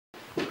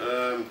We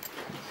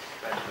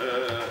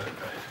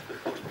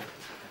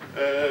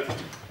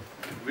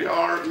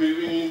are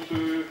moving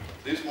into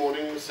this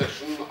morning's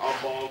session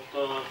about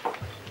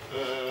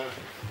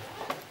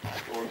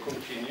or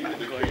continue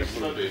the case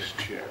study.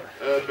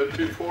 But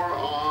before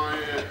I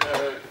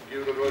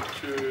give the word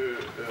to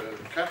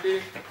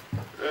Kathy,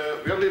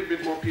 we have a little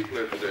bit more people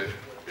here today.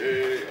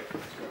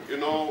 You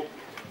know,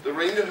 the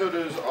reindeer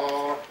herders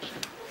are,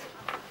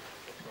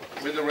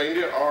 with the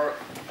reindeer, are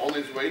on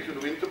its way to the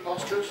winter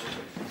pastures,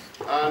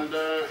 and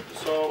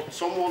so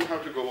someone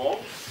had to go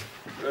out,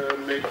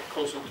 make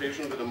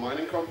consultation with the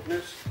mining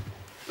companies.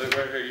 They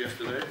were here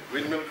yesterday.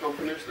 Windmill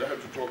companies, they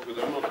have to talk with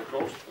them on the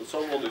coast. And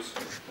someone is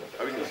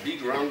having a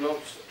big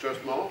roundups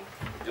just now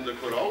in the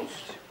corrals.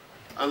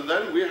 And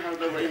then we have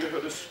the reindeer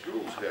herder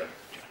schools here.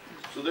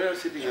 So they are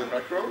sitting in the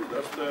background.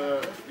 That's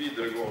the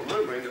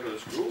videregående reindeer herder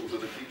school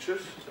with the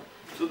teachers.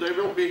 So they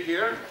will be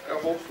here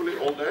hopefully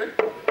all day.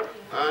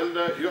 And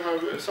you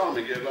have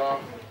Samegela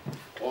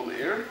on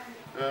air.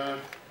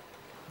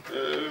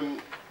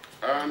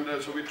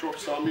 So we talk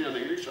Sami and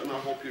English, and I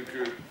hope you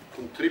could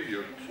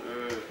contribute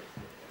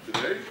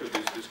today to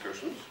these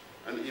discussions,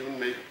 and even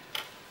you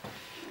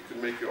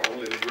can make your own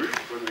little group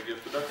when we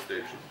get to that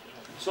stage.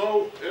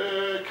 So,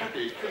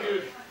 Kathy, can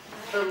you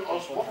tell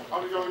us what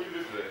are we going to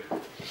do today?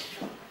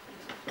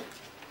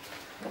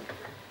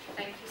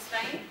 Thank you,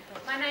 Svein.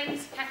 My name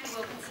is Kathy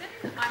Wilkinson.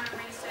 I'm a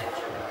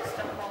researcher at the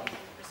Stockholm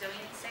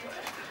Resilience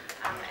Centre,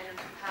 and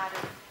I'm part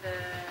of the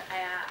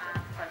ARR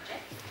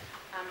project.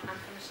 I'm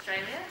from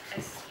Australia,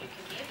 as you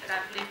can hear, but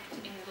I've lived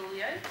in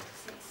Luleå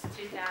since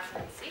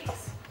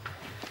 2006.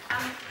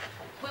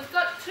 We've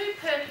got two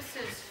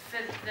purposes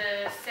for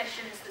the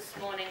sessions this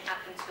morning up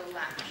until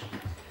lunch.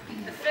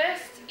 The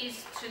first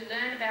is to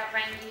learn about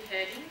reindeer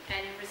herding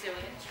and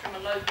resilience from a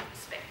local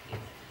perspective,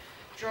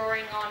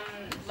 drawing on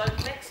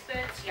local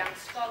experts, young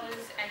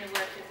scholars, and the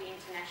work of the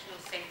International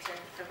Centre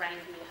for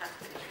Reindeer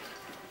Husbandry.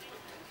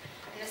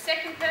 And the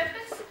second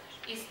purpose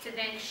is to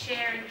then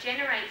share and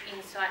generate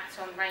insights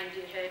on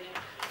reindeer herding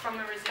from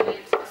a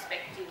resilience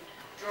perspective,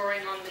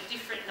 drawing on the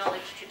different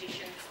knowledge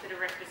traditions that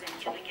are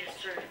represented in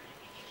this room.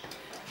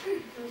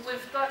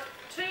 We've got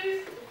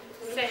two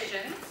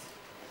sessions.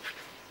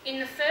 In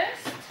the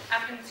first,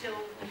 up until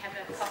we have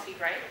a coffee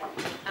break,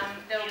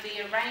 there will be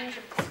a range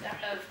of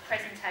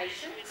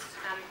presentations,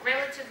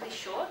 relatively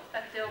short,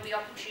 but there will be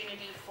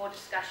opportunity for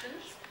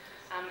discussions,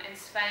 and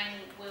Svein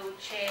will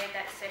chair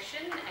that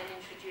session and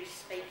introduce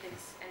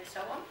speakers and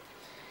so on.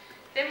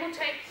 Then we'll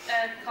take,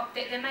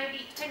 there may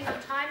be, depending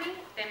on timing,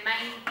 there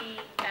may be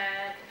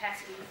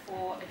capacity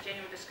for a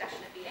general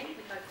discussion at the end,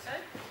 we hope so.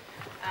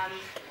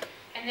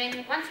 And then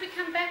once we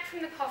come back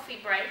from the coffee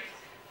break,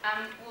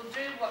 we'll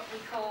do what we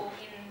call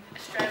in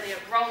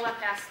Australia, roll up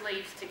our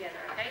sleeves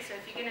together, okay? So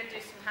if you're going to do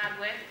some hard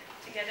work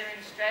together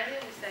in Australia,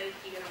 we say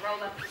you're going to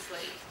roll up your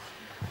sleeves.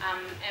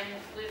 And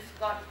we've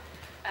got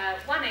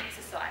one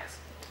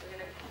exercise. We're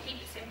going to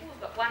keep it simple.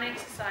 We've got one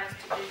exercise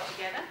to do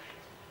together.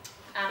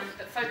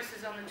 That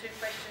focuses on the two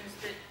questions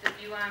that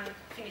Yuan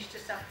finished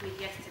us up with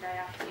yesterday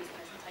after his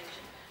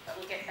presentation, but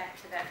we'll get back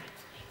to that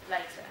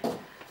later.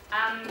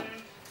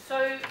 So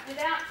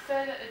without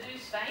further ado,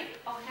 Svein,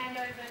 I'll hand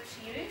over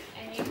to you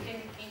and you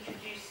can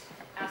introduce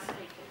our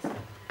speakers.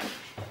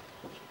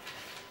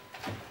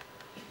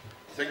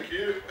 Thank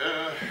you.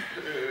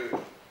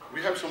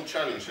 We have some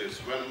challenges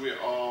when we are,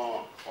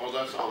 oh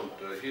that's Ant,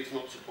 he's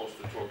not supposed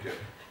to talk yet.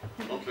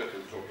 Don't let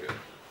him talk yet.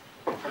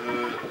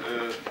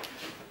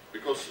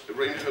 Because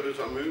reindeer herders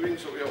are moving,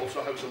 so we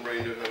also have some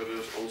reindeer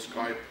herders on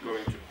Skype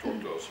going to talk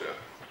to us here,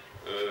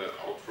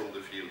 out from the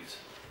fields.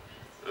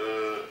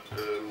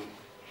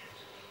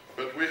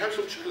 But we have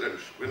some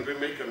challenge when we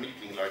make a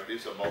meeting like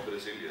this about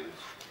resilience,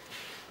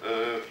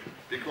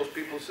 because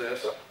people say,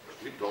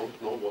 we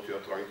don't know what you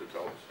are trying to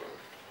tell us.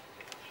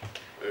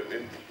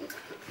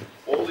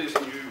 All these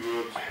new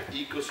words,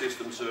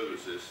 ecosystem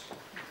services,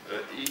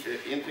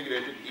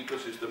 integrated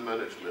ecosystem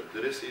management,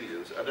 the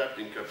resilience,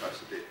 adapting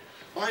capacity,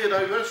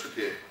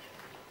 biodiversity,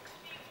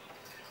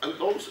 and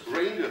those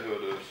reindeer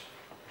herders,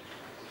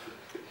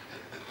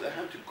 they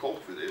have to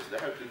cope with this. They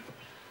have to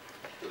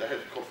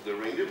cope with the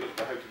reindeer, but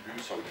they have to do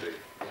something.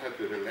 They have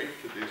to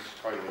relate to this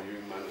kind of new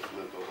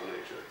management of the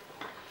nature.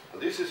 And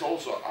this is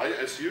also, I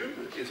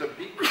assume, is a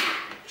big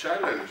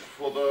challenge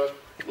for the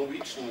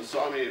Norwegian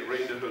Sami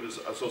Reindeer Herders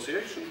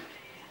Association,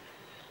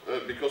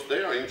 because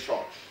they are in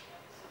charge.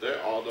 They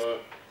are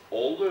the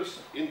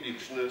oldest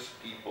indigenous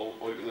people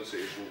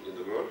organization in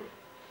the world,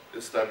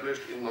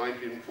 established in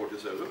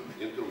 1947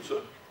 in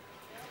Tromsø.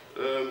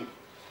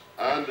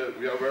 And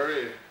we are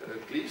very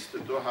pleased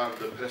to have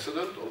the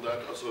president of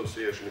that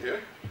association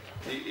here.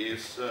 He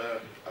is a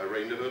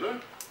reindeer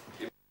herder.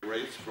 He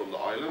migrates from the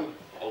island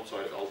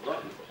outside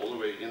Alta all the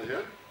way in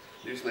here.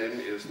 His name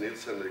is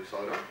Nils Henrik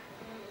Sara.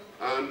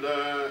 And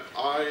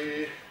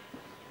I'm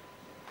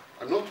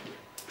not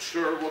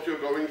sure what you're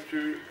going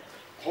to,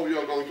 how you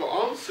are going to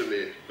answer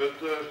me, but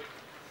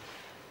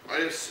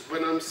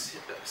when I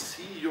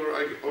see your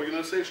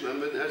organization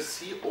and when I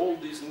see all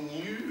these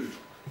new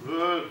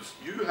words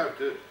you have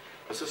to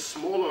as a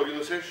small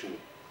organization,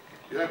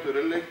 you have to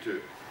relate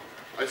to.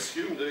 I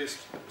assume there is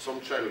some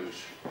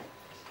challenge.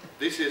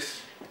 This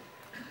is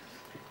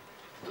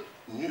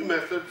new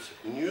methods,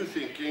 new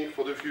thinking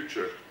for the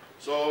future.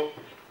 So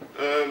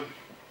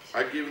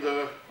I give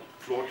the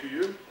floor to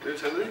you,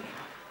 Nils Henrik.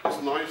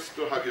 It's nice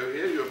to have you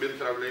here. You have been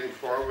traveling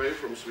far away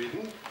from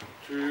Sweden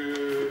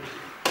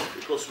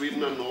because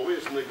Sweden and Norway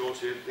is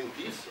negotiating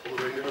peace on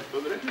the Reindeer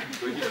husbandry.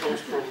 So he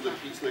comes from the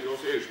peace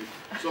negotiation.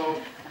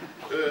 So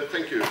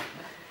thank you.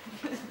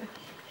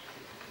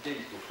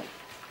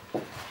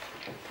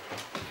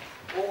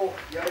 Og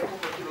jeg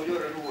kommer til å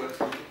gjøre noe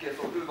som ikke er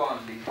så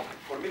uvanlig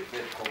for mitt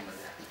vedkommende.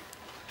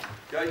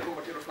 Jeg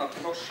kommer til å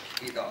snakke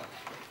norsk i dag.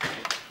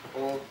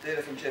 Og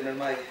dere som kjenner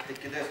meg,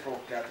 ikke det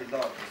språket jeg til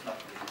daglig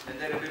snakker. Men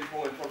dere vil få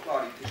en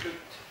forklaring til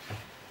slutt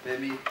ved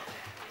mitt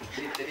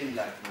lite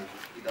innlegg nå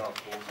i dag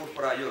på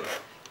hvorfor jeg gjør det.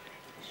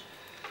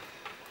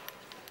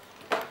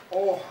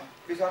 Og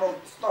hvis jeg nå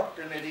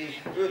starter med de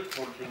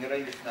utfordringer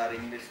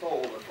reindriftsnæringen vil stå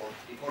overfor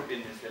i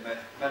forbindelse med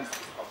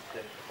menneskeskapte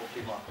og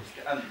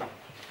klimatiske endringer.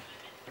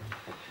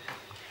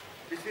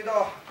 Hvis vi da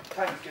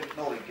tenker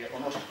Norge og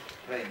norsk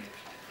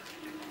reindrift.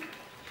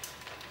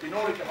 I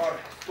Norge har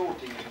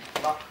Stortinget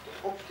lagt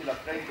opp til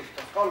at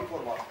reindriften skal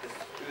forvaltes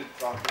ut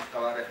fra at det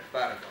skal være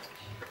bærekraftig.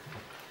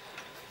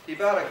 I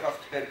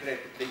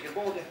bærekraftbegrepet ligger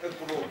både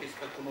økologisk,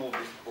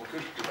 økonomisk og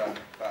kulturell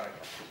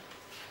bærekraft.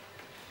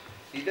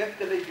 I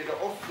dette ligger det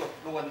også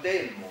noen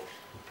delmål,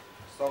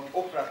 som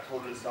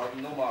opprettholdelse av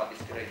den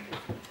nomadiske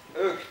reindriften,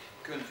 økt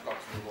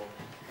kunnskapsnivå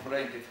om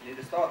reindriften i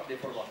det statlige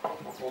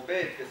forvaltningen og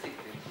bedre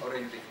sikring av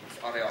reindriftens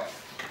areal.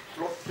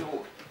 Flotte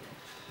ord.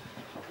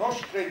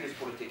 Norsk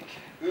reindriftspolitikk,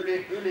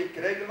 ulik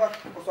regelverk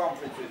og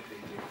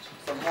samfunnsutvikling,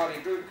 som har i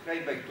bruk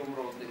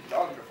reinbeiteområdene til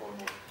andre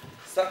formål,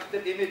 setter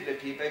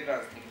imidlertid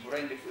begrensning på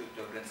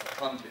reindriftsutøverens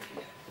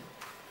handlefrihet.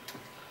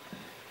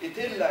 I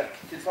tillegg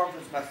til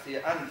samfunnsmessige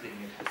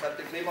endringer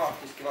setter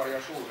klimatiske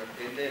variasjoner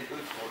en del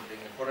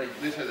utfordringer for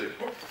reindriften.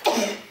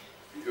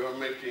 You are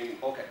making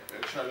a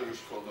challenge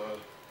for the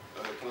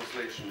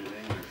translation in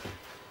English.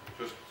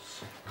 Just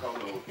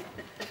count on.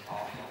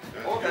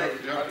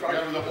 You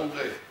have the whole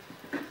day.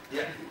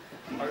 Yeah,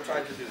 I'll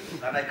try to do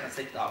it. And I can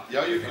sit down.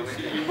 Yeah, you can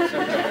see. You can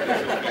sit down.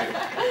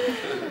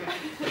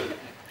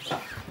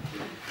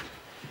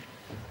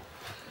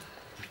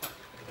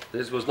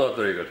 This was not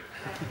very good.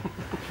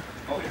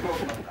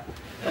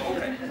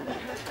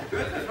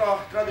 Ut fra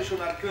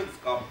tradisjonell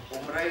kunnskap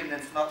om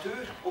reinens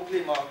natur og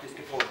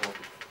klimatiske forhold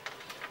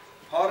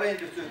har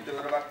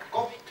reindriftsutøvere vært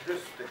godt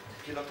rustet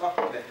til å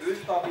takle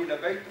ustabile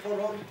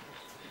beiteforhold.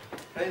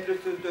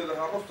 Reindriftsutøvere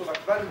har også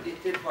vært veldig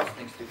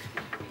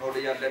tilpasningsdyktige når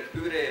det gjelder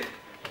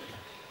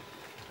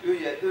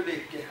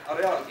ulike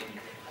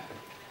arealinngrep.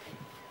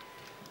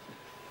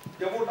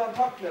 Ja, hvordan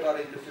takler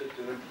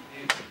reindriftsutøvere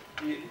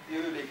de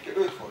ulike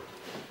utfordringer?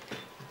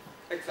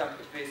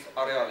 Eksempelvis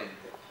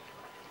arealinngrep.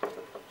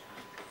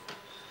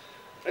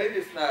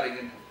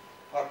 Reindriftsnæringen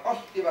har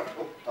alltid vært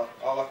opptatt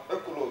av at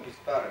økologisk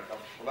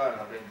bærekraft og vern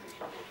av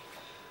reindriftsområder.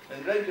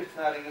 Men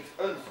reindriftsnæringens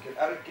ønsker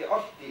er ikke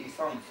alltid i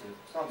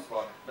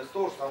samsvar med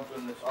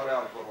storsamfunnets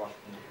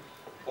arealforvaltning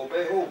og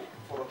behov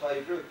for å ta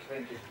i bruk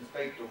reindriftens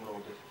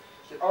beiteområder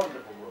til andre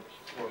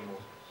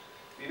formål.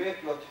 Vi vet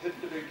jo at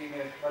hyttebygging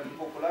er veldig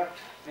populært,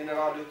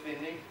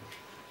 mineralutvinning,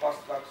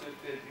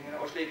 vassdragsutvinninger,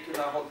 og slik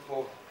kunne jeg holdt på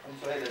om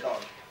så hele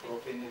dag for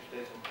å finne ut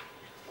det som,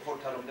 og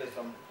fortelle om det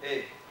som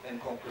er en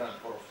konkurrent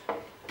for oss.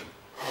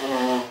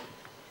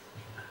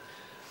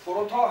 For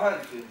å ta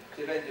hensyn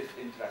til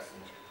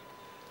reindriftsinteressen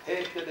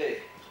heter det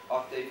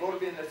at det i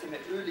forbindelse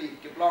med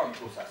ulike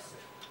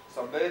planprosesser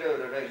som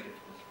berører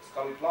reindriften,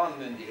 skal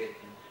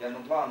planmyndigheten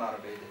gjennom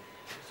planarbeidet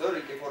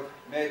sørge for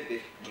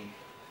medvirkning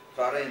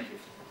fra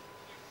reindriften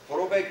for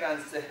å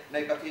begrense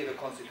negative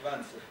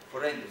konsekvenser for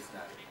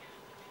reindriftsnæringen.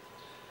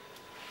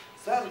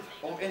 Selv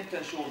om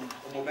intensjonen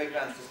om å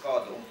begrense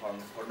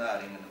skadeomfanget for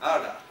næringen er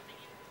der,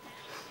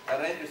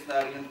 er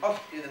reindriftsnæringen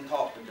alltid den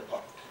tapende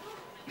part.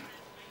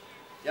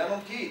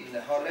 Gjennom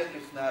tidene har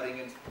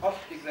reindriftsnæringen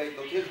alltid greid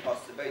å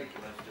tilpasse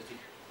beitemønsteret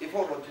sitt i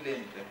forhold til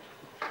inngrep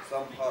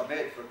som har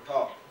medført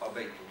tap av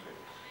beiteområder.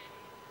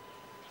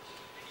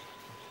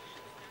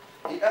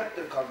 I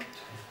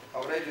etterkant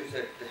av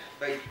reduserte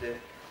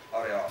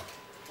beiteareal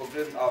på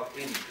grunn av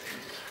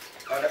inngrep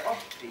er det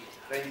alltid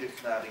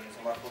reindriftsnæringen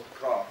som har fått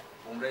krav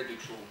om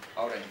reduksjon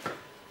av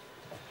reindrift,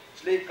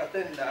 slik at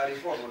denne er i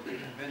forhold til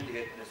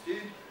myndighetenes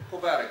syn på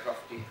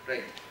bærekraftig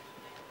reindrift.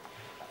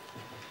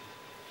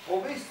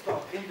 Og hvis da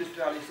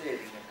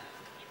industrialiseringen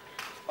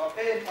av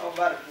en av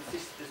verdens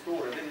siste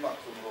store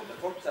villmarksområder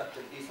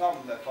fortsetter i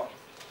samme fart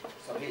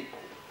som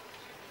hittil,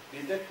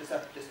 vil dette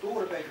sette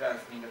store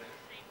begrensninger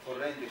for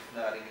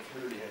reindriftsnæringens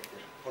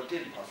muligheter for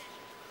tilpassing.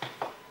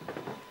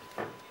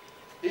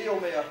 I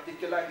og med at det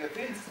ikke lenger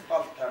finnes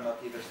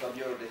alternativer som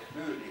gjør det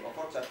mulig å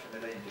fortsette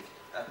med reindrift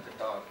etter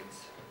dagens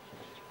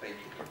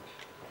beitebruk.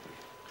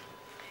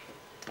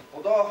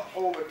 Og da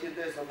over til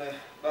det som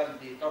er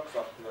veldig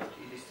dagsaktuelt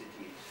i disse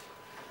tider.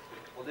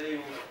 Og det er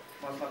jo,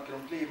 man snakker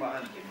om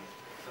klimaendring,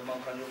 men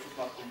man kan jo også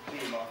snakke om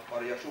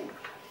klimavariasjon.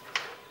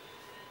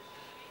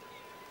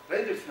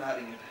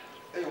 Reindriftsnæringen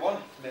jo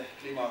vant med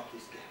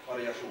klimatiske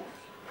variasjoner.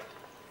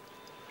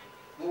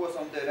 Noe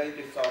som det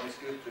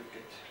reindriftssamiske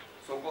uttrykket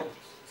så godt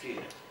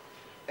sier.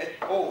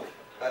 Et år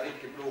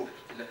ikke bror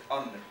til et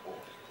annet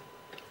år.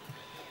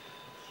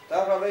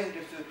 Der har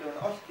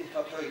reindriftsutøverne alltid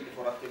tatt høyde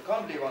for at det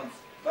kan bli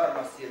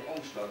værmessige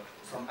omslag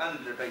som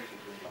endrer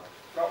beitegrunnlag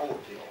fra år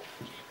til år.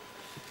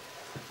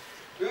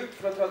 Ut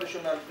fra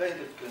tradisjonell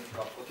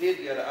reindriftskunnskap og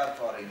tidligere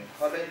erfaringer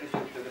har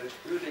reindriftsutøvere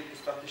ulike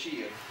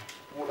strategier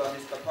hvordan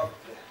de skal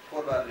takle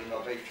forverring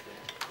av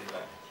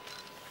beitegrunnlag.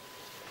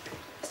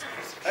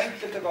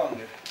 Enkelte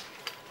ganger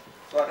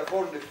så det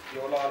fornuftig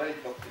å la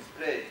reinflokken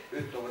spre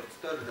utover et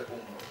større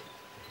område.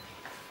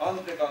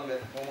 Andre ganger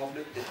må man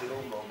flytte til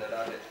områder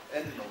der det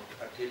ennå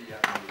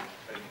tilgjengelig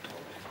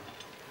reinflokk.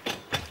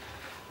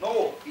 Nå,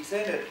 i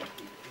senere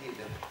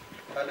tider,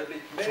 det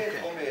blitt mer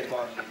og mer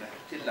vanlig med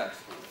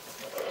tilleggsfôr.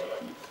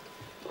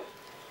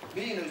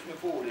 Minus med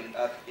fôring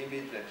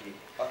imidlertid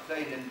at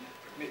reinen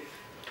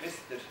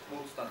mister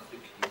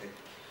motstandsdyktighet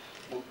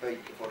mot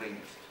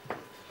beiteforringelse,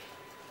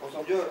 og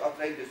som gjør at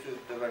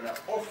reindriftsutøverne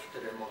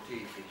oftere må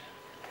ty til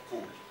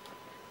fôr.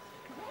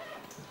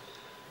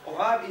 Og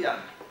her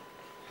igjen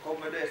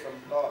kommer det som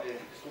da det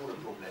store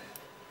problemet.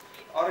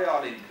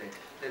 Arealinngrep,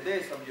 det det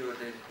som gjør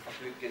det at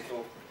du ikke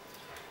så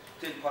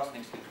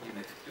tilpasningsdyktig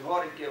med. Du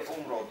har ikke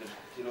områder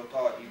til å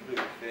ta i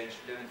bruk ved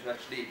en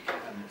eventuelt slik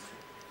hendelse.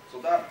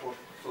 Så derfor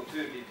så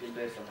tyr vi til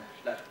det som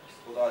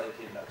lettest, og da det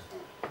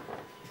tilleggsfôr.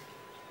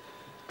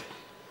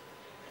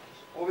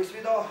 Og hvis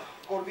vi da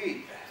går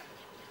videre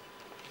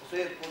og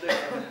ser på det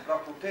som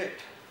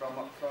rapportert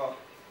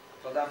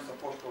fra dem som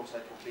forstår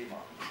seg på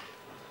klimaet,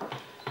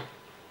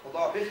 og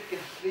da hvilke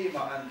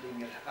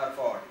klimaendringer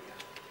farlige,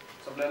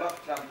 som ble lagt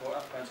frem på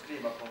FNs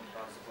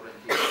klimakonferanse for en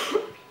tid.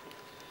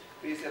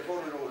 Vi ser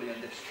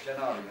foruroligende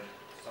scenarioer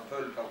som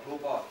følge av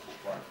global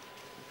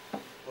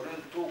oppvarming på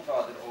rundt 2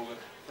 grader over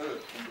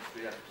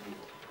førindustrielt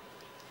nivå.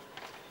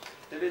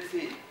 Det vil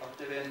si at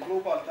det ved en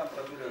global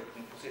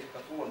temperaturøkning på ca.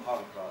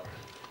 2,5 grader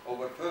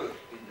over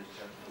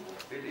førindustrielt nivå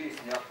vil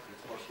isen i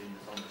Arktis forsvinne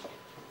sommerstid.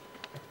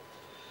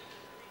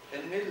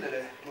 En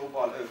mildere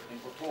global økning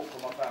på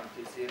 2,5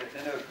 tilsier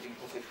en økning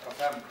på ca.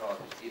 5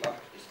 grader i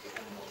arktiske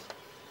områder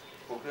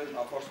på grunn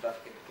av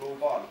forsterket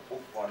global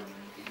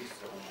oppvarming i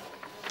disse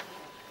områdene.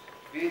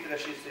 Videre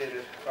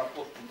skisserer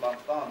rapporten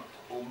blant annet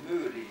om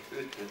mulig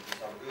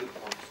utryddelse av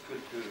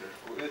urfolkskulturer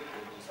og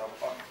utryddelse av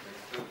andre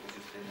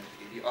økosystemer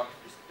i de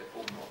arktiske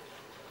områdene.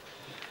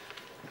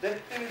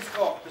 Dette vil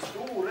skape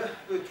store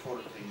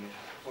utfordringer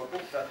for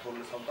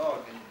opprettholdelse av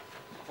dagens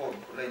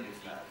form for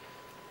reindriftsnæring.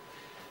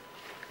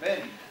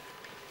 Men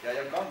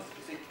jeg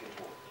ganske sikker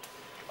på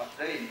at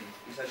reinen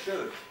i seg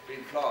selv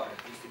vil klare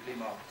disse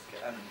klimatiske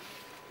endringer.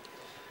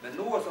 Men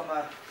noe som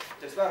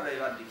dessverre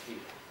veldig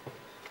tvil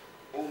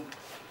om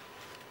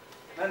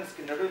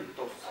menneskene rundt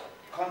oss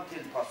kan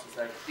tilpasse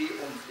seg de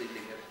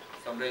omstillinger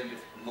som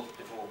reindriften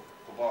måtte få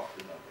på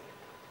bakgrunn av det.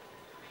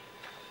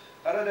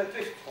 Her det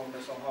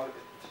driftsformer som har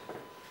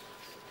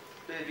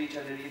det vi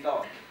kjenner i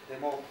dag. Det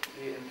må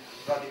bli en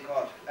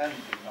radikal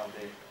endring av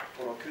det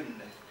for å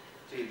kunne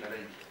drive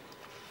reindrift.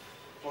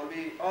 For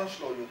vi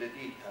anslår jo det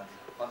dit her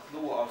at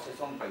noe av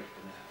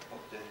sesongbeitene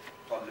måtte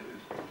falle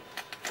ut.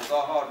 Og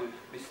da har du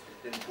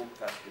mistet den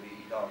fotfeste vi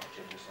i dag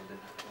kjenner som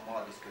den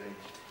nomadiske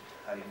reindrift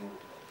her i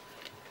Norway.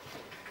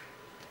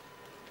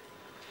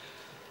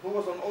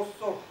 Noe som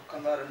også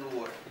kan være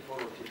noe i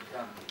forhold til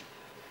fremtiden,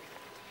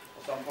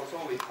 og som for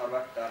så vidt har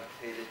vært der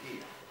hele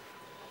tiden.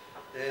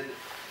 Det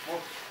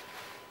vårt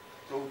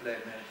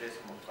problem med det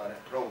som måtte være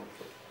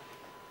rovdyr.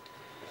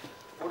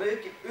 Og det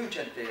ikke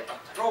ukjent det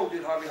at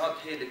rovdyr har vi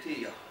hatt hele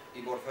tiden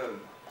i vår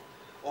fauna.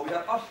 Og vi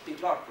har alltid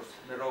klart oss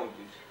med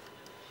rovdyr.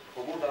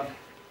 Og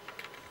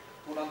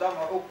hvordan de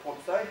har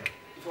oppholdt seg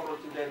i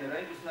forhold til det med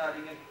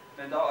reindriftsnæringen,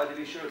 men da det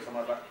vi selv som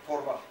har vært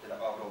forvaltere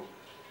av rovdyr.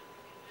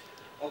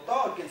 Og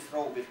dagens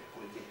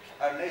rovviltpolitikk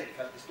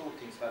nedfelt i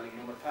stortingsmelding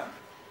nummer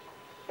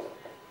 5.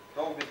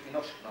 Rovvilt i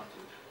norsk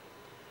natur.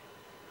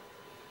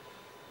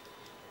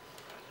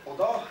 Og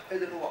da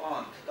det noe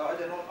annet. Da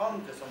det noen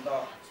andre som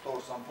da står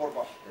som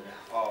forvaltere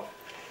av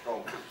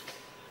rovvilt.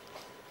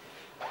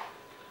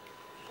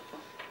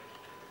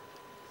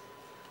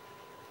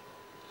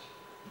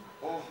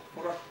 Og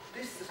for at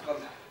disse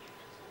skal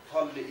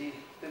falle i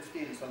den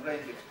stilen som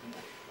reindriften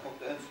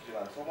måtte ønske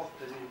være, så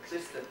måtte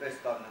disse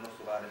bestandene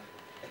også være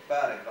et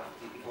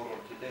bærekraftig i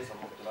forhold til det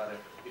som måtte være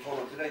i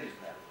forhold til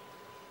reindriftsnæringen.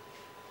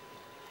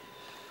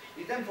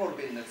 I den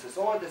forbindelse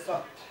så det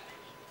satt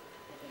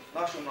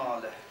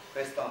nasjonale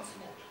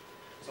bestandsmål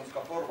som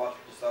skal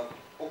forvaltes av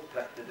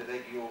opprettede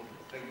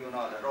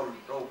regionale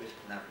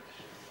rovviltnemnder.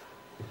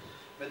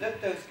 Med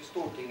dette ønsker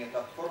Stortinget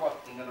at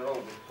forvaltningen av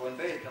rovvilt på en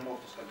bedre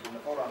måte skal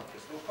kunne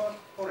forankres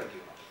lokalt og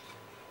regionalt.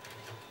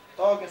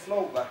 Dagens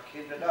lovverk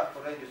hindrer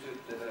derfor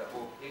reindriftsutøvere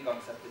å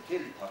igangsette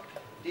tiltak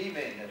de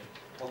mener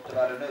måtte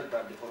være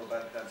nødvendig for å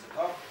begrense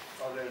tap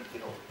av rein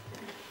til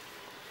rovvilt.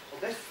 Og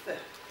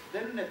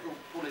denne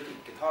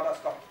politikken har da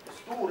skapt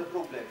store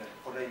problemer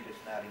for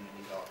reindriftsnæringen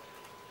i dag.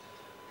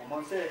 Og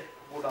man ser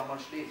hvordan man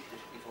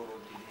sliter i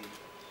forhold til de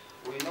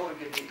Og i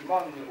Norge, i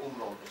mange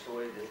områder, så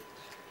det et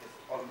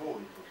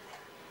alvorlig problem.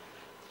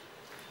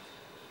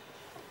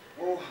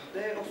 Og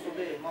det også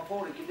det, man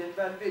får ikke den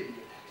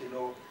velvilje til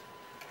å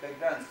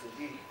begrense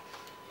de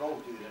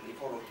rovdyrene i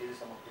forhold til det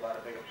som måtte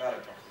være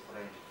bærekraftig for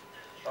reindrift.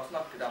 Da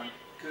snakker de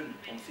kun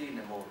om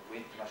sine mål på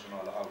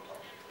internasjonale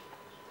avtaler.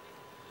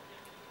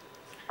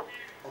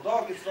 Og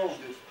dagens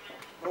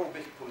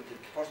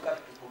rovviltpolitikk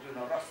forsterkes på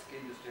grunn av rask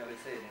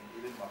industrialisering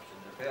i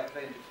villmarksområdet, ved at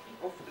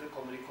reindriften oftere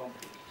kommer i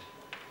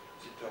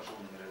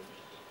konfliktsituasjoner med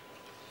reindrift.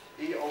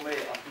 I og med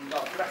at de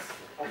da presser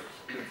oss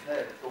i et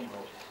snevert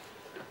område.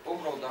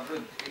 Områdene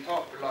rundt, vi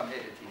taper land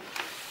hele tiden,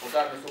 og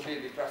dermed så blir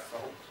vi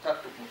presset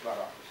tett opp mot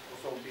hverandre, og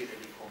så blir det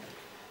de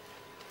konflikt.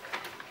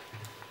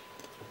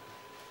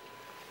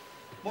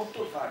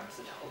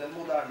 Motorferdsel og den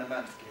moderne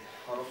mennesket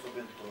har også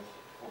begynt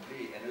å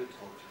bli en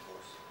utfordring for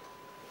oss.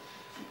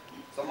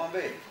 Som man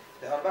vet,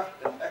 det har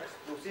vært en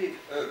eksplosiv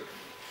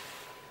økning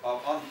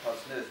av antall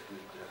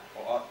snøscootere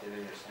og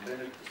ATV-er som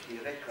benyttes i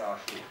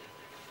rekreasjon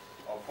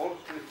av folk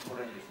utenfor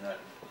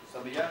reindriftsnæringen,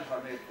 som igjen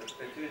har medført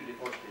betydelig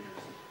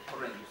forstyrrelse for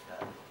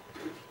reindriftsnæringen.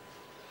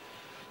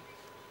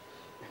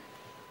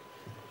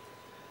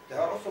 Det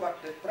har også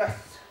vært et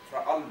press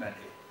fra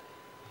allmennhet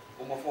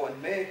om å få en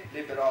mer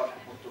liberal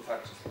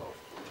motorferdselslov,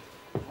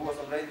 noe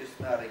som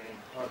reindriftsnæringen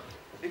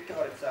ikke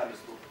har et særlig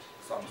stort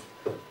sans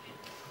for.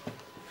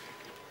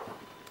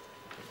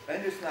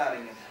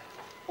 Reindriftsnæringen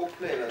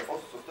opplever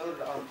også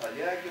større antall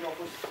jegere og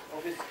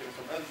fiskere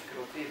som ønsker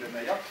å drive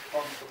med jakt,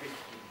 fangst og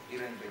fisking i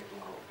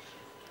reinbeiteområder.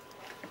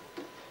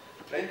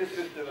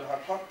 Reindriftsutøvere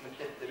har taklet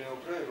dette ved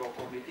å prøve å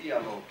komme i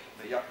dialog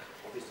med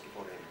jakt- og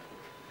fiskeforeninger,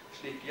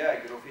 slik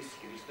jegere og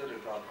fiskere i større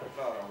grad er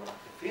klar over at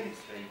det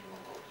finnes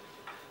reinbeiteområder,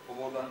 og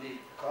hvordan de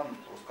kan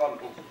og skal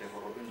opptre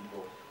for å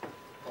unngå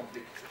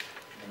konflikter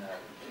med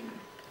næringen.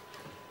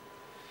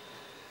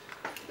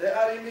 Det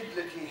er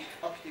imidlertid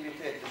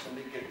aktiviteter som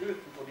ligger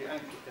utenfor de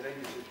enkelte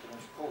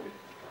reindriftsutøvernes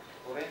påvirkning,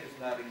 og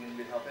reindriftsnæringen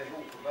vil ha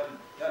behov for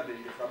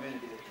velvilje fra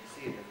myndighetens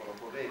side for å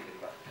få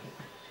regelverk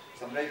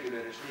som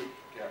regulerer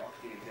slike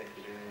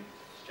aktiviteter i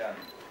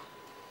reindriftstjenesten.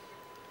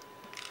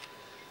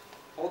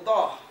 Og da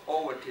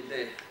over til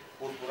det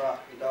hvorfor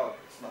jeg i dag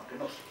snakker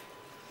norsk.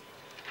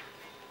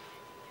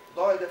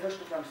 Da er det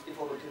først og fremst i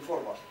forhold til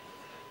forvaltning.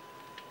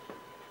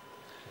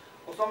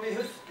 Og som vi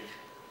husker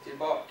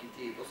tilbake i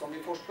tid, og som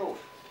vi forstår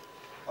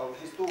av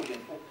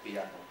historien opp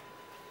igjennom,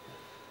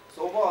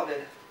 så var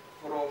det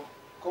for å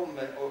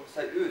komme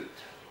seg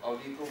ut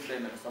av de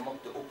problemene som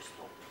måtte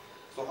oppstå,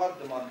 så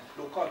hadde man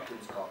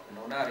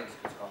lokalkunnskapen og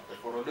næringskunnskapen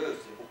for å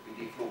løse opp i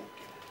de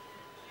flokene.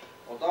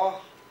 Og da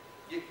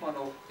gikk man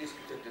og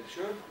diskuterte det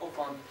selv og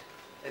fant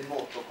en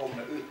måte å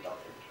komme ut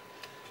av det.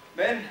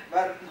 Men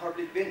verden har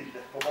blitt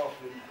vindlet på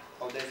bakgrunn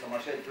av det som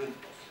har skjedd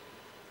rundt oss.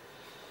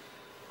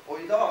 Og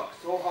i dag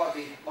så har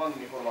vi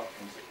mange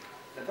forvaltningstrinner.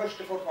 Den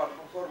første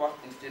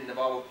forvaltningstrinnet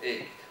var vårt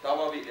eget. Da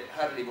var vi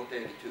herre i vårt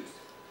eget hus.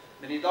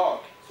 Men i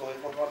dag så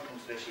er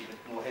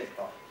forvaltningsregimet noe helt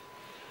annet.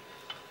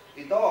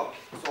 I dag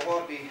så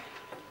har vi,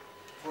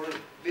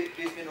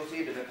 hvis vi nå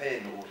sier det med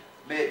pene ord,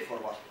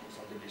 medforvaltning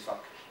som det blir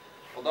sagt.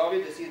 Og da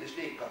vil det si det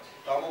slik at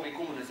da må vi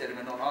kommunisere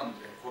med noen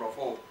andre for å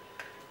få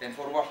en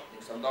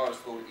forvaltning som da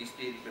står i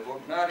stil med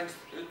vår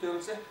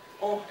næringsutøvelse,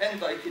 og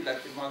enda i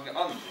tillegg til mange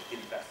andre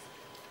interesser.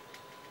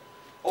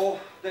 Og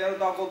det er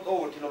da gått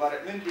over til å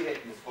være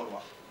myndighetenes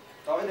forvaltning.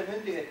 Da er det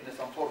myndighetene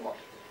som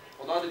forvalter,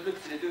 og da er det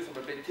plutselig du som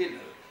er blitt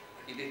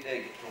tilhørt i ditt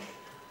eget rom.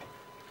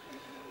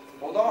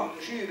 Og da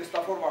skyves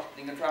da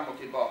forvaltningen frem og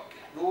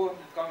tilbake.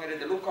 Noen ganger er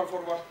det lokal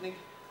forvaltning,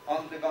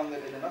 andre ganger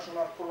er det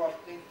nasjonal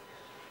forvaltning,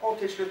 og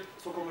til slutt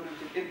så kommer du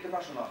til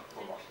internasjonal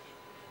forvaltning.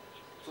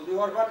 Så du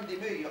har veldig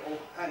mye å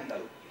henge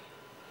deg opp i.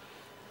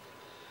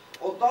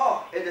 Og da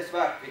er det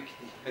svært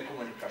viktig med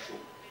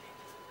kommunikasjon.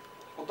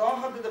 Og da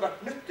hadde det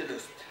vært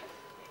nytteløst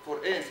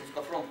for en som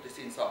skal fronte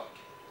sin sak,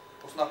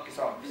 å snakke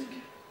samisk.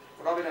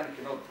 For da vil han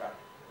ikke nådd frem.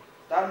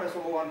 Dermed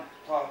så må han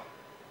ta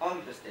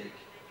andre steg.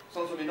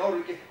 Sånn som i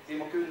Norge, vi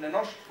må kunne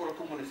norsk for å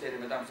kommunisere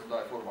med dem som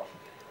da er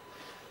forvaltet.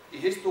 I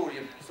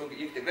historien så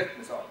gikk det greit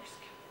med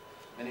samisk,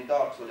 men i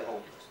dag så er det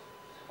håpløst.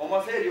 Og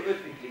man ser jo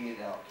utvikling i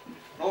det her.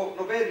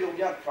 Nå ber vi om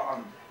hjelp fra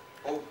andre,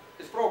 og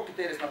det språket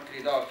dere snakker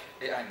i dag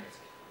er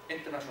engelsk,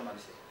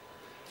 internasjonalisert.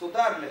 Så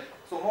dermed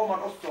så må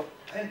man også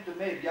hente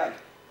mer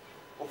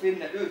hjelp og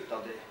finne ut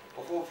av det,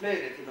 og få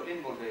flere til å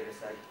involvere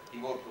seg i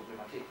vår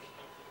problematikk,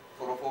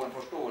 for å få en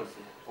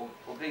forståelse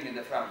og bringe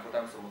det frem for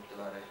dem som måtte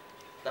være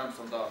dem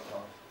som da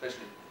tar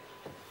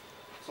beslutninger.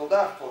 Så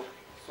derfor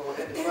så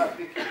er det svært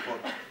viktig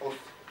for oss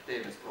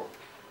det med språk,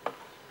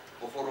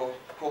 og for å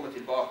komme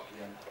tilbake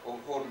igjen og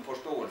få den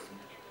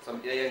forståelsen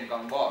som en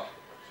gang var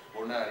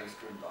vår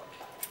næringsgrunnlag,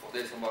 og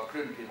det som var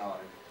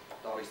grunnpilaren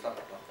da vi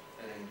startet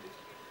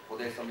reindrift, og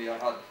det som vi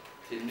har hatt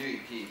til ny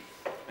tid,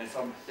 men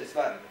som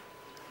dessverre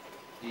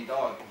i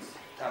dagens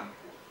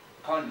tempo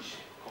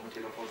kanskje kommer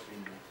til å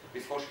forsvinne.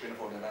 Hvis forskerne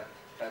får det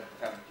rett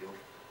 50 år,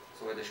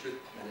 så er det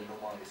slutt med det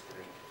nomadiske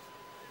reindrift.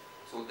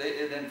 Så det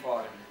er den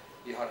faren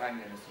vi har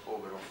hengende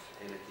over oss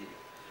hele tiden.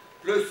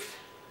 Pluss,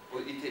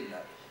 og i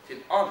tillegg,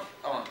 til alt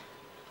annet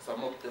som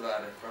måtte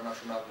være fra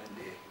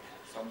nasjonalmyndighetene,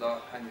 som da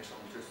henger som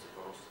en trussel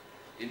for oss.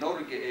 I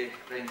Norge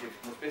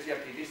reindriften, og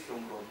spesielt i disse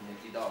områdene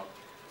i dag,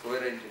 så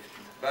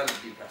reindriften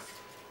veldig presset.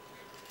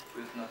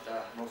 Uten at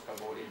jeg nå skal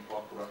gå inn på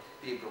akkurat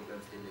de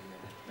problemstillingene.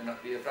 Men at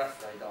vi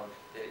presset i dag,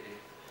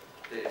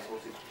 det så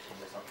sikkert som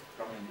det er sagt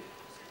fra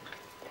myndighetene.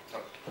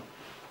 Takk.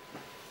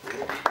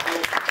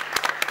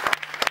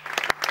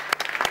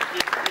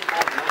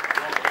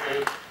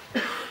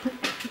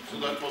 So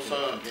that was a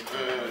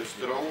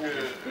strong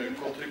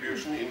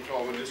contribution into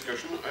our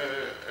discussion. A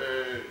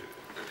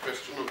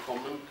question or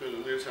comment,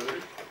 Nils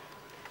Henrik?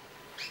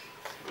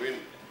 I mean,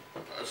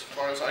 as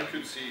far as I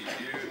could see, you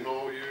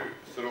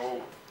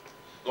throw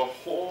the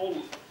whole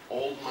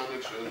old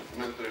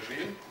management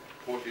regime,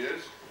 40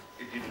 years,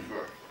 it didn't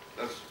work.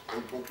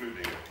 I'm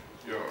concluding it.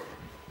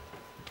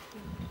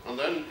 And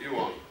then,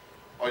 Johan,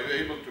 are you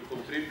able to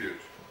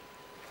contribute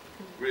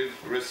with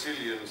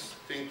resilience,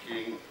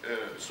 thinking,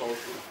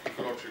 social,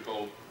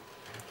 ecological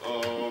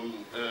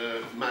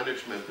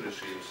management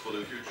regimes for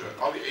the future?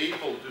 Are we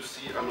able to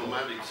see a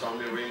nomadic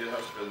Sami reindeer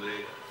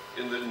husbandry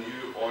in the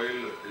new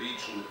oil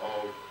region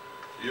of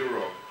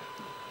Europe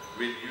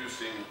with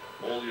using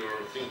all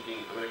your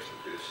thinking and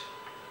expertise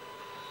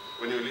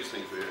when you're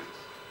listening to him?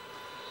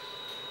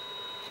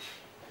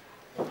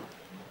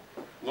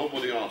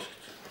 Nobody asked.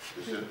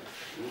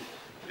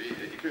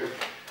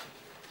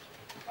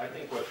 I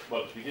think,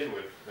 well, to begin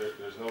with,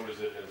 there's no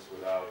resilience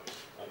without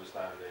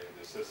understanding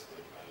the system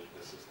and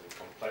the system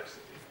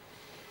complexity,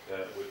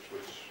 which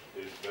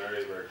is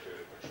very, very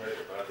clearly portrayed.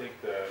 But I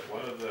think that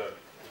one of the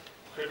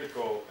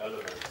critical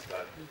elements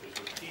that is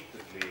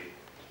repeatedly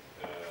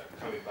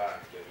coming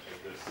back in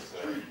this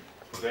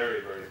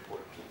very, very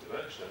important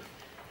intervention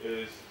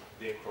is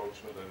the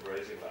encroachment and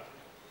grazing land.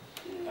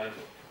 And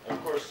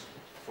of course,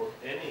 for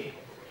any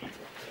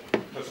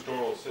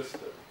pastoral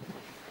system,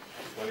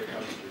 when it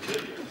comes to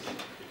resilience,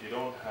 if you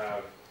don't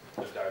have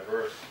a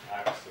diverse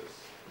access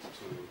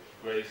to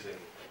grazing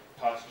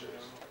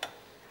pastures,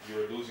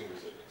 you're losing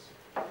resilience.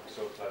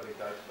 So I think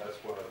that's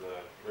one of the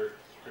very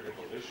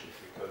critical issues,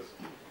 because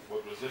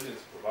what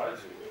resilience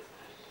provides you with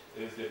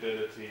is the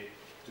ability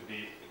to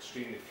be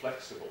extremely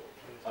flexible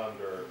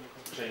under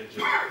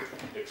changing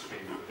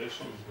extreme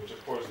conditions, which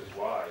of course is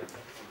why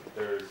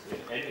there's, in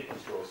any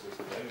pastoral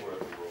system anywhere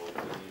in the world,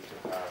 you need to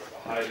have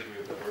a high degree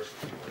of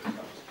diversity when it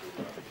comes to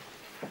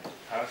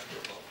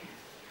pasture.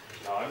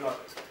 Now, I'm not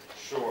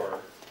sure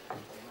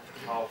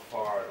how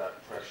far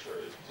that pressure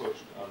is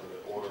pushed under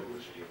the oil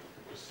regime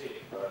we're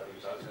seeing, but I think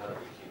that's one of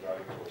the key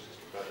driving forces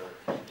to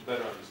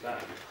better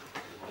understand.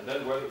 And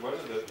then whether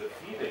the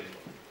feeding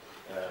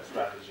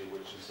strategy,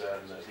 which is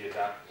then the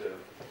adaptive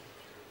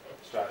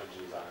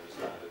strategy, as I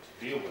understand it, to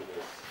deal with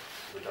this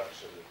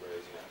reduction in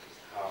grazing access,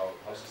 how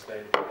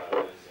sustainable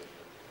that is, and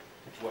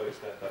to what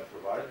extent that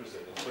provides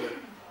resilience. But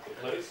it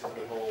places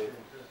the whole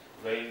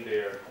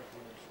reindeer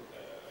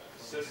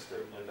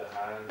system in the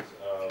hands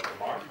of the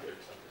market,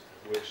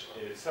 which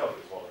in itself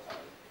is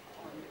volatile.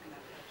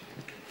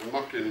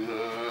 Martin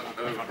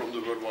from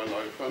the World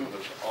Wildlife Fund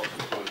has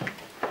asked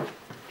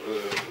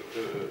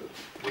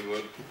the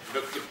word,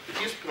 but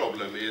his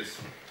problem is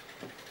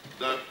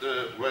that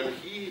when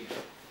he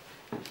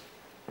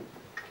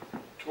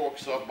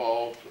talks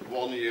about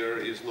 1 year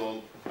is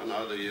not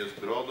another year's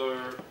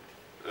brother,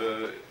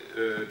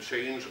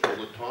 change all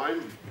the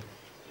time,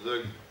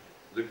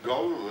 the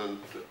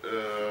government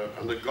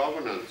and the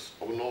governance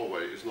of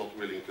Norway is not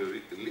willing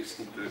to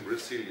listen to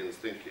resilience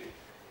thinking.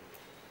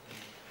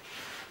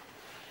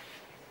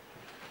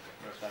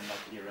 First, I'm not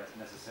here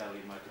necessarily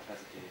in my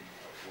capacity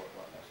of World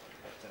Wildlife,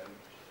 but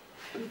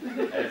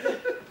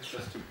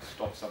just to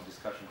stop some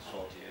discussion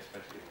short here,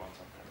 especially on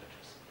some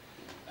privileges.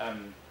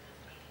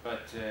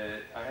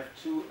 I have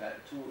two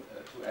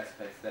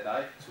aspects that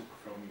I took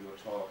from your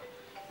talk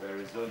where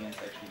resilience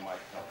actually might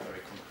help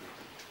very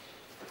concretely.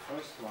 The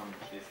first one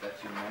is that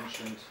you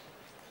mentioned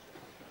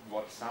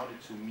what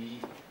sounded to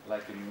me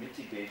like a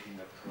mitigating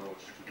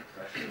approach to the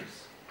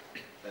pressures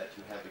that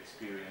you have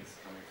experienced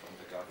coming from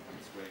the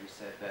governments, where you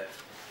said that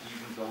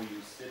even though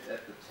you sit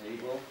at the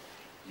table,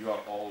 you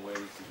are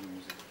always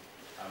losing.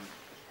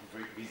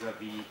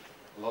 Vis-a-vis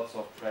lots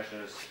of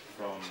pressures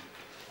from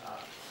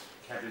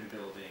cabin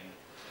building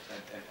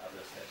and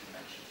others that you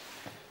mentioned.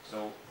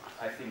 So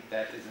I think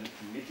that is a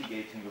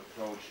mitigating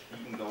approach,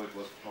 even though it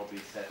was probably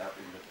set up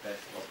in the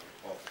best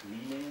of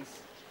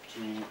meanings,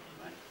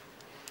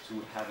 to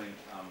having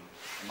a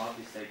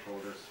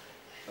multi-stakeholders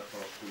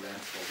approach to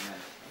landscape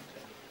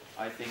management.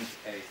 I think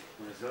a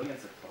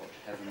resilience approach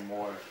has a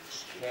more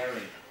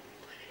caring,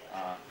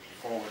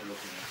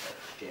 forward-looking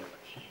approach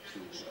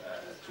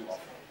to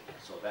offer.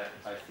 So that,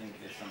 I think,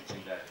 is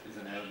something that is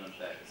an element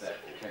that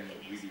can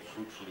really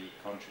fruitfully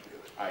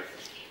contribute, I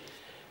think.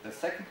 The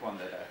second one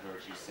that I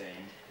heard you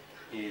saying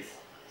is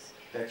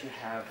that you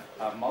have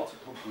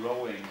multiple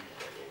growing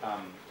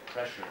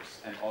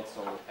pressures and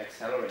also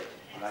accelerating,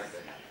 like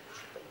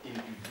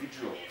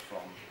individual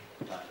from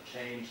climate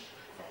change,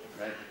 from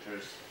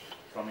predators,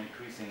 from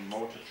increasing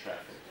motor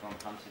traffic, from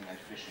hunting and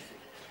fishing.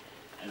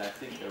 And I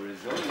think a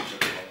resilience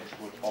approach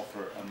would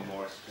offer a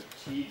more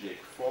strategic,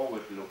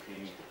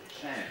 forward-looking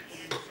chance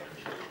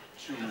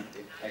to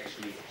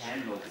actually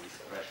handle these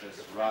pressures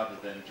rather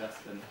than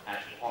just an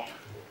ad hoc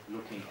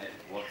looking at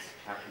what's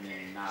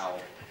happening now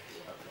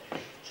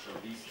approach. So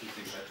these two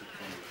things I took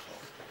from your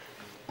talk.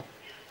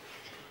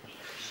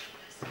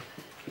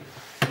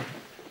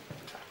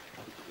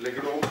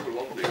 Lägger du om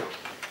förvaltningen?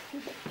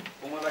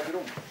 Om man lägger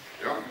om?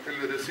 Ja,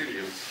 eller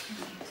resilience.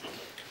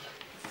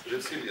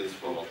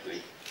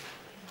 Resilience-förvaltning.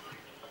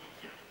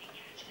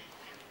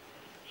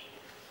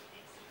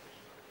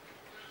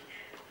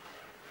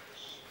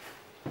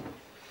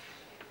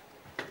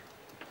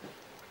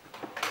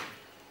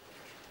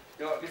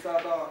 Ja, vi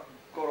sa da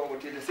går over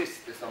til det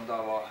siste som da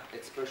var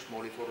et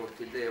spørsmål i forhold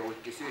til det, og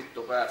ikke sykt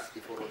og bæst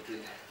i forhold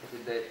til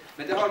det.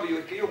 Men det har vi jo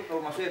ikke gjort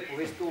når man ser på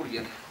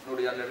historien når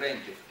det gjelder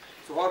reindrift.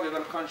 Så har vi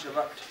vel kanskje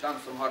vært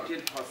den som har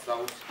tilpasset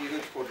oss de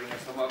utfordringer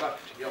som har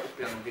vært opp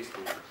gjennom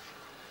historien.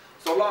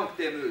 Så langt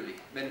det er mulig.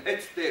 Men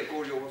et sted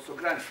går jo også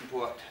grensen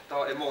på at da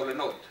er målet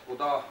nådd, og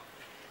da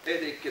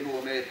er det ikke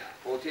noe mer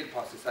å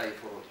tilpasse seg i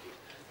forhold til.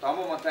 Da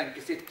må man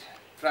tenke sitt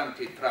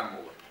fremtid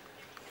fremover.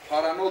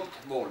 Har jeg nådd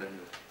målet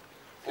nå?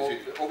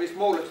 Og hvis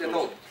målet er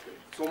nådd,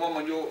 så må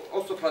man jo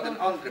også fra den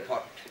andre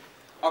part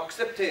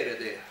akseptere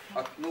det,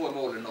 at nå er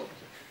målet nådd.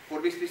 For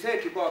hvis vi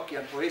ser tilbake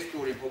igjen på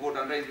historien på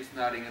hvordan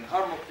reindriftsnæringen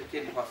har måttet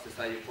tilpasse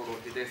seg i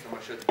forhold til det som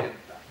har skjedd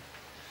rundt der.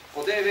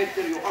 Og det vet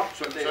dere jo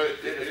absolutt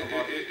det som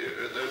har...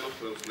 They're not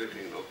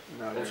translating now.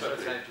 No, they're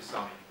translating to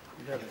some.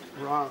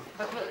 Wrong.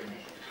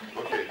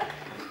 Okay.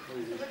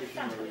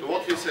 So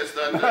what he says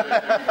then...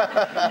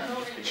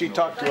 She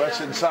talked to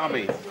us in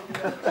Sami.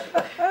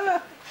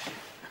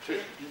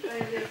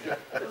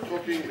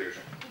 Talk English.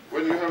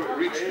 When you have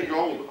reached the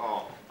goal...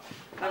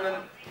 Nej men,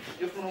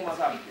 just nu man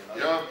samtidigt.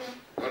 Ja,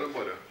 det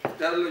bara.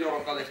 Tällä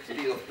jorka lehti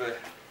liidoppe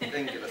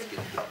enkeläskin.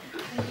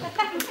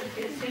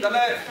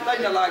 Tällä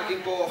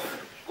läinälääkin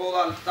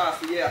kun taas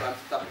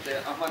järjestää,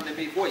 että manne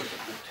mi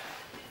voittut.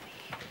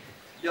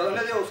 Ja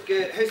tällä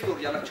teoske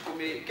historialla, kun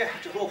mi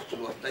kähtsä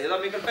rohtuluotta, ja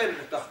tällä mikä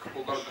perhetahka,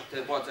 kun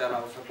kalkatte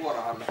vuotsajalahossa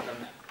puorahalla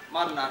tänne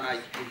mannaa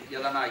näikki, ja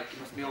tällä näikki,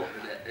 mistä mi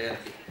oppille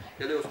ehti,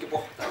 ja teoske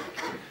pohtaa.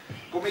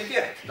 Kun mi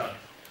tietää,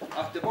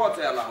 että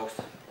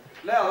vuotsajalahossa,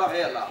 Leala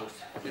helahus,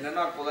 minä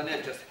nakkuulen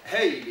etsäs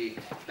heiliit,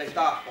 tei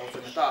taappaus,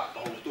 ja me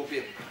taappahuutuu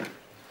pirkkaan.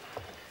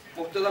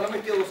 Mutta tällä me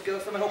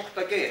tiluskelassa me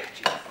hokta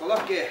kehtsi, kolla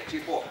kehtsi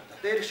pohta,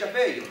 teidessä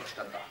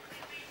veijunostan taakka.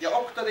 Ja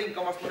okta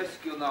tinkamasta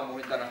reskiun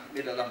naamuihin tänä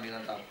midellä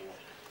mielen taakua.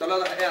 Tällä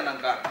on äänen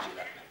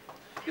kartsilla.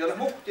 Ja tällä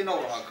muhti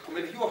nourohaka, kun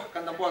meillä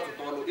juohkantan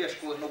puolta ollut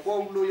ieskuulenu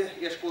kouluja,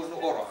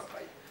 ieskuulenu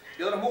orohakai.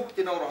 Ja tällä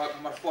muhti nourohaka,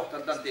 kun mä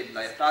pohtan tän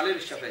tillä, ja tää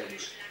leidessä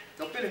veijus.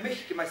 No pili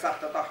mihki mä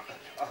saattaa tahkat,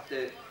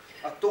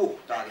 että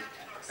tuhtaa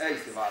niitä. Ei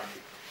se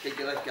valti,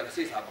 tekee lähkällä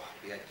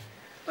sisävahvia.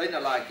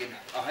 Taina laikin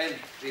ahen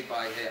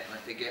ripai heemä,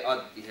 tekee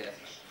antti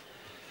heemä.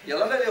 Ja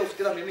tällä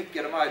leuskilla me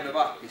mikkiä maailme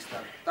vahvistan.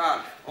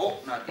 Täällä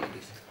opnaa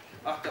tiilistä.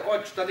 Ahte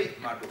oiksta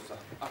nitmadussa,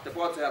 ahte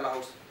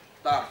puolitsajalahus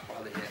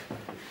tarppaali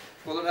heemä.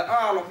 Kun on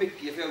aalo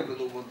mikkiä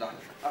feuduluvunta,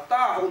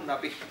 taa hunna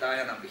pihtaa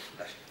ja enää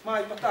pihtäisi.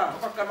 Maailma taa,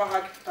 vaikka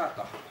vähän taa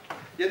tahva.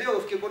 Ja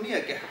leuski kun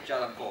nieke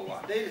tjaalan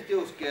kovaa.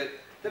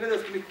 Teille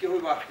leuski mikkiä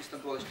hui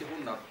vahvistan tuollisesti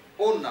hunna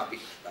onna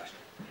pihtäisi.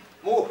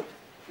 Muut.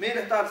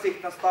 Meidän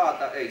tarvitsee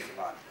staata ei se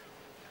vaan.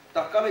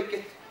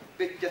 Takkalikit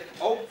pität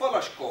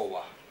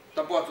ouppalaskoua.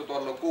 Tämä puhuttu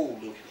tuolla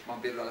kuuluu, jos mä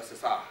oon pirralle se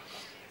saakka.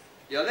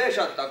 Ja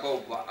leisattaa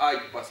kouvaa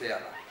aippa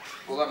siellä.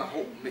 Kun on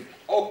hummi,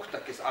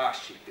 oktakis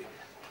aashipi.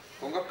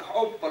 Kun kakka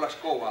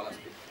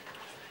ouppalaskouvalasti.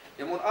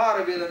 Ja mun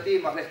arvioiden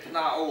tiimalehti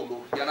nää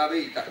Oulu ja nää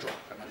viita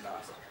tjohkana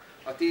taas.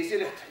 Mä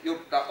tiisin, että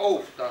juttaa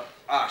ousta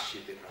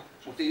aashipirra.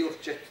 Mutta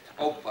jutset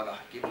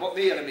ouppalahki.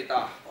 Mielemi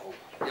tahpau.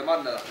 Ja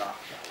mannella tahpau.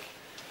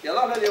 Ja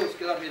tällä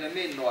leuskilla minne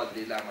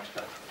minnoaltiin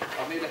lämmästä.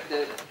 Ja minne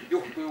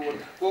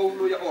juhkujuun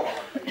koulu ja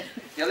oraha.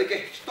 Ja oli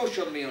kehtis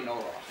tuossa minun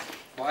oraha.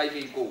 Mä ei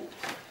niin kuulu.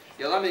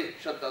 Ja lämmin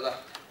saattaa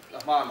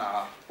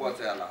maanaa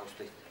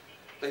puolitsajallahosti.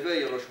 Tai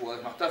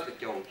veijolosvuodet, mä tästä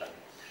joutan.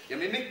 Ja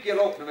minä mikkiä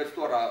louknuvet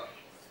tuoda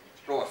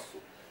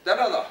ruossu.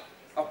 Tällä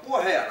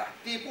apua herra,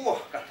 tii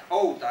puhkat,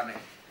 outane.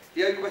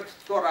 Ja eikö vet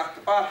tuoda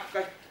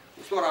pahkat,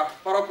 tuoda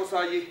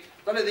parokosaji,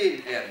 tälle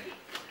tiin erli.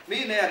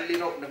 Minä erli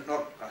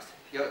norkkas.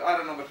 Ja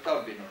aina nomet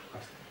talvi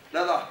norkkas.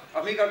 Tällä,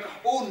 mikä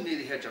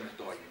unnili hedjamme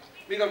toimii.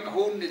 Mikä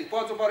unnili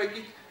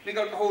puolitsaparikit,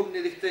 mikä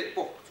unnili te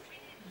pohtui.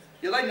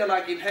 Ja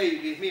lainalakin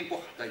heivi, min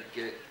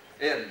pohtaikki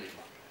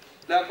erlima.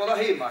 Tällä kolla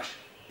himas,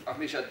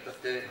 missä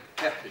te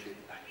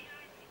hähtitillä.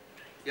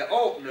 Ja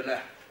ounelle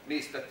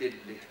mistä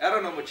tilli.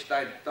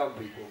 Äränometstain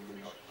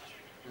talvikuulun norkkas.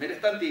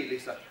 Meidän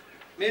tiilissä,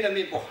 meidän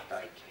min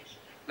pohtaikki.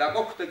 Tällä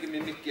kohtakin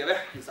min mikkiä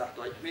vähki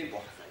sahtoi min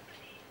pohtaikki.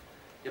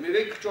 Ja me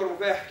veikko jorvu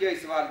vähki ei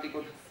se valti,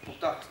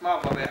 mutta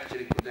maava vähki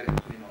kun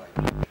terveet minua.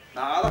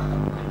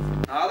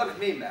 Naalat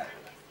min määrä.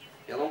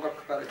 Ja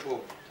lonkakka päälle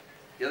huomioon.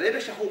 Ja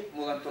edessä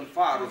hupmulan tuon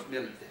faarus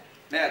mieltä.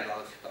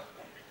 Määrällisessä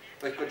tahkaan.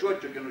 Vaikka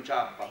Georgiakin on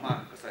chaappa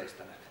maanka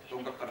saistaneet.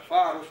 Lonkakka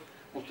faarus,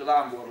 mutta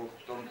laamvuoru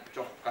tuon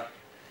tjohkat.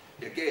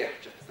 Ja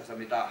kehtsät tässä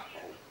mitä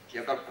ahpau.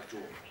 Ja kakka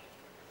juuri.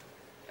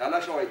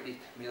 Älä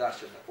soitit, mitä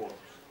sieltä kuuluu.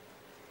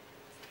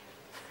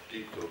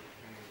 Dito.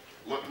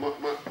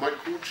 My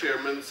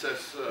co-chairman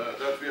says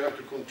that we have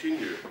to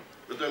continue,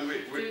 but then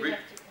we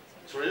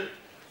sorry?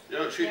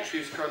 Yeah,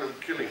 she's kind of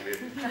killing me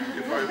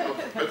if I'm not.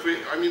 But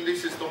I mean,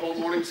 this is the whole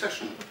morning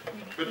session.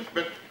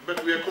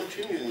 But we are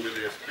continuing with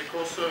this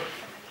because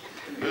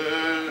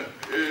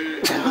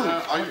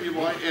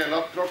IPY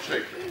ELA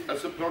project.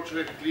 As a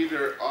project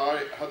leader,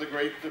 I had the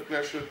great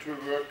pleasure to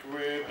work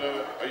with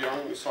a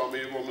young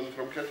Sami woman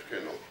from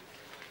Kautokeino.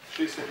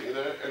 She's sitting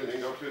there,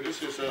 Elning Gautudis.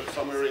 She's a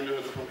Sami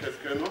Reindeer from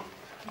Kautokeino.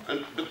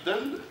 But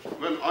then,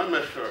 when I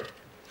met her,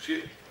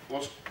 she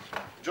was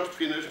just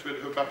finished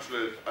with her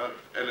bachelor at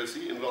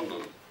LSE in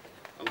London.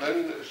 And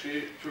then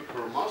she took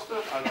her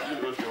master at the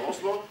University of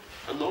Oslo,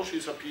 and now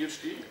she's a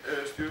PhD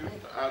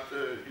student at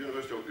the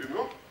University of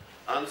Umeå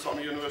and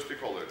Sami University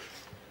College.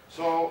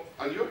 So,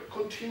 and you're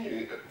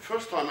continuing.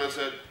 First time I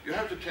said, you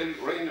have to tell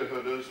reindeer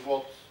herders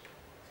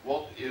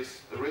what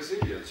is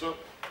resilience. So,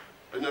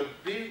 in a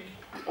big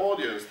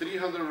audience,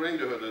 300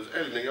 reindeer herders,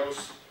 Elning, I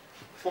was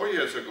 4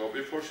 years ago,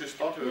 before she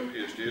started her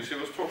PhD, she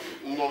was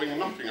knowing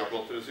nothing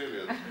about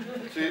resilience.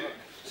 See,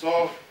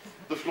 so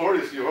the floor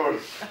is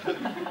yours.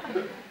 Thank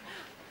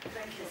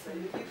you, sir.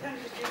 You tend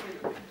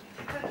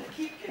to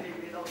keep giving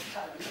me those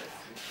challenges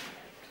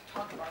to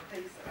talk about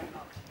things that I'm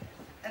not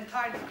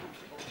entirely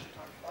comfortable to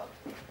talk about.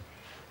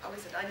 How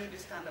is it? I need to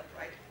stand up,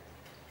 right?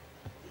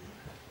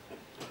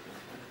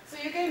 So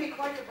you gave me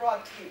quite a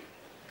broad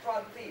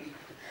theme,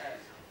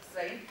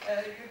 Svein.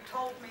 You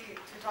told me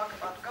to talk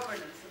about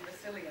governance and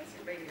resilience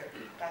in reindeer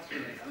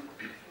pastoralism.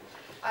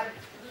 I've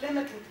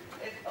limited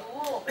it a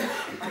little bit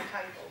in my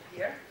title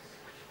here,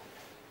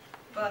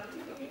 but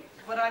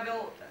what I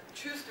will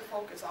choose to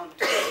focus on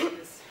today in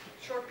this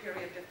short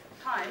period of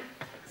time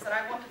is that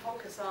I want to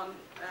focus on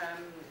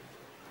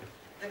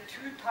the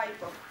two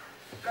types of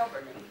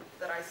governing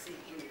that I see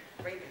in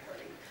reindeer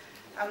herding.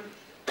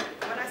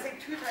 When I say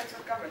two types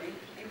of governing,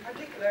 in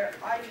particular,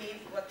 I mean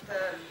what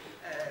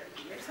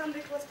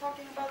Nils-Henrik was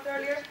talking about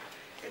earlier.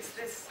 It's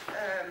this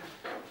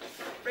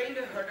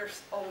reindeer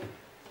herders' own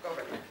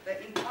government,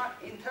 the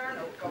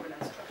internal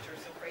governance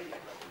structures of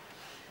reindeer herding.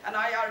 And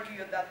I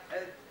argue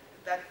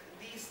that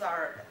these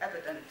are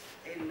evident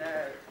in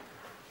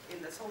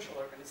the social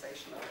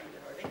organization of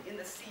reindeer herding, in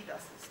the SIDA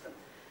system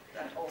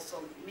that also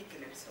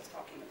Mikkelus was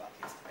talking about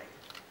yesterday.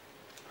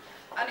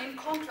 And in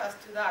contrast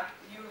to that,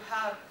 you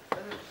have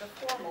the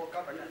formal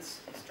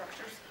governance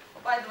structures.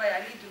 Oh, by the way,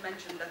 I need to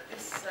mention that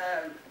this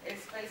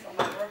is based on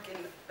my work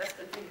in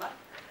Western Finland.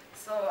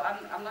 So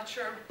I'm not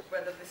sure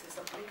whether this is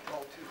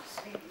applicable to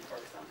Sweden, for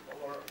example,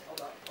 or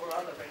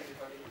other reindeer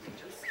herding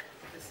regions.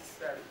 This is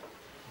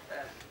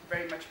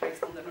very much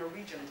based on the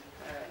Norwegian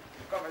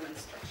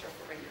governance structure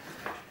for reindeer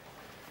herding.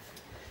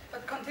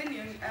 But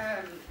continuing,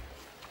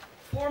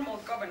 formal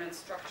governance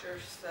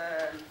structures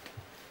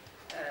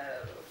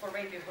for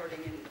reindeer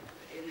herding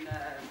in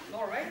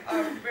Norway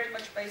are very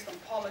much based on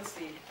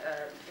policy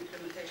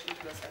implementation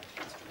to accept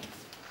instruments.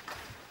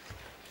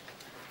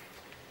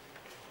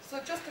 So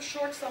just a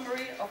short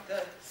summary of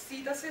the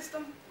SIDA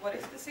system. What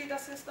is the SIDA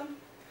system?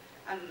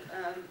 And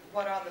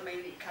what are the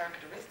main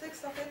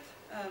characteristics of it?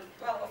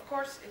 Well, of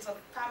course, it's a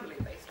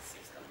family-based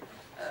system,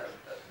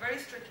 very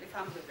strictly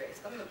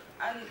family-based.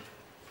 And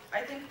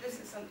I think this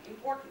is an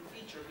important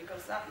feature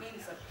because that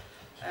means that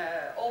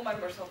all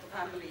members of the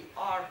family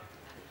are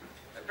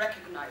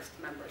recognized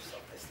members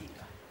of the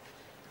SIDA.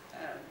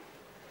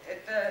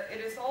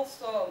 It is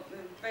also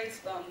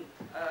based on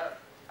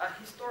a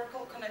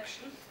historical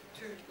connection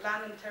to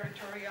land and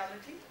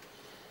territoriality,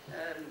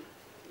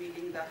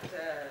 meaning that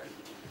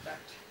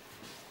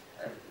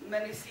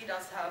many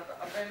SIDAs have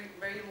a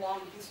very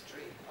long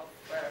history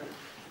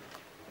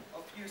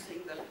of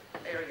using the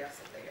areas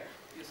that they are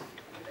using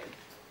today.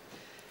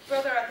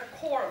 Further, at the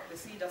core of the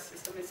SIDA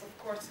system is, of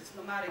course, this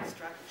nomadic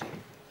strategy,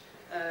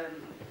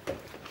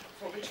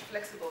 for which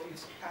flexible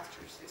use of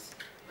pastures is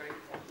very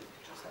important,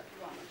 just like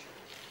you are mentioned.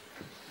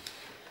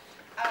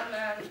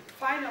 And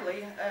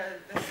finally,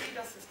 the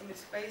SIDA system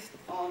is based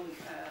on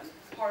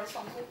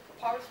horizontal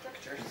power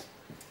structures.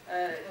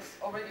 It was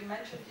already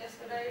mentioned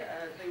yesterday,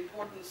 the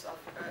importance of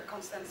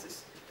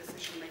consensus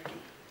decision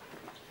making.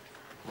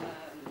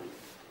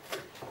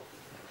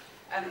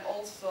 And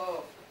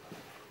also,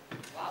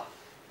 wow.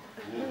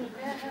 I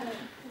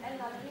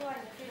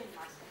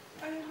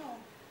don't know.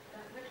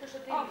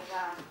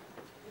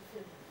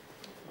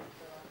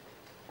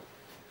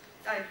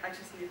 I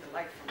just need the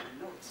light from my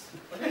notes.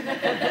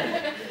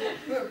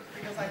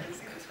 Because I can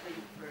see the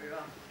screen very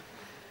well.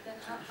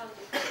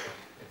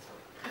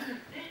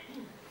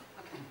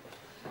 Okay.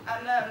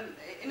 And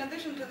in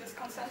addition to this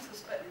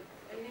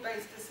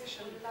consensus-based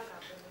decision,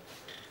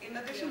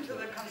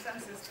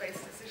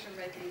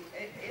 making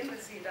in the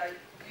SIDA,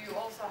 you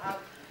also have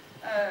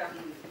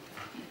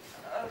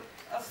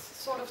a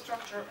sort of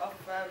structure of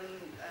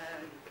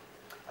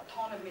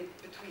autonomy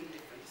between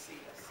different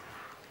SIDAs.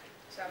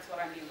 So that's what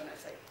I mean when I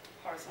say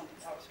horizontal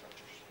power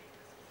structures.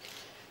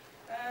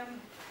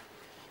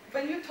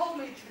 when you told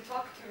me to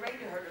talk to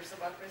reindeer herders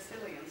about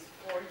resilience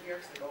 4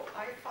 years ago,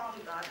 I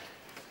found that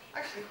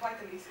actually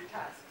quite an easy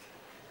task.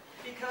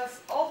 Because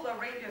all the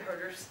reindeer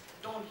herders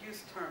don't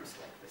use terms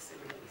like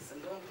resilience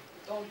and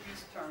don't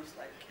use terms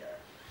like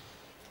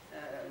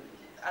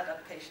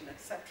adaptation,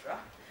 etc.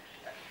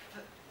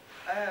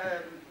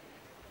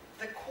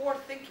 The core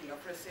thinking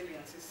of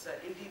resilience is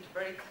indeed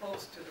very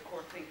close to the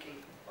core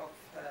thinking of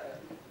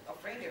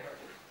reindeer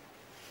herding.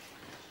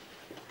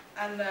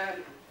 And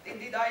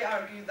indeed, I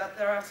argue that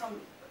there are some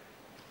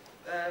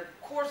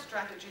core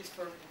strategies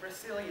for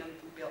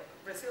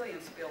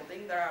resilience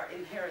building that are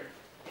inherent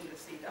in the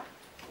SIDA.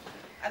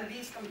 And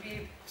these can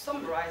be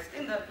summarized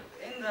in the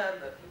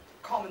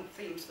common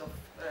themes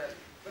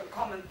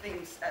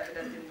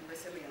evident in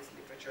resilience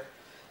literature.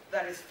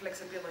 That is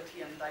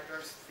flexibility and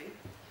diversity.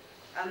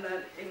 And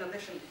then in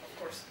addition, of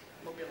course,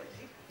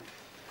 mobility.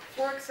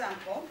 For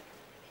example,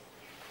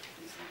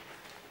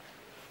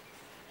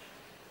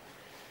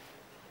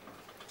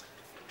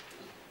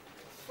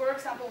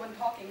 when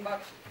talking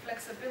about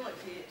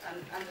flexibility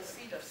and the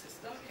SIDA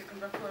system, you can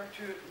refer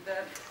to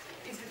the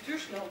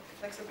institutional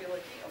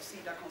flexibility of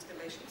SIDA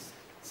constellations.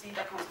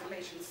 SIDA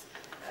constellations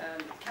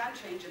can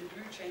change and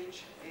do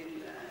change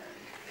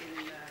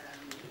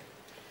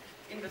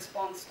in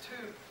response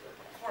to,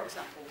 for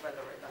example,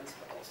 weather events,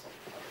 but also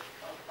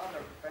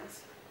other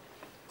events.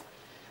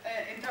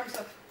 In terms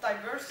of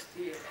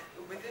diversity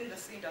within the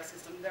SIDA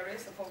system, there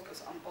is a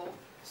focus on both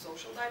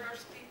social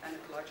diversity and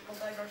ecological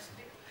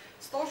diversity.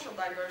 Social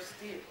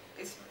diversity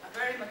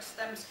very much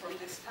stems from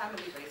this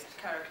family-based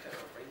character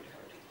of reindeer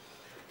herding,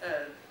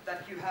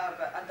 that you have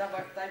a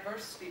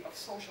diversity of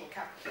social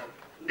capital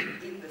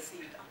in the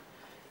SIDA,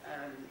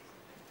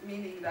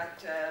 meaning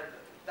that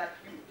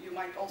you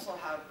might also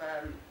have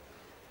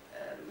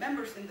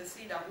members in the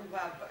SIDA who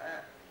have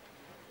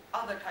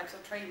other types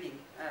of training,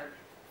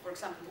 for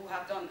example, who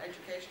have done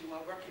education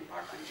while working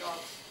part-time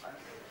jobs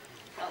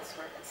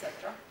elsewhere,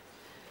 etc.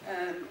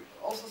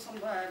 Also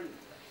some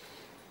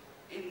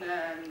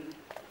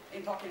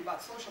in talking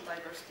about social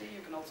diversity,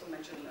 you can also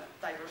mention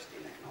diversity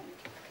in economic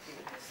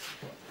activities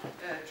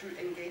through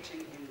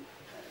engaging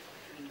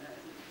in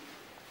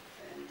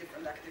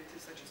different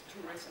activities such as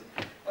tourism,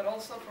 but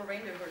also for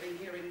reindeer herding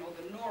here in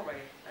northern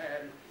Norway.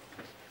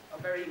 A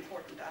very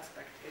important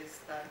aspect is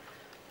that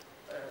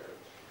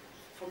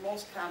for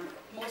most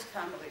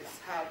families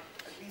have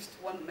at least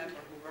one member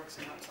who works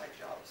in outside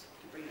jobs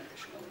to bring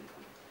additional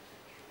income.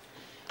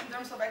 In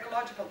terms of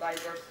ecological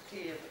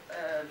diversity,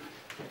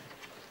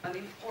 an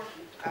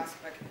important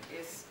aspect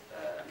is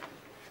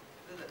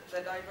the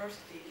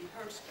diversity in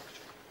herd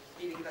structure,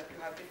 meaning that you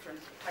have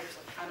different types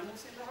of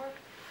animals in the herd.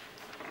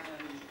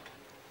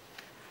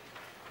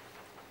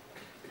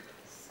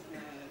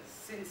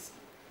 Since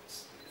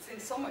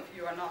some of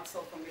you are not so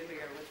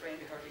familiar with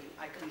reindeer herding,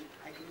 I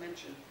can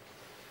mention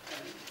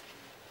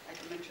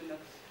a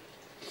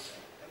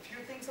few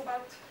things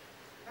about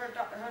herd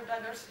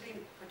diversity.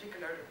 In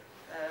particular,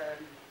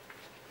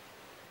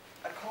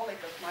 a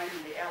colleague of mine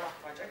in the ELA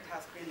project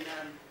has been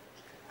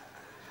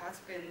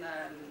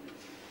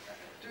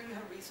doing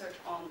her research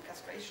on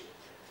castration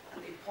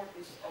and the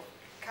importance of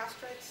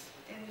castrates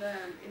in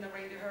a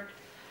reindeer herd.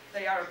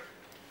 They are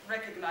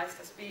recognized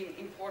as being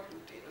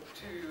important to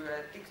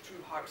dig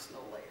through hard snow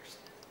layers,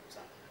 for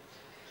example.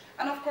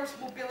 And of course,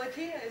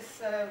 mobility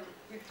is,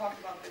 we've talked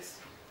about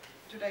this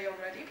today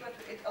already, but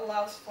it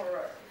allows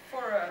for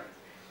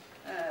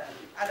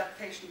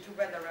adaptation to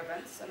weather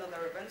events and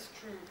other events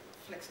through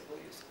flexible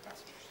use of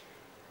pastures.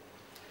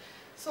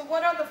 So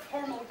what are the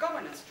formal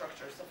governance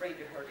structures of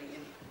reindeer herding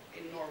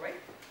in Norway?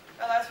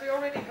 Well, as we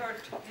already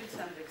heard Nils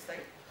Henrik say,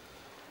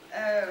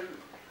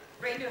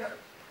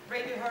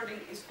 reindeer herding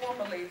is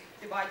formally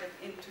divided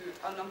into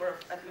a number of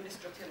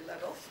administrative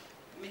levels.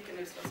 Mikael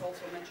was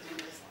also mentioning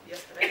this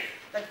yesterday,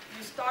 that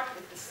you start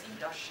with the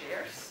SIDA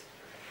shares,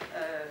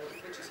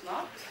 which is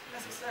not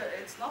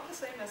necessarily, it's not the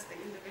same as the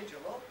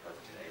individual, but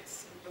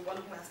it's the one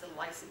who has the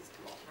license to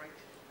operate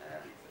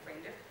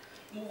reindeer.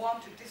 Move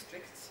on to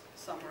districts,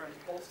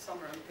 both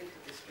summer and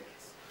winter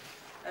districts.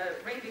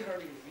 Reindeer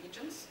herding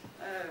regions,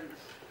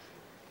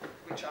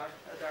 which are,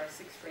 there are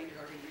 6 reindeer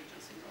herding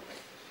regions in Norway.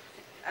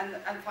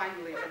 And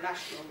finally, the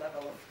national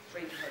level of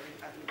reindeer herding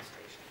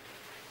administration.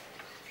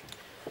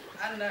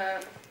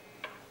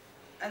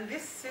 And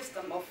this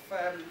system of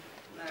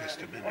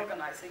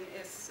organizing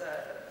is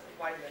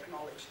widely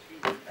acknowledged to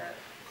be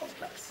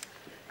complex.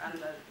 And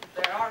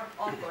there are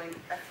ongoing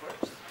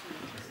efforts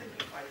to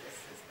simplify this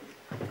system.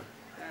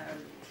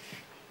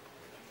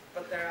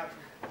 But there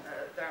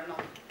are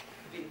not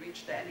been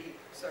reached any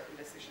certain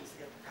decisions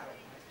yet how to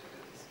do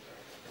this.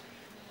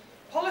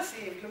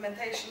 Policy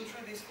implementation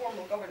through these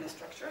formal governance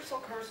structures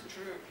occurs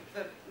through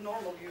the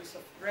normal use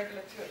of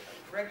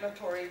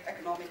regulatory,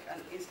 economic,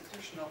 and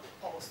institutional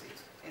policy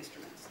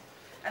instruments.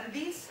 And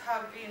these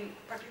have been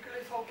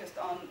particularly focused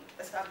on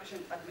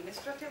establishing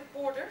administrative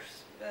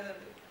borders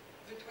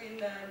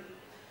between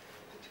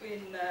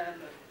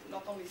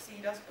not only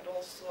SIDAs, but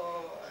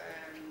also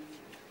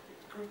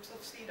groups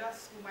of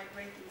SIDAs who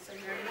migrate in the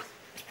same areas.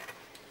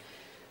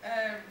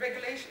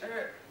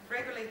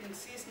 Regulating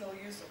seasonal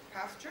use of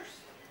pastures,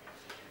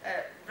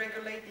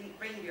 regulating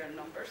reindeer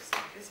numbers.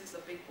 This is a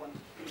big one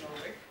in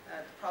Norway,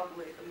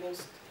 probably the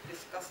most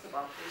discussed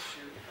about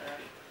issue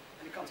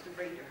when it comes to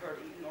reindeer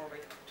herding in Norway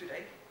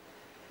today.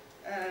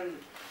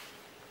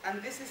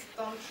 And this is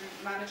done through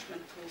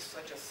management tools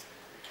such as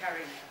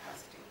carrying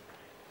capacity.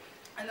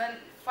 And then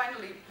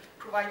finally,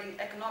 providing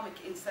economic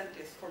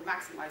incentives for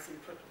maximizing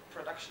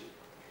production,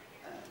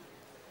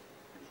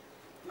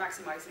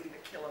 maximizing the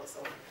kilos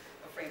of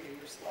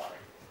reindeer slaughter.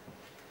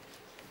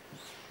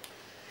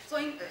 So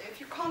if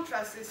you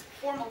contrast these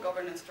formal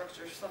governance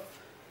structures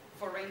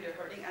for reindeer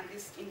herding and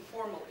these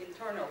informal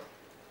internal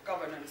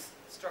governance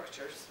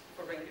structures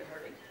for reindeer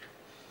herding,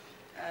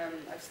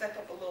 I've set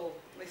up a little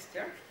list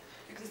here.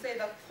 You can say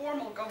that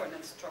formal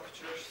governance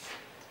structures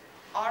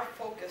are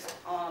focused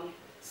on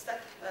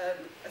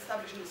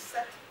establishing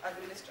set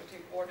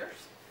administrative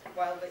borders,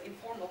 while the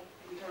informal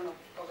internal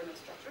governance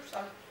structures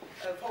are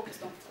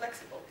focused on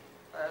flexible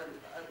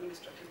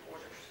administrative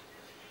borders.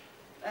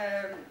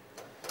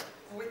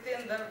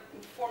 Within the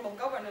formal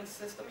governance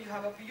system, you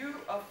have a view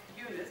of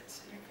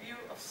units, a view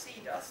of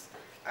SIDAs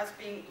as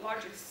being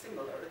largely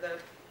similar.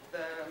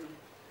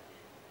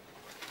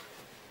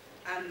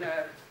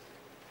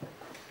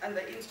 And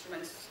the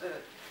instruments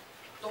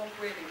don't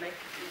really make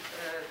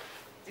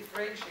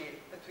differentiate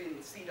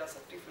between SIDAs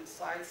of different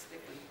size,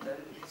 different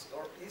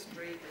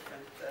history,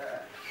 different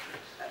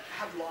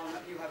how long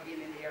you have been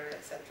in the area,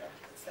 etc.,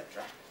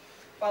 etc.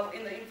 While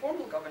in the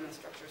informal governance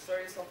structures, there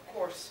is of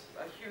course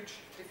a huge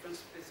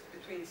difference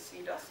between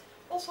SIDAs,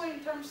 also in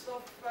terms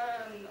of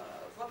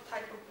what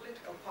type of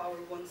political power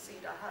one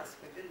SIDA has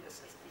within the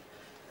system.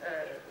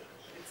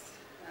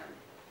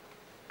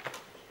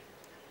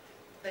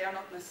 They are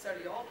not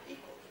necessarily all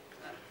equal,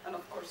 and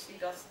of course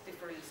SIDAs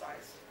differ in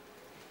size.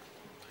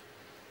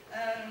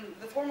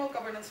 The formal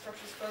governance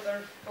structures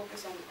further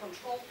focus on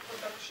controlled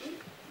production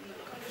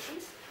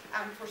conditions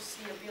and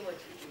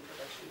foreseeability in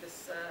production,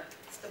 this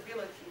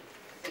stability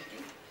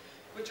thinking,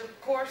 which of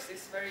course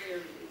is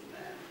very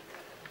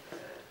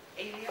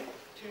alien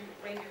to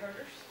reindeer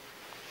herders.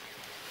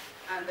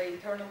 And the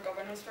internal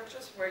governance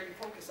structures where you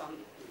focus on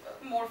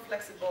more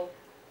flexible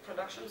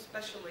production,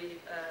 especially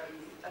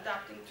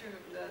adapting to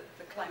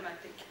the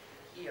climatic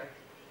year.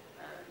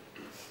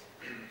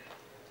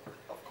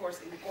 Of course,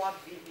 in quad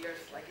years,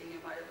 like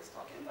Ingemar was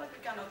talking about,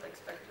 we cannot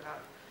expect to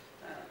have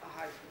a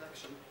high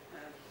production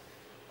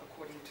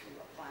according to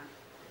a plan.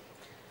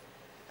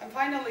 And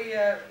finally,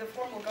 the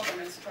formal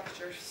governance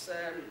structures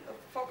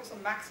focus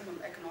on maximum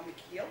economic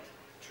yield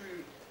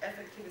through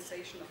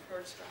effectivization of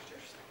herd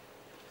structures.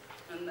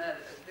 And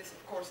this,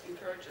 of course,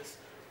 encourages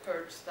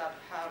herds that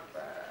have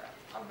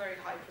a very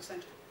high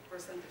percentage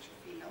of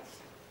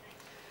females.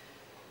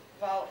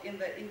 While in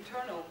the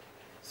internal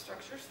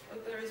structures,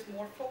 there is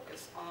more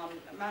focus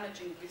on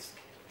managing risk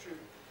through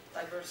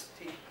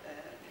diversity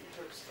in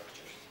herd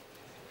structures.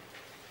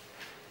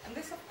 And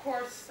this, of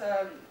course,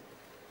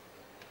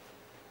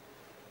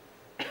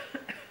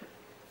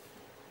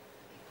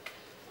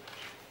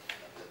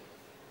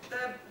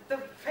 the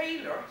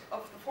failure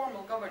of the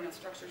formal governance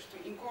structures to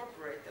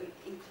incorporate and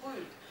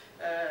include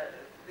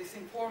this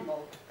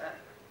informal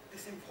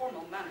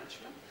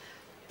management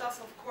does,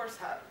 of course,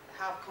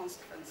 have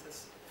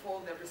consequences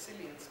for the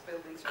resilience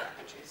building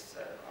strategies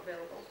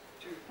available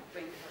to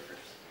reindeer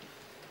herders.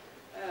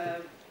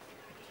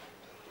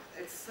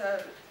 It's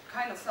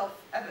kind of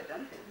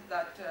self-evident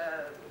that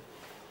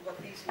what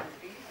these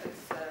would be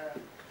is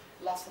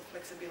loss of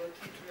flexibility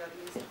through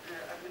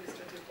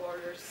administrative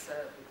borders,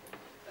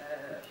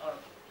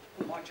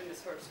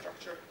 homogeneous herd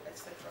structure,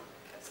 etc.,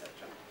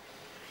 etc.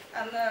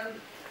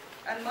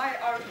 And my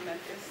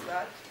argument is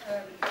that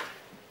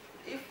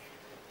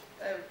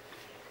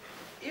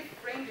if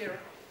reindeer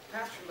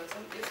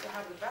pastoralism is to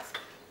have the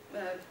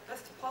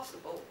best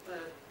possible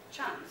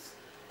chance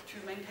to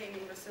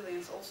maintaining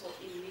resilience also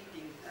in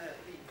meeting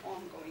the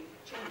ongoing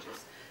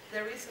changes,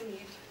 there is a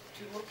need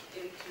to look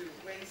into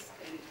ways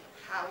in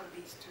how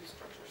these two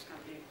structures can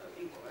be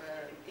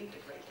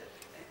integrated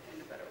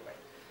in a better way.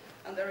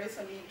 And there is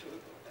a need to,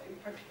 in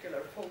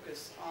particular,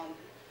 focus on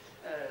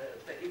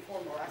the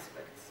informal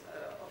aspects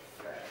of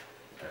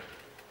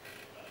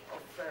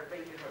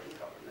reindeer herding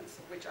governance,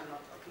 which are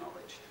not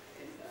acknowledged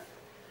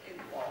in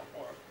law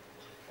or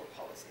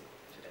policy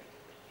today.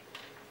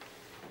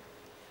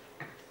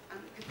 And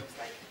it looks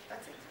like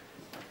that's it.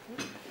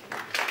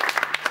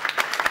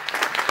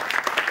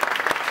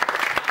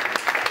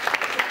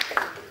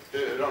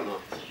 Rana,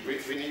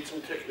 we need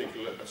some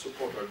technical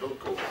support. Don't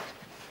go.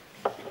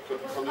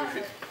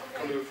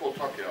 Kan du få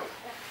tak i alt?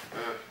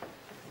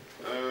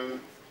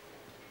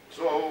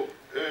 So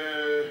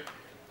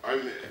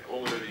I'm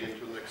already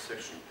into the next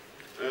section.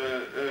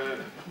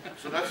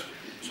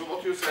 So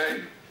what you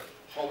say,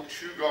 how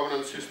two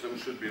governance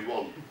systems should be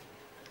one.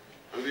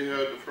 And we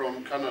heard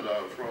from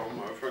Canada,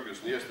 from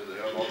Ferguson yesterday,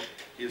 about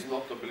he is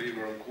not a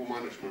believer in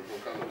co-management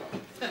from Canada.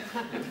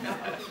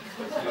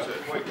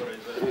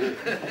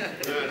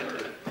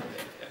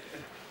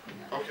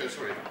 Okay,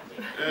 sorry.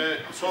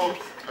 So,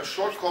 a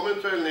short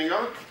comment to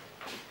Elninga.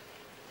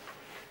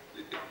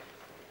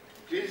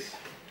 Please.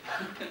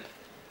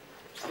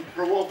 I'm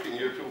provoking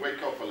you to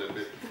wake up a little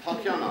bit.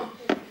 Tatiana,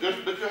 but you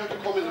have to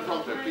come in the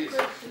front there, please.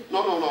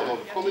 No.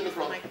 Come in the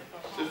front.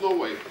 There's no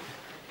way.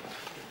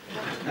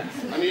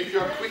 And if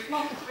you're quick,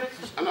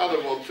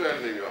 another one to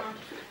Elninga.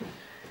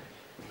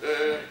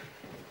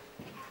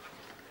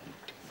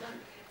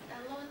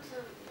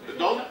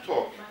 Don't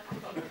talk.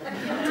 My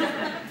name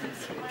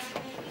is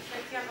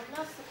Tatiana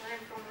Vlasov.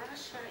 I'm from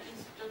Russia,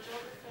 Institute of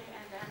Geography,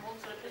 and I'm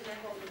also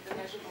representing the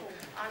International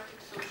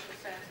Arctic Social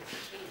Science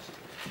Association.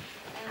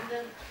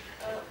 And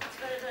it's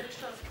very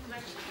short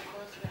convention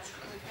because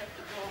we have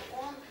to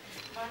go on.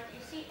 But you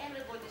see,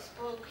 everybody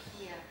spoke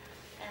here,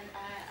 and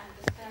I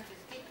understand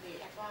this deeply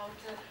about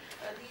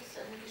these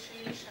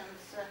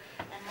negotiations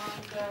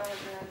among the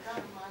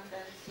government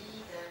and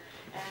CEDA,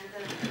 and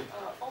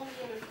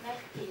only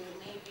reflecting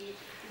maybe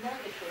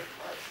negative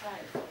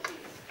side of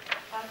this.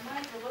 But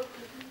my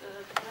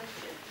provocative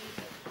question is,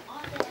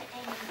 are there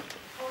any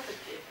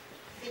positive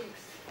things,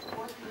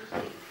 what you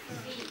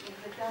see in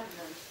the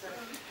governance?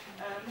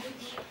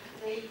 Maybe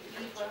they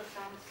give us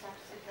some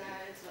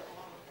subsidies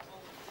or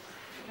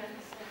thank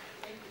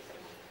you so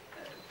much.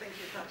 Thank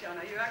you,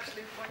 Tatiana. You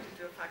actually pointed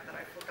to a fact that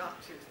I forgot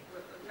to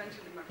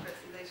mention in my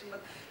presentation.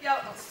 But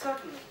yeah,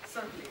 certainly,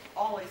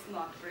 all is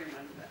not grim,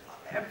 and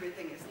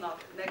everything is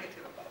not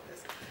negative about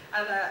this.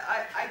 And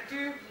I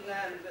do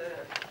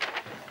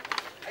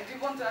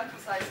want to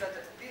emphasize that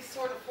these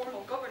sort of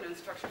formal governance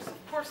structures,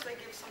 of course, they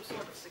give some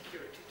sort of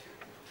security too.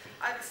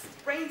 I was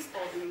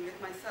brainstorming with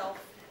myself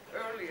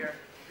earlier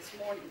this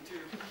morning to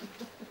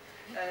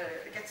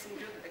get some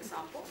good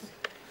examples.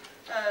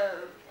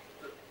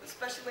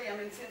 Especially, I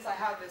mean, since I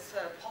have this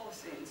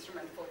policy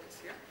instrument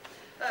focus here,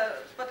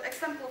 but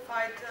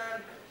exemplified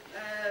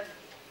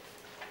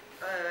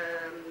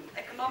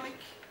economic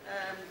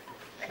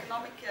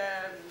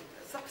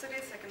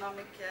subsidies,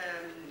 economic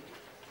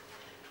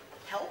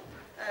help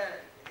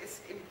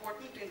is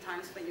important in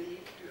times when you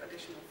need to do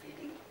additional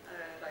feeding,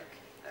 like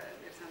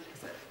Nils-Henrik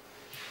said,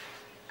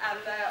 and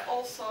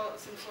also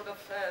some sort of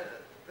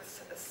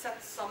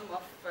set sum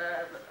of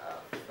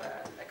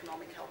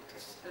economic help to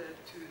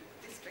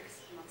districts,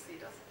 not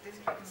CEDAs,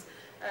 districts,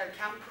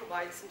 can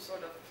provide some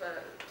sort of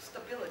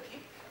stability,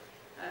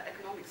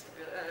 economic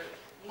stability,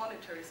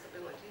 monetary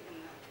stability in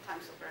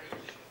times of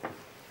variation.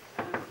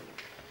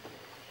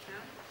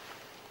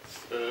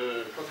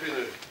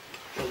 Katrine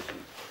Johnson.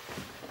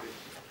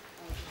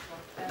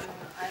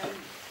 I'm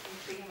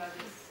thinking about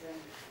this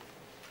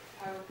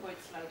PowerPoint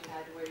slide you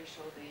had where you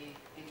show the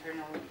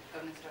internal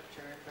governance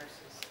structure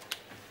versus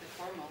the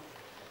formal.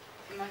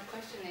 My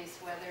question is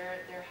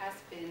whether there has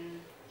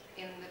been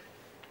in the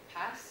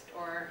past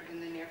or in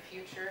the near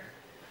future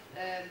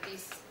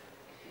these,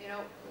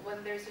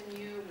 when there's a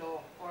new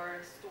law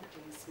or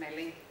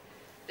stortingsmelding,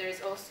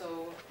 there's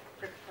also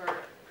the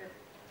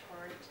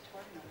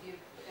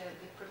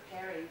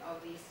preparing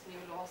of these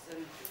new laws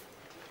and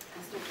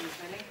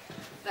stortingsmelding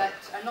that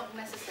are not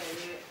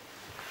necessarily,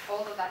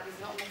 all of that is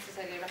not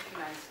necessarily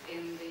recognized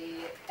in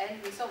the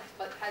end result,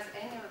 but has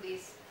any of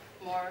these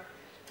more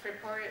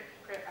preparatory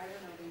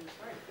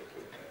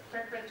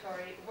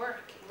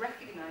work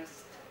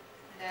recognized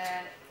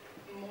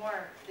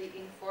more the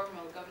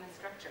informal governance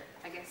structure?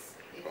 I guess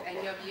if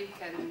any of you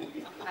can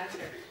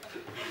answer.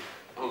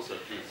 Answer,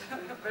 please.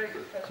 Very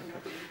good question.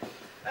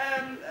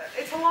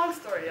 It's a long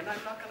story, and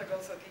I'm not going to go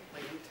so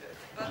deeply into it.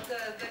 But the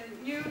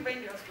new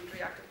Reindeer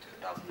Husbandry Act of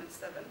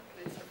 2007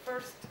 is the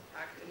first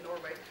act in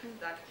Norway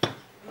that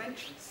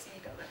mentions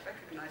CEDA, that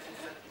recognizes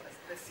that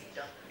the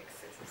CEDA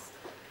exists.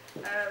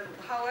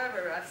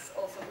 However, as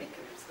also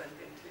Mikkelus went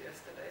into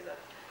yesterday, that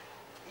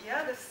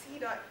yeah, the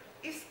CEDA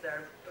is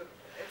there, but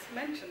it's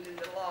mentioned in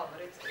the law,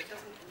 but it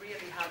doesn't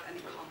really have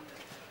any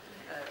content.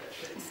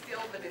 It's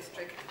still the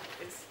district,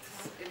 it's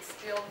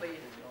still the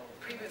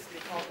previously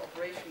called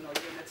operational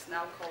units,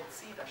 now called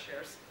CEDA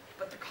shares,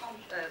 but the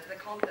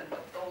content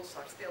of those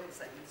are still the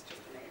same, it's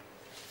just a name.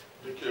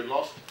 Thank you.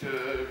 Last,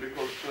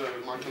 because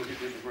Michael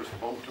didn't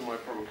respond to my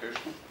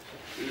provocation.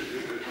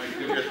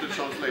 You get the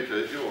chance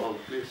later. Johan,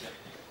 please.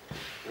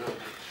 Yeah.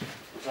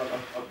 So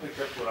I'll pick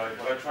up what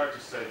I tried to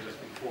say just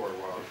before,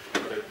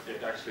 but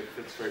it actually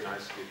fits very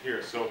nicely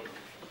here. So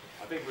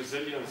I think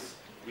resilience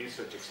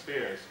research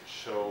experience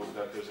shows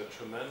that there's a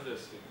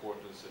tremendous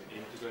importance in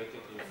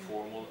integrating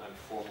informal and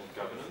formal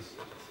governance.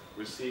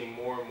 We're seeing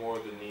more and more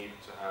the need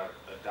to have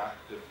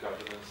adaptive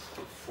governance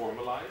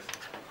formalized.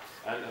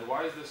 And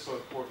why is this so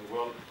important?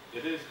 Well,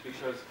 it is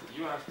because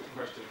you asked the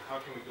question, how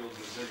can we build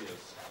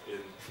resilience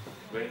in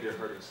reindeer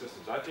herding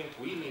systems? I think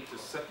we need to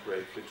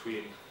separate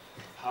between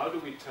how do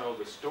we tell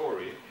the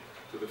story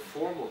to the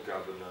formal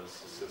governance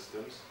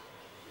systems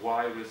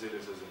why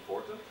resilience is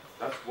important.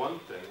 That's one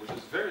thing, which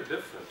is very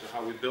different to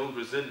how we build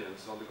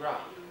resilience on the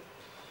ground.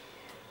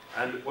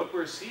 And what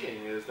we're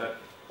seeing is that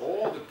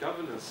all the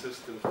governance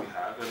systems we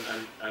have,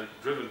 and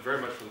driven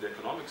very much from the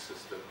economic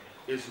system,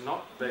 is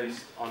not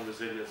based on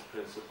resilience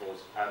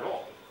principles at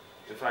all.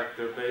 In fact,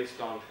 they're based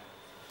on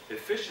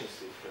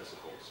efficiency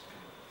principles.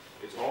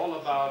 It's all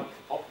about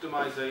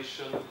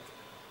optimization,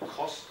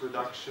 cost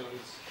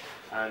reductions,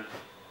 and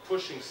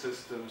pushing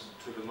systems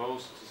to the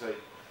most, to say,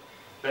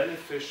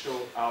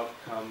 beneficial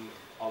outcome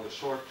on the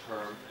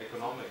short-term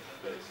economic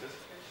basis.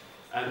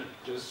 And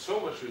there's so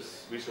much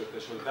research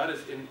that shows that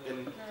is in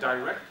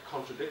direct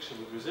contradiction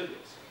with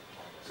resilience.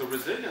 So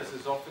resilience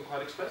is often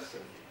quite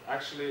expensive.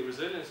 Actually,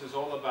 resilience is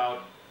all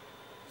about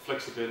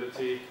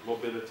flexibility,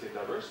 mobility, and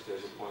diversity,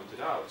 as you pointed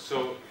out.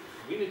 So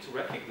we need to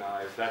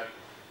recognize that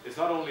it's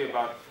not only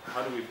about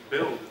how do we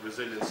build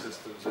resilient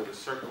systems in the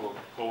circular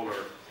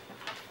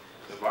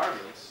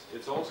environments,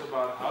 it's also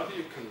about how do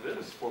you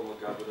convince formal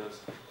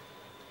governance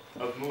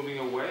of moving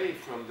away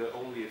from the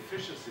only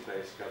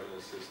efficiency-based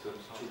governance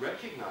systems to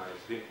recognize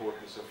the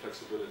importance of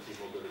flexibility,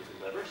 mobility,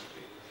 and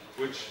diversity,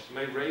 which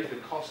may raise the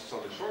costs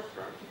on the short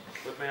term,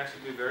 but may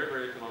actually be very,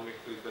 very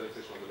economically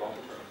beneficial in the long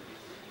term.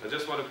 I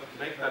just want to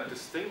make that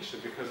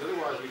distinction, because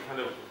otherwise we kind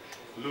of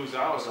lose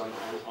out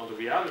on the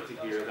reality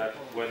here that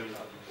when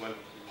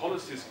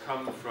policies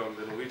come from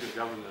the Norwegian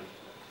government,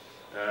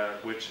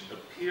 which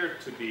appear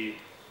to be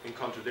in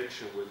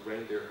contradiction with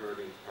reindeer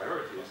herding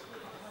priorities,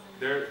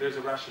 there's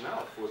a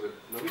rationale for the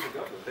Norwegian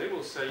government. They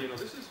will say, you know,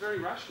 this is very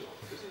rational,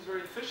 this is very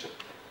efficient,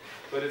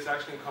 but it's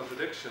actually in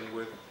contradiction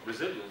with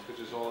resilience, which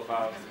is all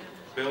about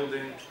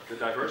building the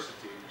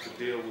diversity to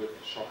deal with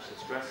shocks and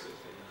stresses.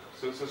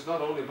 So it's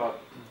not only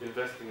about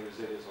investing in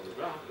resilience on the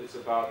ground, it's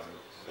about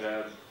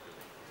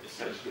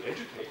essentially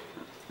educating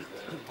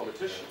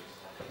politicians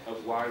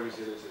of why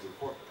resilience is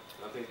important.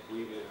 And I think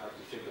we have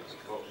to think of it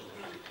both.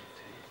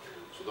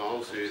 So the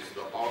answer is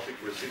the Arctic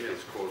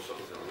Resilience course on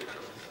the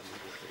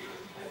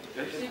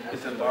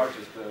It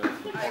enlarges the...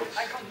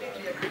 I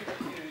completely agree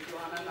with you,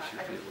 Johan, and I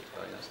don't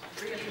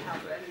really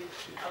have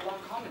a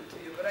long comment to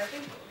you, but I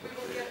think we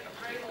will get a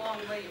very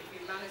long way if we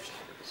manage to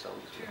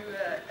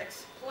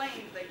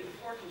explain the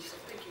importance of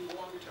thinking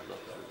long-term.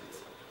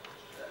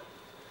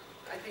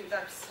 I think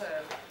that's,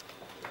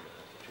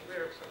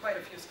 we're quite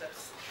a few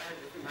steps ahead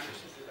if we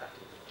manage to do that.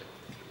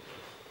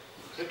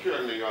 Thank you,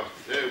 Annika.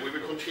 We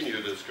will continue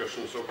the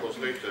discussions, of course,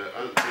 later.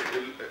 And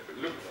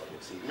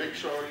make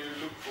sure you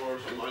look for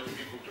some nice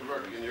people to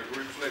work in your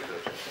groups later.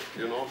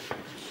 You know,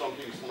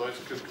 something nice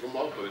could come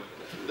out of it.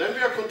 Then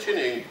we are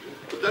continuing.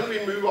 Then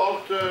we move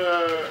out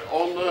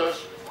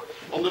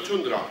on the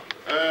tundra.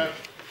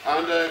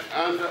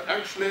 And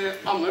actually,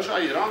 Anders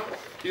Eira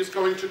is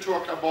going to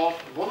talk about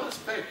one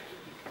aspect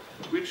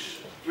which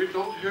we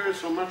don't hear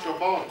so much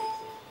about.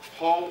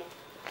 How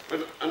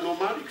a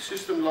nomadic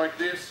system like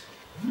this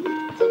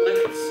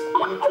connects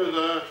into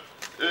the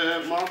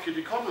market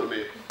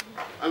economy.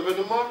 And when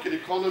the market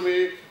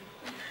economy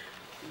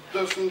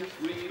doesn't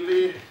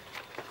really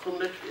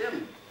connect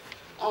in.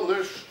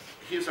 Anders,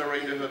 he's a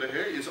reindeer herder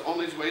here. He's on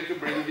his way to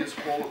bring his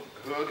whole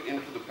herd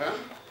into the pen.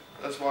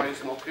 That's why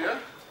he's not here.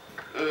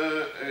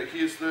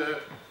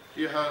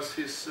 He has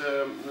his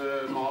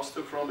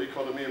master from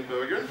economy in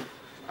Bergen,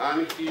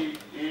 and he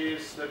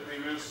is the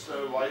previous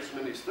vice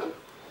minister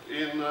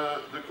in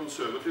the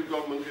conservative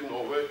government in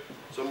Norway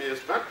some years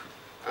back,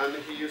 and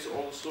he is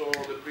also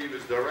the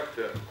previous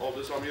director of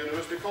the Sami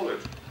University College.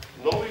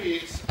 Now he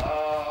is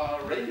a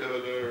reindeer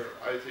herder,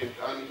 I think,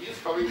 and he is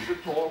going to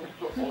talk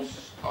to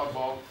us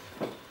about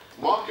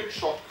market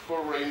shock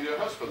for reindeer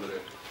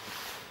husbandry,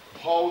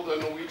 how the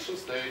Norwegian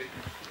state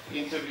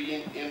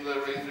intervened in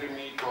the reindeer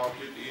meat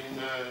market in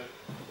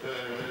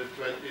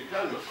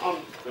 2010.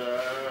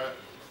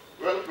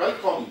 And,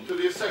 welcome to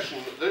this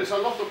session. There is a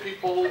lot of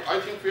people. I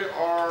think we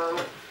are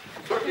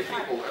 30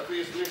 people at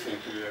least listening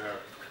to you here.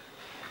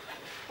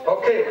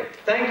 Okay,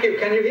 thank you.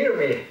 Can you hear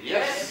me?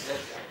 Yes.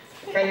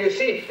 Can you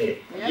see me?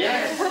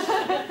 Yes.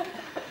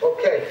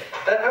 Okay.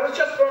 I was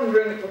just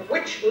wondering,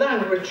 which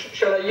language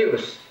shall I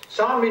use?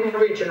 Sami,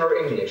 Norwegian, or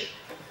English?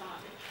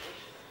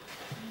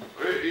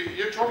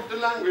 You talk the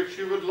language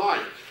you would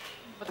like.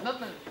 But not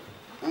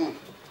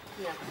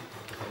Yeah.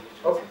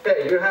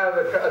 Okay, you have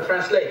a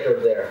translator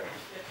there.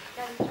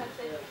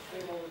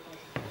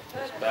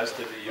 It's best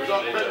if you use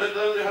But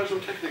then we have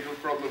some technical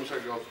problems, I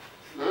got.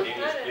 Huh?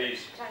 English,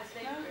 please.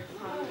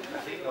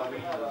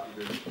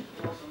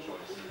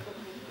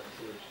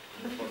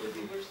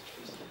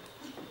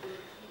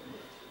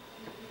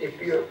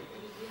 If you...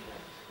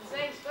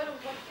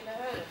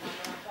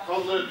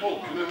 Kan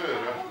tolkene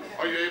høre?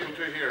 Are you able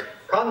to hear?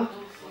 Kan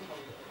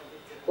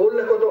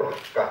Olleko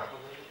tolka?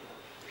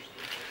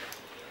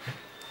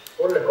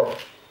 Olleko.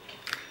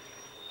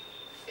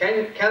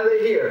 Can they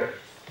hear?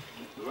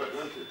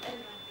 Vent litt.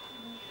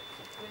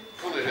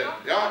 Kan de høre?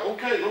 Ja,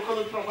 ok, nå kan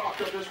du prate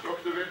akkurat det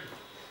språk du vil.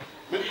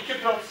 Men ikke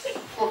prat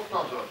fort,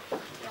 altså.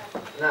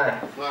 Nei.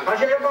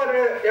 Kanskje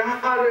jeg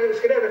har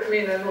skrevet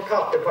mine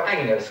notater på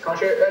engelsk.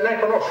 Kanskje, nei,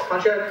 på norsk.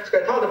 Kanskje skal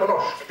jeg ta det på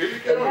norsk?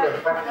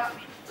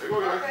 Det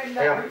går greit.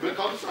 Ja. Men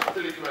ta det sakte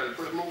likevel,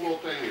 for det må gå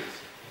til engelsk.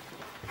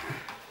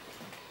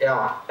 Ja,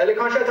 eller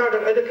kanskje jeg tar det,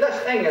 er det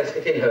flest engelske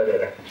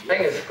tilhørere?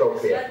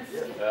 Engelskspråklige.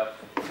 Ja.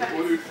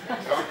 Går ut.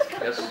 Ja.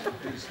 Yes.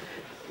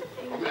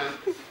 Kom igjen.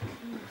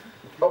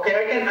 Okay,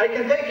 I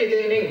can take it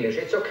in English,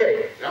 it's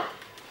okay. Ja,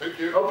 thank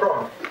you. No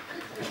problem.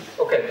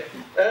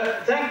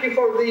 Thank you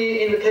for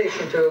the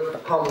invitation to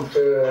come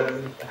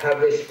to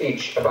have this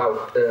speech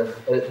about the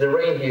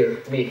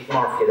reindeer meat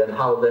market and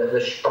how the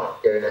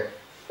shock, that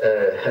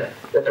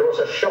there was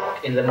a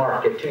shock in the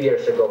market 2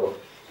 years ago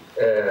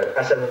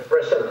as a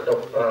result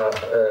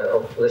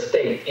of the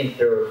state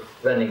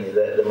intervening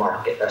the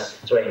market, as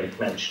Svein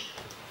mentioned.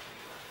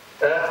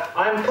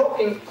 I'm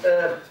talking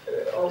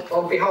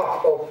on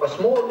behalf of a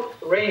small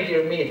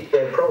reindeer meat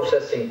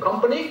processing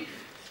company.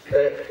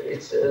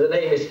 The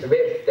name is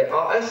Verte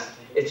AS.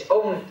 It's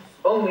owned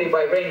only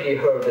by reindeer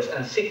herders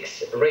and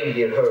 6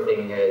 reindeer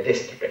herding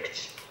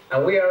districts.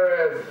 And we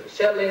are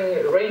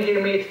selling reindeer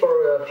meat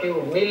for a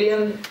few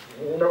million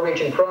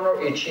Norwegian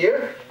kroner each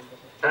year,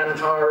 and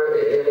are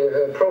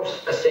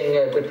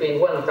processing between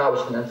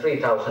 1,000 and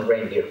 3,000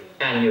 reindeer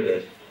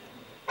annually.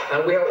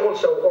 And we have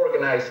also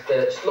organized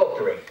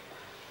slaughtering,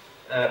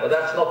 but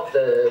that's not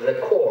the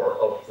core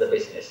of the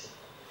business.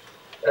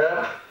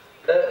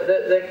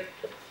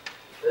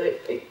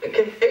 The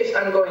case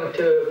I'm going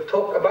to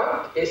talk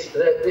about is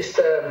this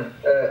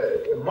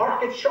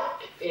market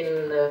shock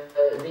in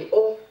the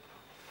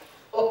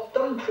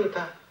autumn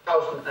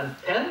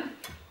 2010,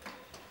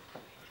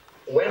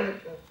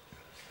 when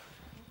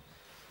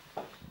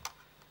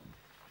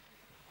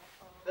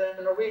the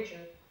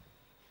Norwegian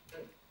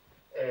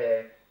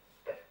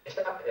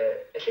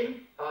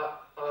establishing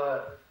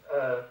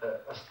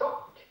a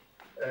stock,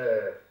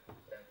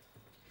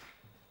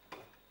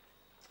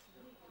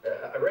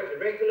 a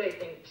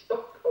regulating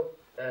stock of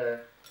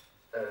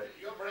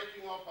you're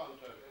breaking up,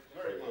 Hunter.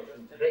 Very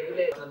much.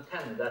 Regulation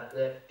 10 that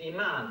the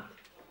demand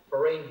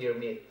for reindeer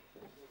meat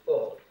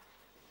fall.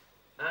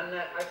 And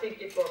I think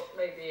it was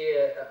maybe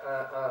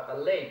a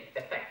late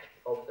effect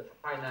of the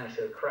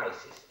financial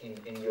crisis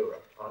in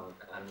Europe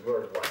and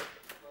worldwide.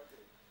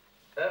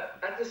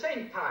 At the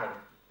same time,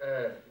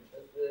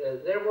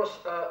 there was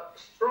a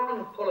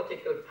strong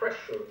political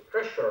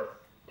pressure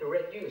to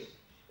reduce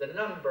the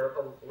number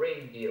of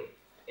reindeer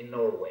in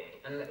Norway.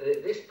 And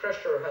this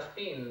pressure has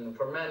been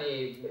for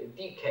many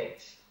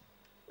decades.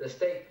 The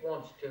state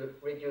wants to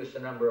reduce the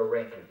number of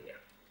reindeer.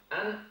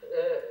 And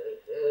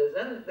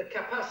then the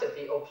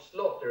capacity of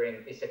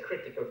slaughtering is a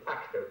critical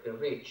factor to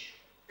reach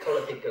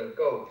political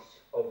goals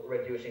of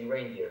reducing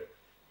reindeer,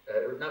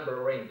 number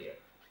of reindeer.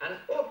 And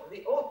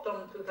the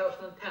autumn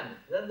 2010,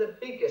 then the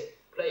biggest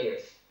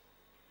players,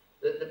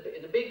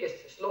 the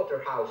biggest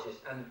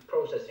slaughterhouses and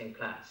processing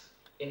plants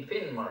in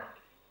Finnmark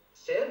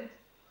said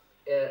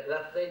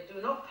that they do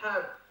not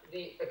have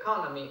the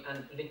economy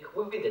and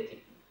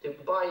liquidity to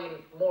buy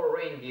in more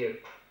reindeer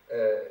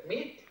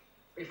meat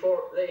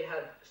before they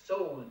had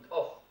sold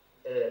off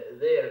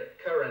their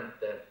current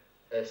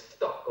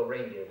stock of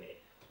reindeer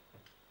meat.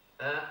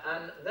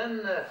 And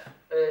then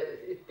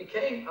it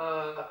became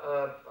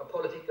a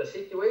political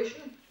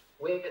situation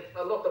with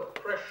a lot of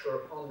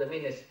pressure on the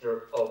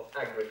Minister of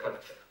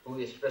Agriculture, who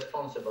is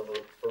responsible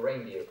for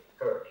reindeer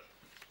herding.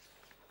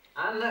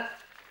 And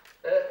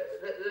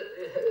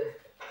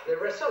the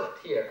result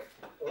here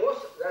was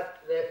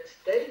that the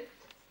state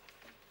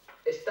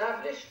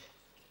established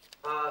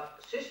a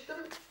system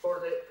for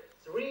the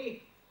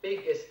 3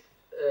 biggest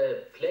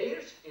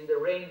players in the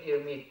reindeer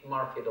meat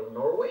market of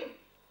Norway,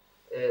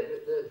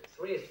 the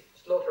 3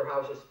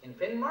 slaughterhouses in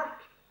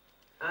Finnmark,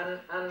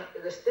 and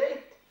the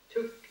state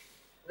took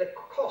the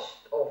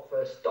cost of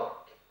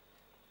stock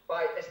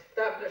by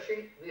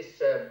establishing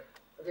this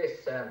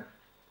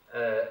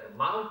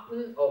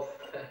mountain of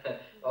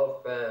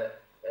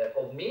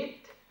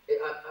meat,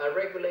 a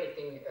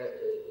regulating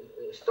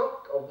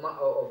stock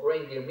of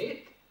reindeer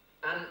meat,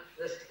 and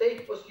the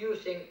state was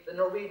using the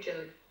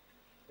Norwegian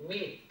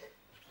meat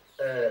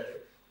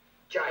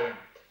giant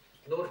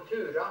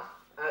Nortura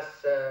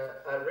as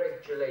a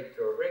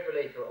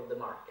regulator of the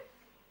market.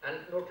 And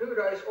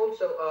Nortura is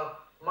also a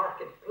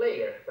market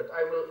player, but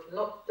I will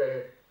not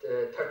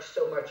touch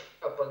so much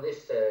upon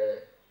this,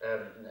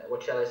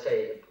 what shall I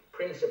say,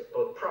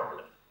 principal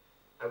problem.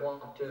 I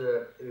want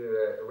to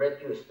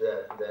reduce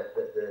the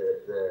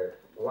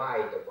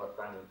wide of what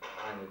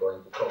I'm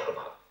going to talk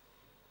about.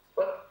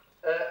 But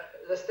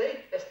the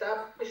state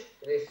established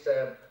this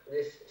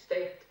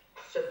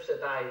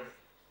state-subsidized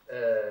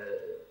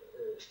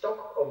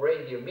stock of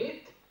reindeer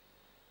meat,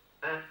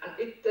 and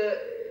it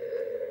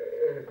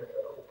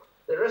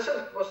the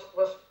result was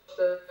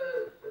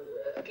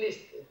at least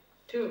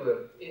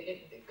 2.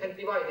 It can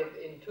divide it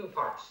in 2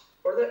 parts.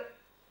 For the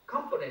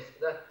companies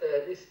that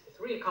these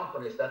 3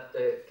 companies that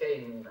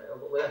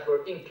that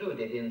were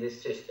included in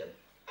this system,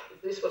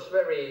 this was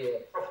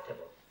very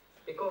profitable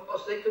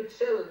because they could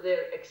sell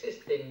their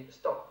existing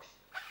stocks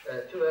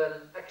to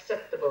an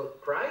acceptable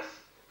price,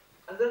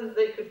 and then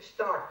they could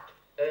start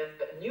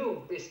a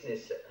new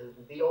business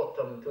the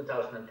autumn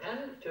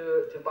 2010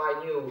 to buy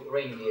new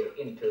reindeer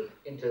into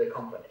the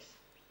companies.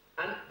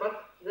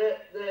 But the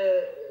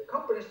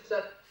companies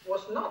that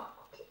was not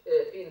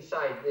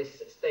inside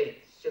this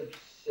state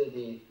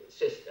subsidy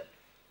system,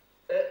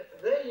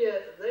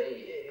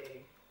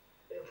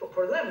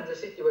 for them the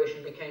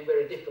situation became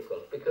very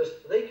difficult because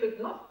they could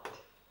not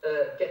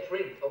get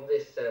rid of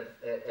this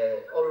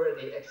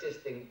already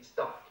existing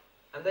stock.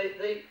 And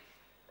they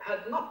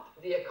had not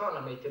the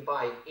economy to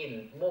buy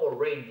in more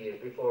reindeer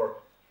before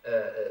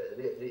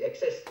the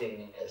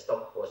existing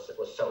stock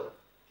was sold.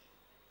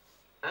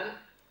 And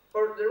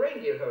for the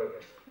reindeer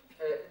herders,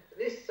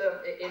 this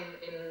in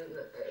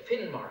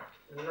Finnmark,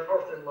 the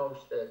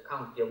northernmost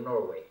county of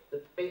Norway,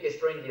 the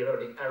biggest reindeer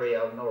herding area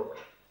of Norway,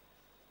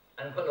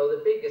 and one of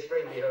the biggest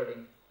reindeer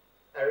herding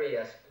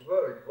areas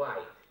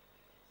worldwide.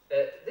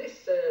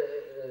 This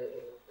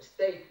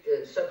state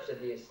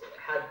subsidies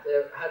had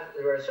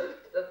the result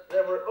that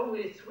there were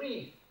only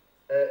 3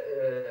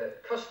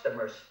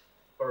 customers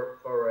for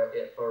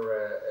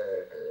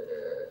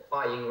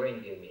buying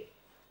reindeer meat,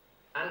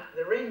 and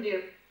the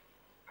reindeer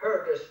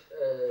herders,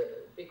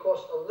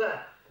 because of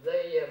that,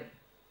 they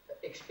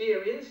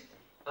experienced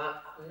a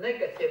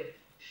negative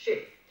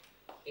shift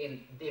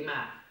in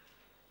demand.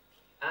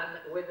 And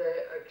with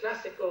a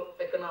classical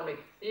economic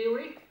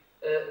theory,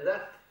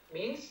 that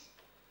means,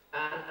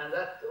 and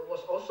that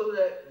was also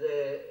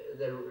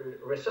the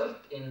result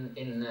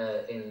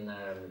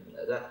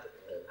that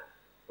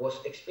was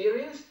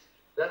experienced,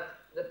 that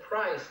the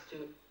price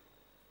to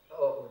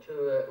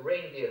a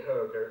reindeer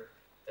herder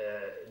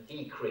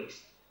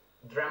decreased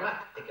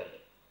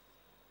dramatically.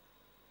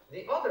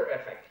 The other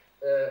effect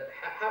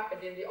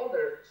happened in the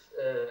other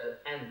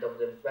end of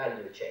the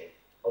value chain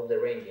of the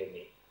reindeer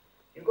meat.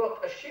 You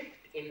got a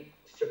shift in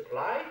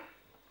supply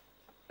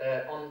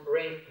on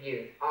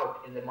reindeer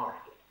out in the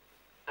market.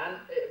 And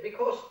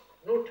because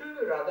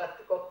Nortura,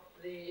 that got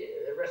the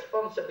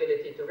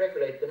responsibility to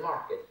regulate the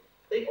market,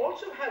 they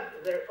also had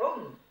their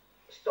own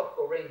stock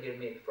of reindeer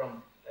meat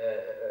from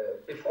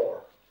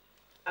before.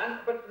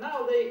 But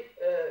now they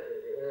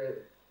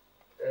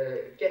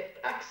get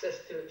access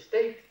to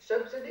state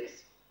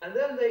subsidies, and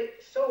then they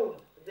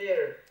sold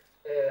their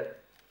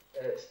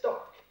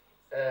stock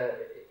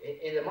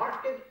in the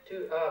market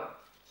to a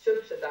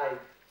subsidized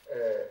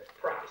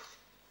price.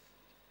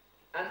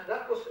 And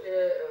that was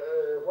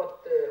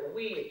what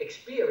we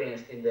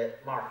experienced in the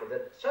market,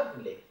 that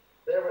suddenly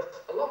there was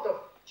a lot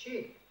of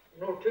cheap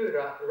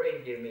Nortura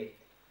reindeer meat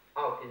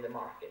out in the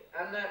market.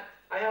 And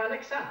I have an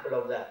example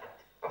of that.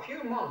 A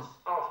few months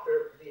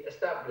after the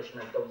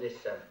establishment of this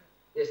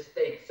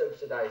state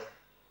subsidized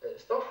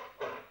stock,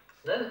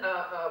 then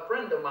a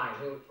friend of mine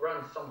who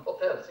runs some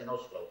hotels in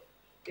Oslo,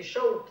 he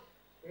showed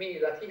me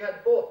that he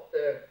had bought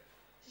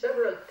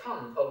several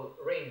tons of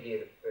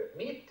reindeer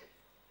meat.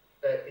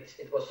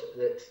 It was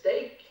the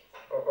steak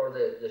or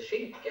the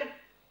skinke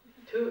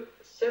to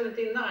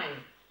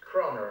 79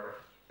 kroner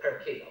per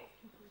kilo.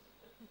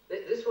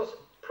 This was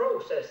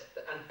processed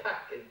and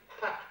packed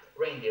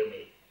reindeer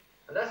meat,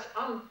 and that's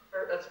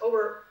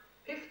over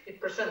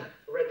 50%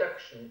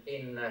 reduction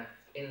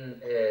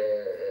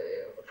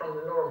from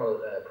the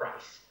normal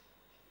price.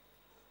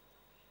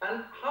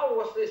 And how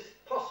was this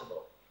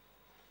possible?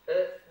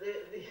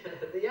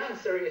 The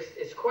answer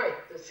is quite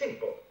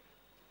simple.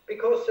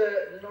 Because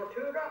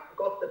Nortura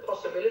got the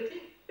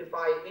possibility to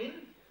buy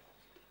in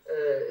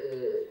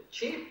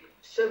cheap,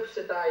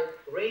 subsidized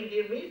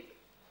reindeer meat,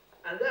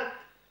 and that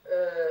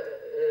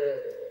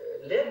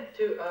led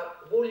to a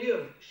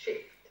volume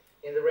shift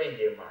in the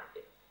reindeer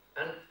market.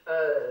 And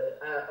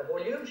a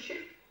volume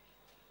shift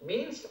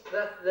means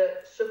that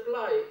the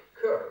supply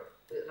curve,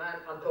 and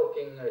I'm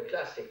talking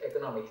classic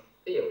economic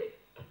theory,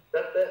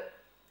 that the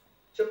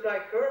supply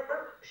curve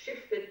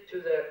shifted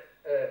to the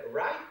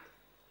right.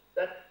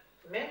 That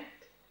meant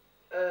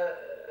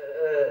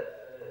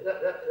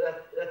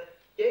that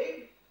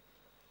gave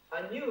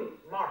a new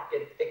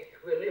market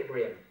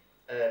equilibrium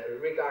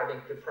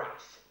regarding the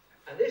price.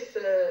 And this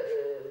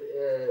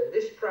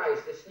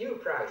new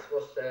price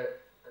was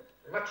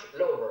much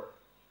lower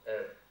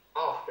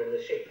after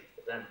the shift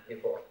than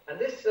before. And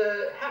this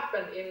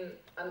happened in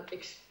an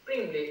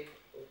extremely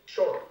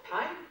short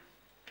time.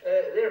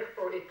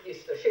 Therefore, it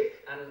is a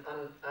shift,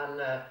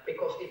 and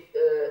because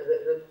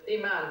the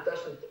demand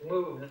doesn't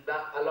move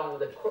along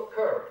the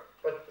curve,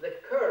 but the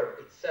curve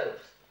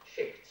itself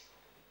shifts,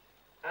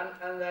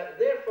 and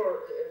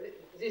therefore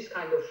this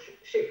kind of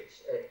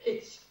shifts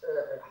hits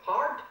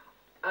hard,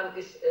 and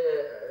is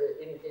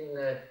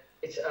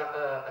it's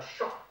a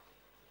shock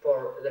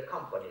for the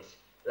companies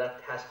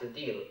that has to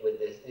deal with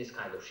this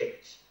kind of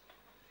shifts.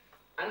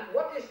 And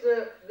what is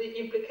the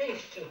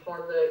implication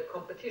for the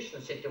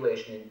competition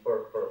situation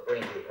for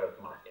reindeer herd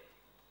market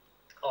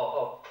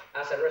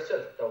as a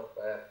result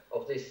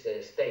of this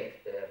state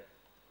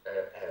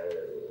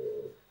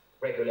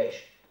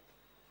regulation?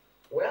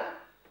 Well,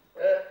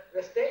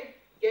 the state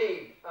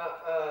gave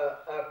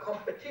a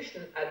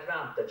competition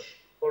advantage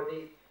for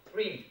the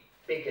 3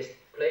 biggest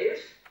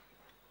players,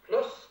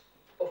 plus,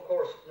 of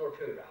course,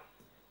 Nortura.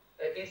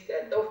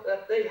 Instead of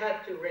that, they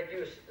had to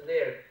reduce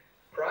their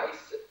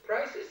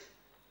prices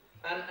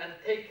and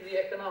take the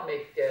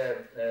economic,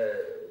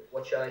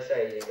 what shall I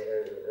say,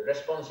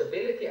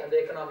 responsibility and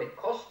the economic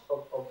cost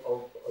of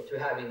to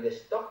having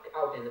this stock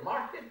out in the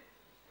market.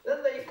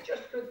 Then they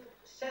just could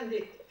send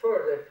it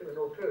further to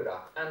Nortura,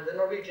 and the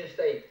Norwegian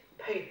state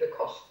paid the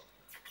cost.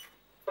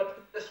 But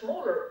the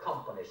smaller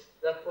companies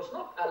that was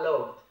not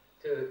allowed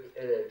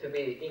to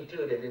be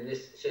included in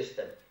this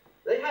system,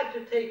 they had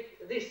to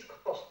take this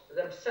cost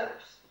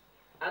themselves.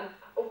 And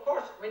of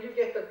course, when you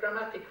get a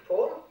dramatic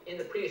fall in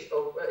the price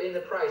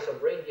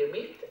of reindeer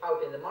meat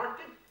out in the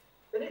market,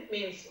 then it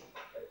means,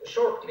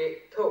 shortly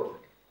told,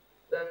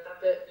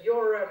 that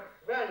your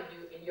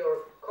value in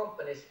your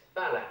company's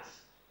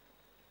balance,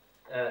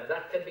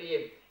 that can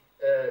be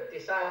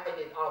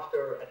decided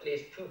after at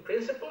least two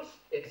principles.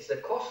 It's the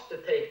cost to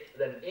take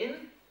them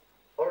in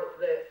or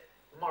the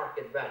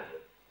market value.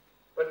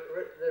 But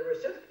the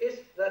result is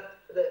that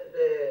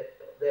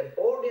the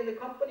board in the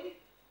company,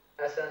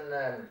 as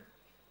an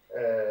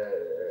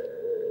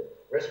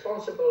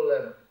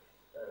responsible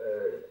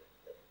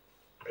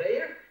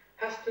player,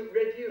 has to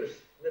reduce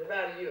the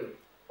value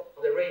of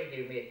the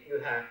reindeer meat you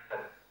have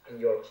in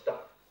your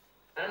stock.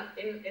 And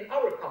in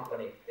our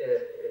company,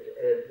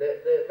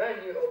 the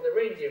value of the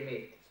reindeer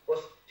meat was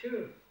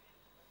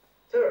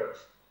 2/3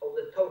 of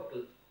the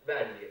total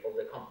value of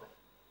the company,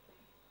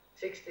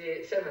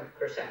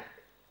 67%.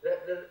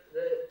 The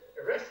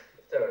rest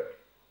third,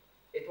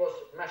 it was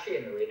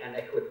machinery and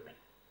equipment.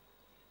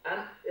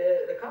 And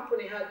the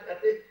company had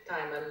at this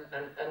time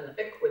an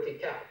equity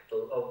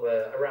capital of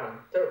around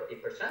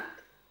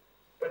 30%.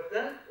 But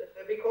then,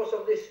 because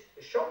of this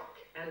shock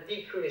and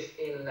decrease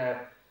in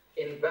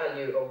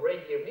value of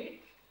reindeer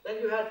meat,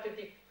 then you had to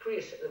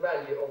decrease the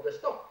value of the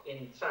stock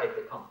inside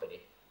the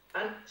company.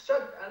 And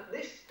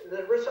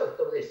the result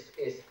of this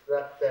is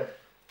that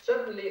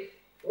suddenly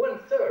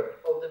 1/3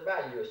 of the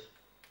values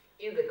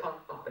in the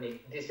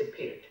company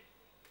disappeared.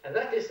 And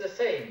that is the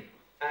same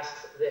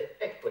as the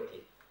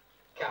equity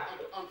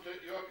capital. Ante,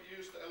 you have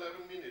used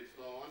 11 minutes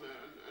now, and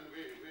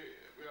we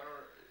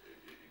are,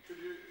 could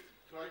you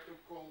try to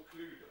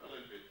conclude a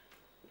little bit?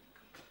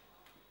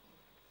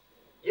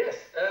 Yes,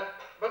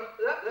 but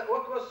the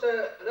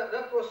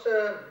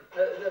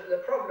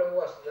problem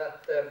was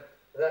that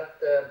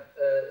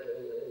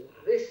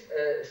this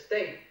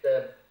state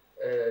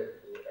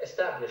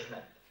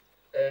establishment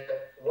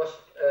was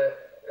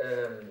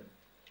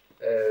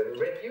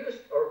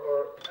reduced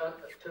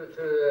to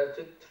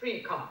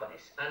 3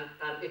 companies,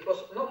 and it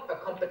was not a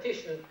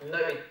competition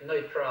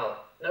neutral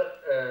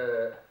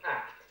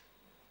act.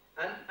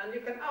 And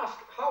you can ask,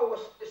 how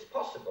was this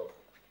possible?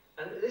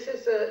 And this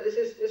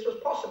was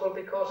possible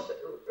because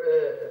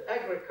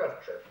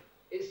agriculture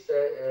is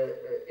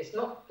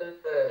not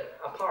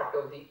a part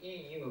of the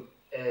EU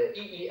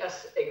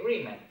EES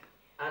agreement,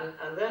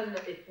 and then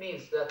it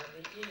means that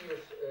the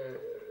EU's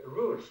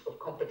rules of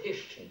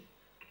competition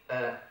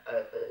are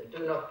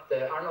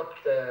not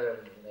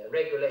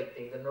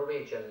regulating the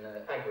Norwegian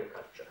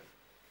agriculture,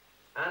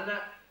 and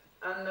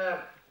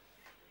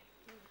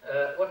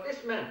what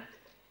this meant,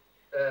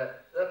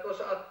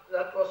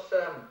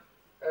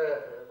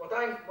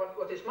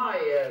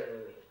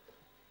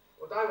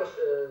 what I was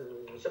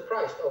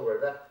surprised over,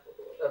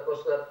 that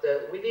was that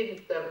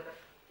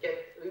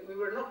we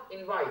were not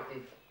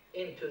invited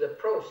into the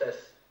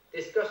process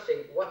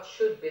discussing what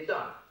should be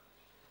done,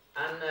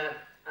 and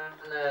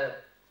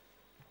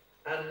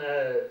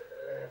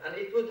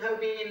it would have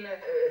been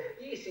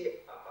easy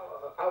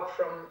out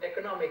from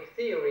economic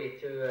theory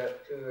to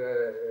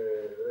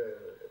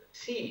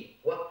see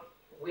what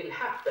will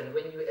happen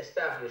when you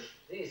establish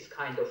these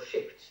kind of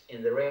shifts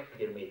in the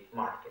reindeer meat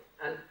market,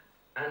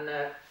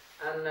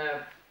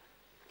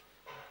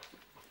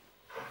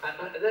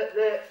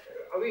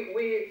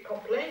 we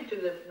complained to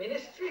the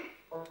ministry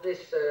on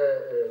this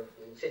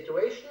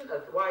situation.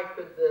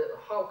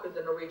 How could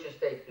the Norwegian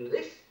state do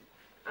this?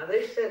 And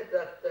they said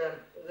that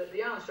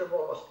the answer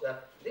was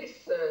that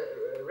this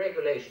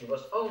regulation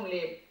was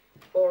only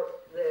for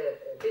the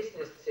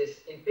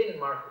businesses in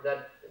Finnmark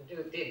that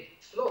did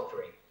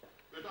slaughtering.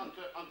 But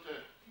Ante,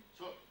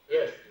 so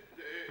yes,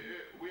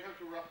 we have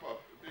to wrap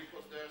up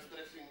because they are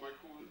stressing. My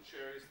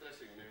co-chair is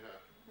stressing me here,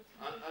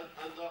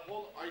 and the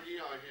whole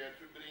idea here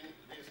to bring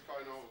this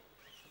kind of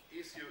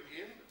issue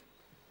in,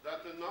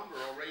 that the number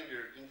of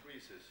reindeer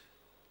increases,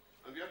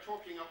 and we are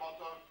talking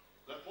about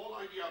the whole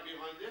idea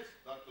behind this,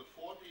 that the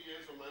 40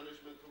 years of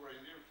management of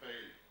reindeer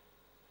failed.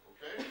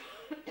 Okay,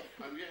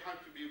 and we have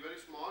to be very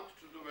smart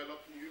to develop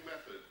new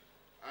methods.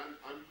 And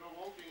I'm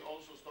promoting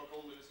also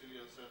Stockholm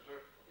Resilience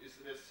Center is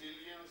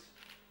resilience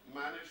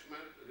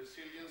management,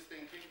 resilience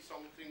thinking,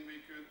 something we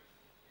could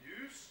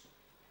use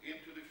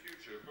into the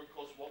future,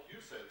 because what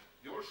you said,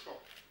 your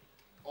shock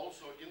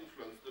also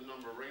influenced the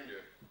number of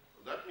reindeer.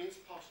 That means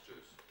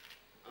pastures,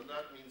 and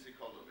that means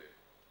economy.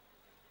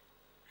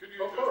 Could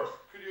you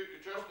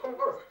just of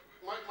course.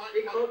 My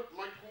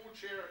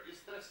co-chair is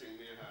stressing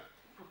me here.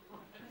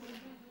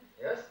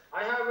 Yes,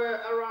 I have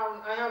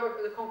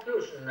the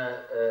conclusion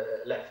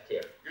left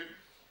here. Good.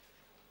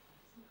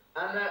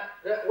 And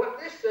what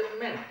this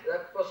meant,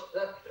 that was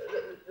that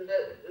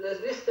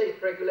this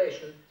state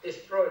regulation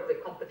destroyed the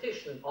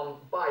competition on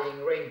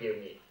buying reindeer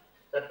meat.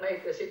 That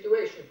made the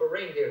situation for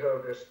reindeer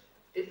herders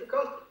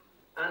difficult,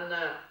 and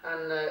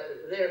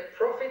their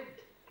profit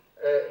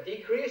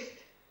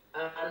decreased,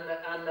 and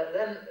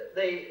then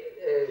they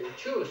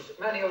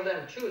many of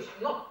them choose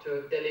not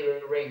to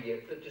deliver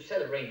reindeer, to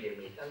sell reindeer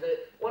meat. And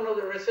one of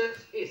the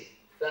results is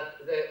that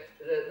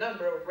the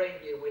number of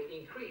reindeer will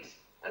increase.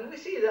 And we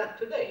see that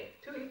today,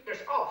 2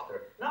 years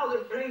after. Now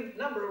the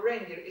number of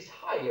reindeer is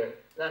higher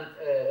than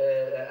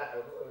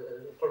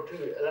for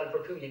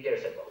 2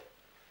 years ago.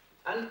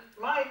 And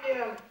my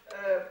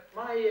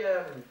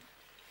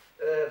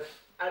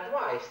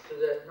advice to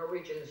the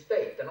Norwegian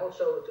state and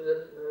also to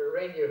the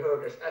Reindeer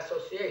Herders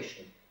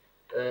Association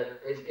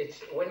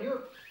it's when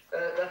you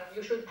that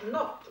you should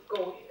not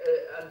go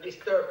and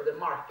disturb the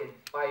market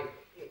by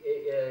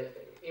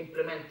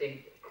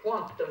implementing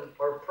quantum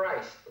or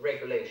price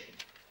regulation,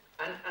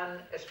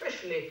 and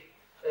especially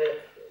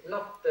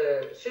not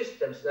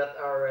systems that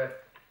are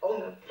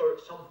only for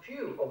some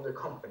few of the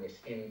companies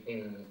in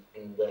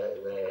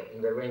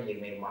the reindeer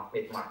meat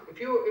market. If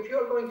you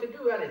are going to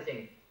do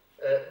anything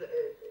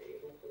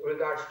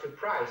regards to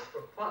price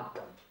or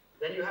quantum,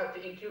 then you have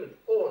to include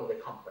all the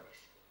companies.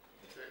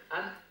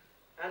 And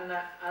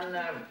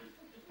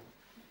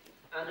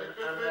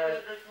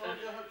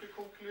you have to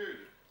conclude,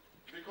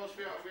 because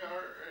we are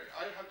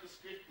I have to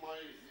skip my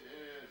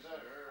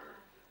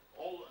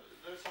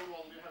there's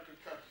someone we have to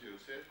cut you,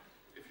 see,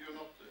 if you're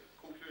not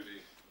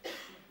concluding.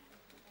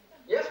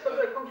 Yes, but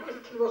the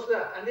conclusion was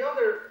that, and the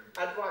other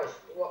advice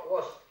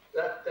was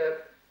that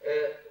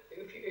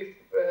if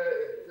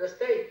the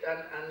state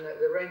and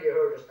the Reindeer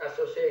Herders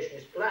Association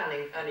is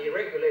planning any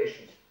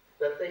regulations,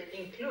 that they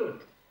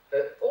include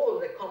all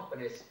the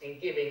companies in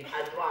giving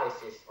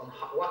advices on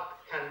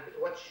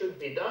what should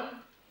be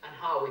done and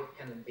how it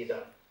can be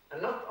done,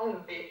 and not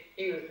only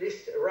give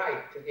this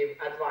right to give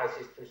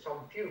advices to some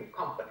few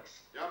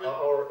companies,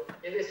 or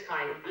in this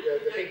kind the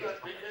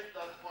biggest. We get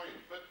that point,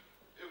 but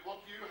what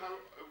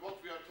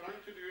we are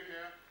trying to do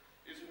here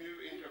is move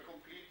into a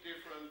complete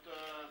different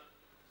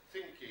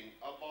thinking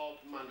about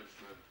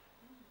management,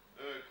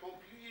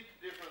 complete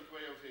different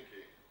way of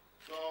thinking.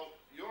 So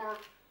your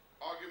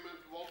argument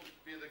won't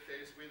be the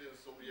case within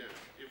some years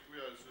if we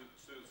are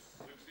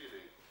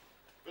succeeding.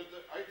 But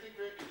I think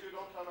if you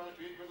don't have any,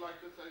 we would like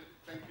to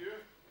thank you,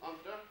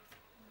 Ante.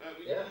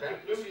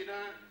 Thank you.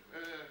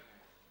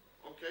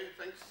 Okay,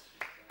 thanks.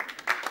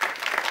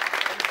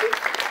 And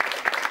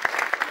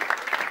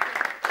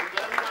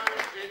then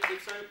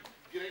it's a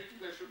great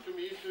pleasure to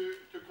me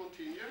to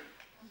continue.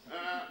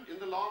 In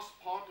the last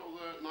part of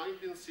the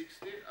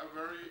 1960s, a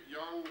very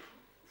young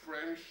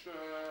French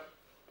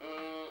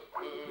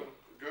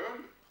girl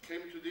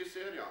came to this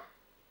area,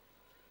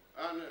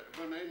 and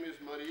her name is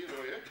Marie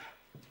Royer.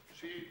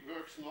 She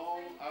works now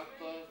at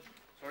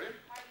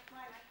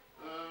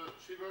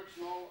she works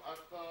now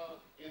at the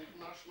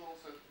International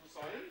Center for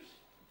Science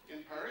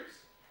in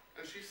Paris,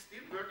 and she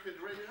still works with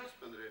reindeer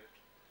husbandry,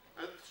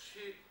 and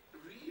she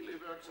really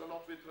works a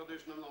lot with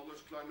traditional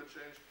knowledge, climate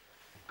change,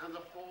 and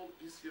the whole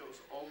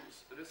issues of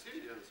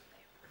resilience,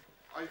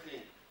 I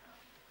think.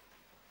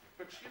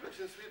 But she works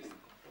in Sweden,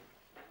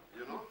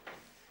 you know.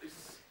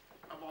 It's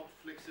about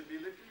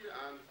flexibility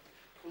and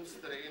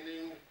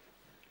constraining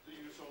the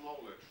use of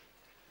knowledge.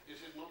 Is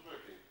it not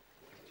working?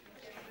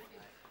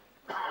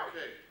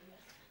 Okay.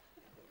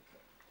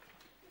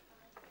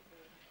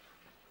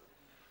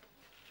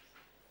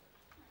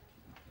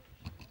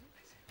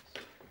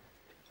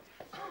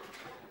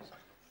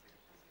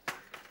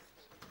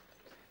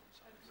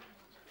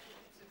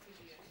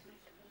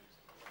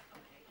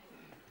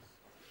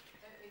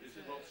 Is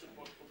it not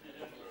support for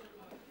PDF?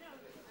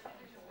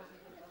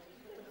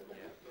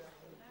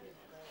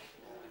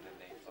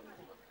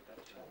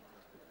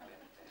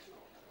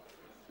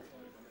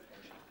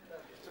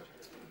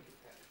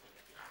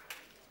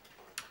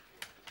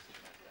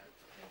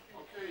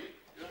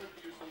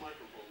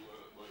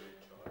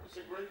 It's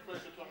a great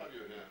pleasure to have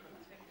you here.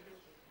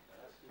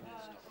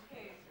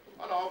 Okay.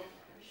 Hello.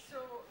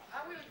 So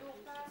I will go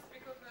fast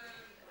because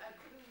I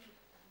couldn't,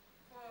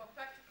 for a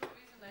practical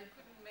reason, I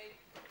couldn't make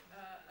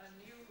a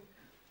new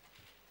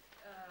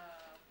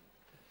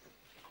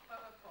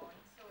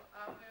PowerPoint. So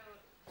I will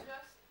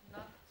just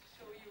not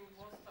show you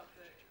most of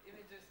the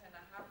images, and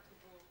I have to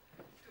go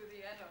to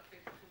the end of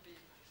it to be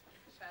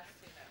fast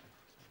enough.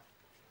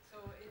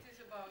 So it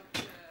is about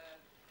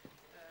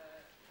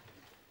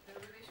the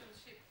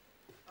relationship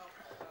of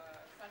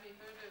Sami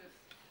herders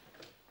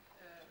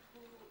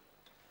who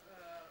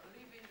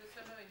live in the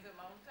summer in the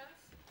mountains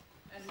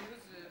and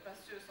use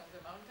pastures on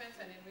the mountains,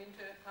 and in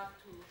winter have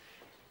to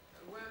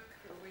work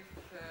with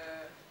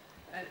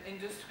an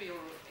industry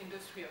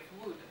of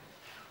wood.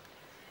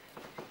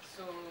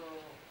 So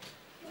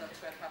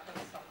that's what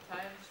happens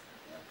sometimes.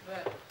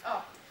 But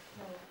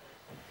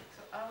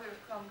so I will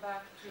come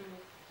back to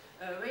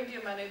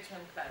reindeer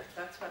management plan.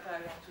 That's what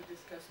I want to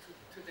discuss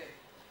today.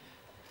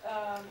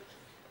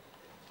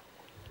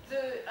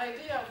 The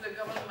idea of the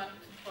government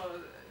for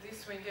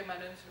this reindeer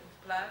management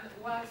plan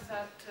was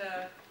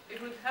that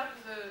it would help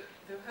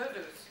the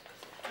herders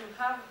to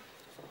have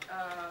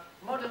a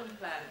modern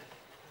plan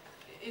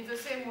in the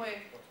same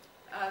way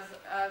as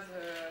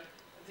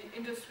the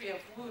industry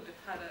of wood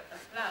had a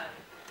plan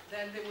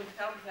then they would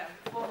help them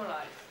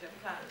formalize their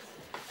plans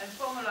and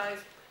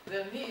formalize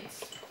their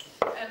needs.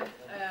 And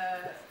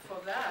for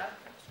that,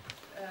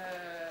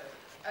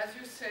 as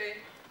you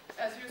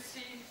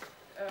see,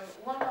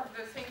 one of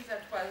the things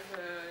that was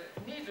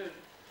needed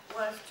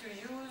was to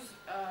use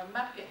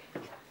mapping.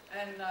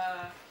 And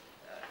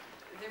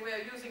they were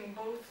using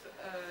both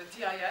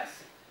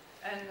GIS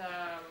and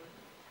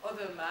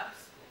other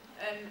maps.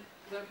 And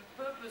the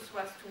purpose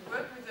was to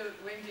work with the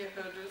reindeer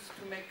herders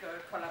to make a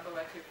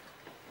collaborative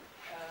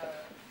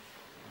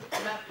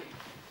mapping.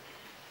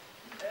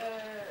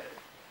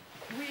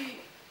 We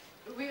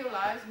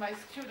realized, my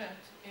student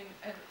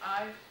and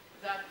I,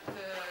 that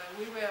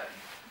we were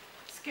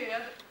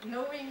scared,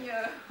 knowing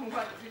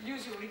what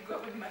usually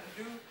government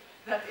do,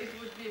 that it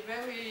would be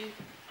very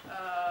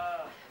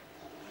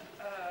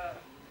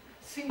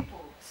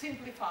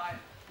simplify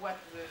what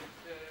the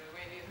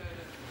reindeer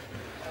herders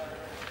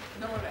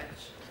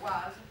knowledge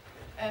was.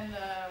 And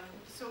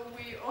so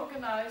we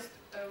organized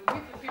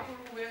with the people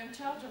who were in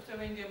charge of the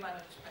reindeer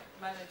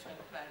management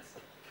plans,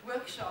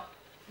 workshop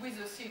with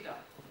the CIDA.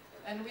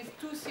 And with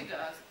 2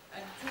 CIDAs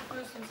and 2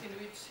 persons in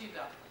each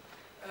CIDA,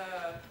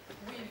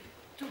 we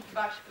took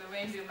back the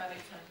reindeer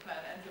management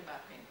plan and the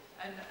mapping.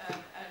 And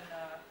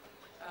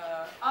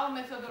our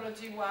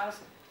methodology was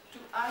to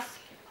ask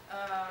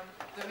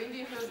the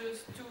reindeer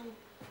herders to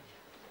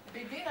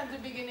begin at the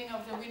beginning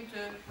of the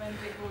winter when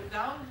they go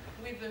down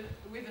with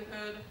the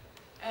herd,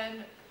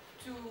 and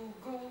to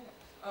go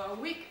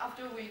week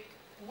after week.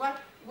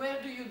 Where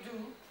do you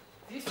do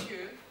this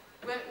year?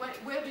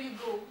 Where do you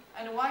go,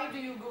 and why do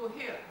you go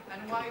here,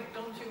 and why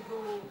don't you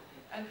go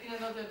in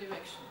another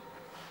direction?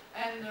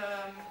 And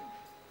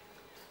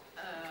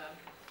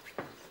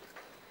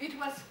it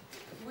was,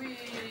 we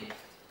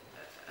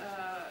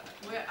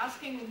were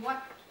asking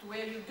what were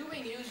you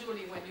doing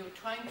usually when you're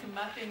trying to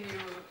map in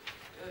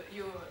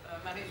your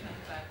management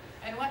plan.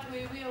 And what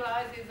we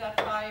realized is that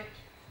by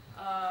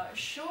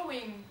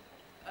showing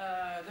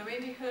the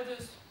reindeer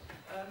herders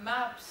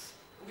maps,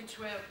 which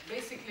were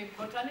basically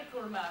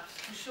botanical maps,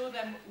 to show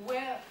them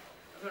where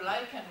the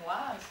lichen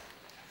was,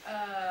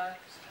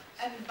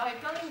 and by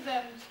telling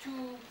them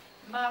to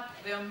map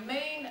their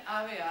main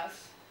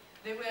areas,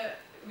 they were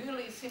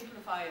really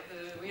simplified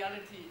the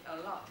reality a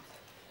lot.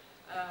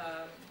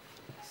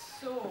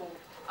 So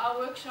our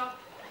workshop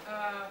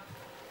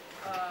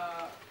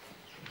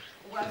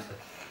was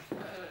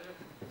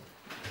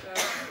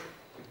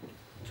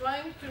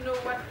trying to know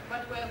what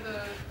were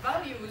the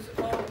values,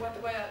 or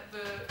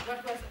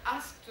what was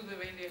asked to the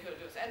reindeer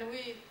herders. And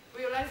we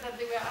realized that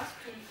they were asked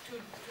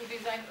to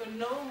design a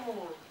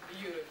normal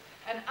year.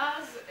 And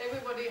as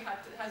everybody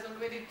has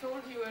already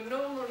told you, a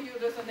normal year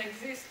doesn't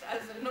exist,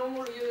 as a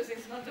normal year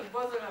is not a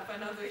bother of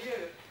another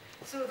year.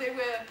 So they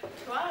were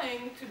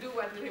trying to do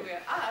what they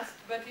were asked,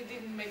 but it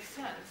didn't make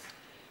sense.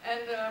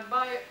 And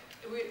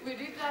we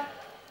did that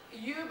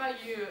year by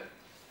year.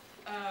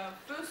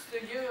 First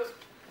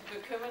the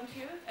current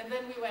year, and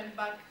then we went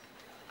back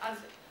as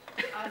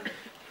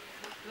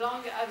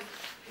long as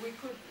we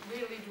could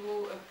really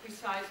draw a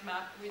precise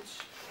map, which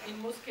in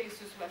most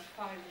cases was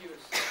 5 years.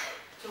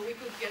 So we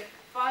could get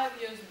 5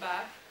 years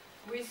back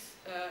with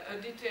a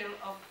detail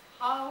of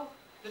how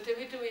the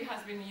territory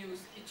has been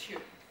used each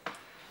year.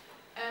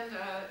 And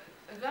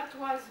that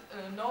was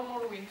a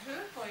normal winter,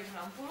 for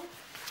example,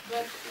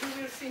 but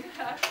we will see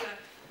that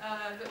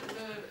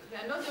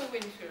another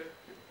winter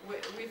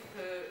with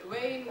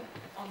rain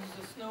on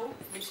the snow,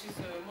 which is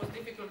the most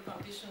difficult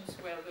conditions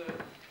where the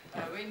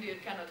reindeer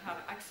cannot have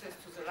access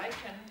to the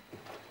lichen,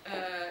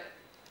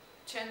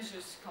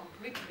 changes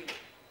completely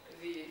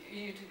the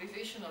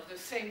utilization of the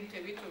same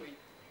territory.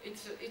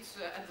 It's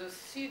at the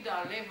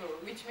CIDA level,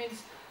 which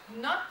means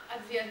not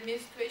at the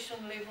administration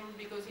level,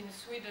 because in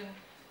Sweden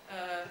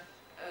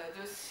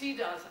the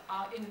CIDAs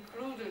are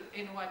included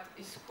in what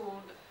is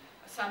called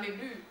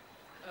Samebu,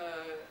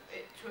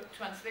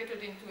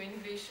 translated into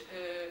English,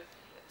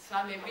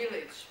 Same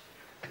village.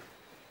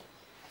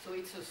 So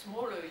it's a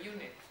smaller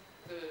unit,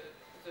 the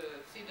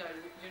CIDA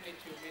unit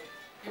you've been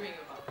hearing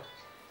about.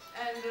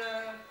 And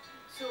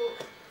so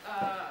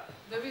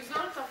the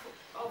result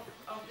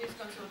of this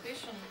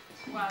consultation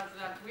was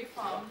that we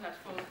found that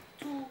for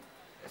 2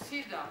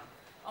 CIDA,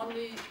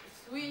 only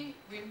 3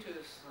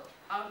 winters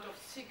out of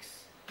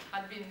 6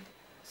 had been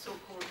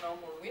so-called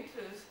normal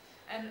winters,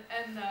 and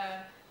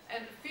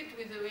fit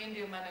with the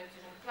reindeer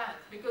management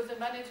plans, because the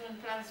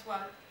management plans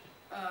were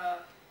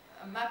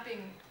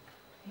mapping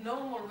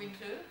normal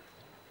winter.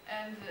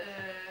 And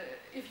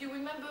if you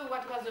remember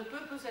what was the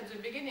purpose at the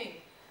beginning,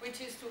 which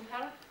is to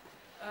help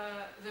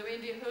the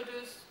reindeer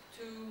herders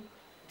to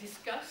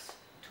discuss,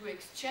 to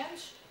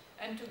exchange,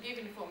 and to give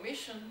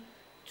information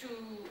to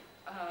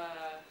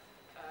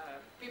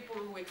people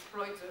who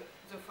exploit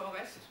the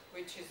forest,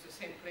 which is the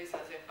same place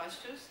as their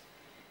pastures.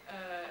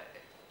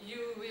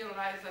 You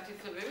realize that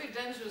it's a very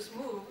dangerous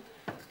move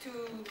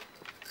to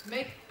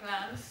make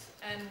plans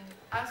and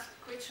ask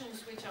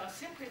questions which are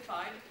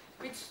simplified,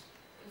 which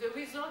the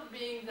result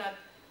being that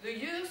the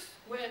years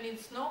when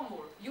it's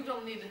normal, you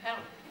don't need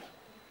help.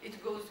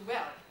 It goes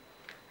well.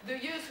 the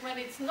years when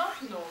it's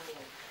not normal,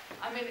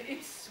 I mean,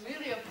 it's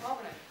really a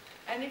problem.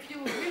 And if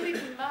you really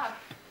map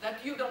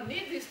that you don't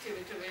need these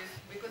territories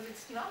because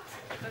it's not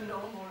a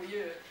normal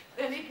year,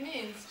 then it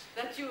means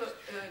that you're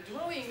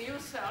drawing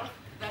yourself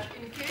that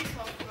in case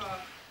of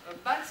a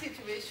bad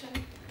situation,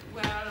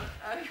 well,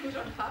 you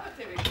don't have a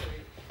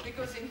territory.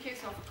 Because in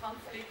case of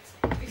conflict,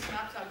 these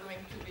maps are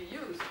going to be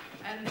used.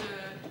 And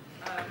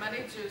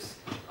managers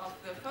of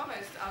the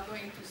forest are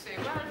going to say,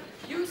 well,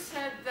 you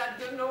said that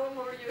the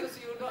normal years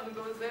you don't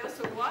go there,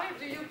 so why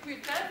do you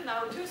pretend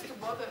now just to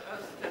bother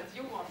us that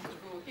you want to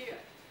go here?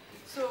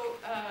 So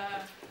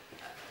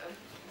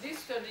this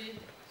study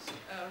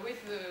with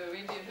the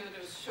reindeer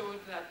herders showed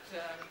that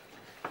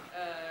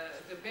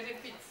the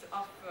benefits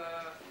of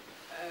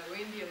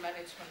reindeer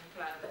management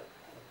plan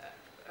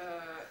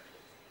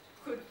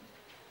could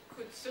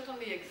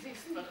certainly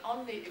exist, but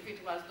only if it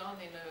was done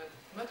in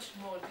a much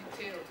more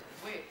detailed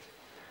way.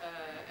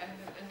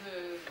 And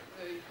the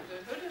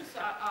herders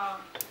are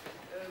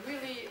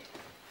really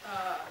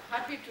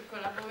happy to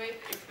collaborate,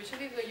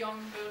 especially the young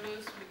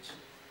herders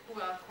who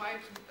are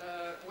quite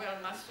well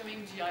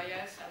mastering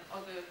GIS and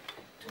other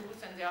tools,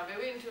 and they are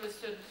very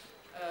interested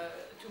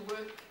to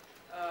work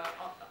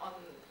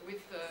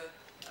with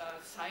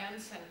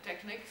science and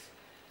techniques.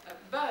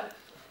 But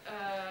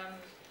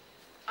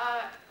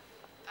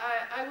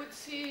I would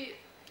see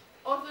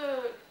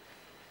other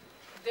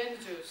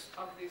dangers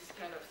of this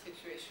kind of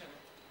situation.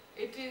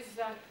 It is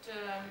that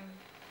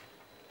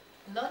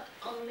not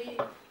only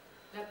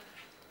that,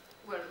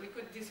 well, we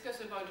could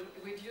discuss about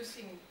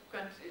reducing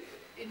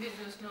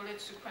indigenous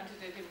knowledge to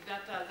quantitative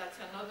data. That's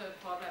another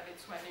problem.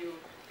 It's when you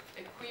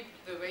equip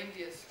the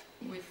reindeers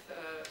with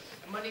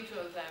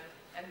monitor them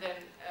and then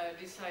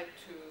decide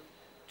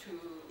to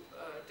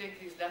take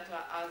this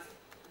data as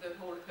the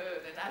whole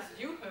herd. And as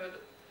you heard,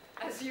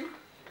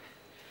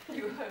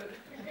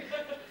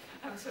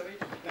 I'm sorry,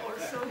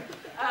 also,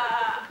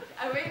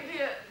 a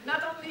reindeer,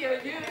 not only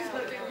a year is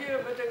not a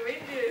year, but a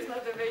reindeer is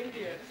not a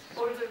reindeer.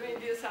 All the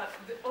reindeers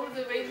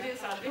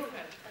are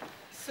different.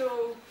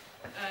 So,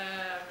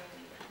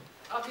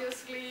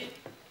 obviously,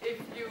 if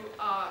you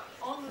are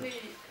only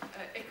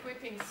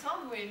equipping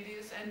some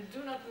reindeers and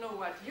do not know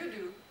what you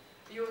do,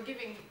 you're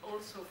giving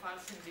also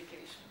false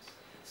indications.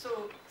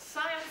 So,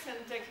 science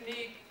and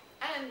technique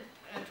and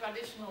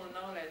traditional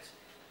knowledge,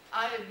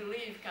 I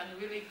believe, can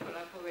really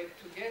collaborate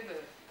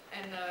together.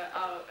 And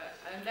our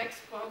next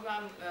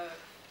program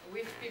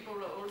with people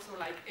also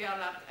like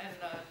Airlab and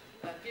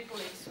people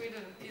in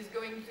Sweden is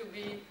going to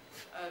be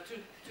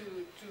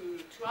to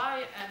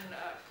try and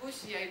push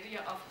the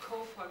idea of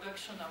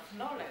co-production of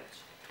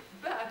knowledge,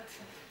 but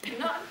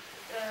not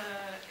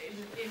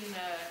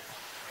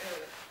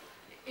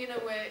in a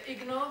way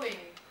ignoring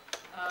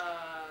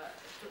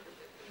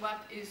what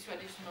is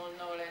traditional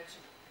knowledge,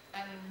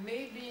 and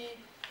maybe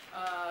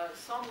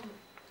some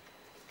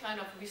kind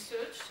of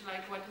research,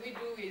 like what we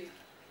do is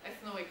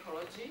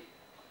ethnoecology,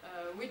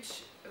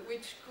 which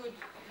could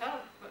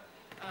help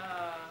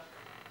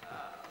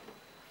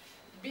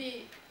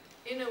be,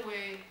 in a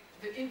way,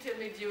 the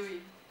intermediary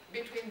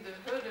between the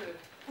herder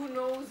who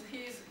knows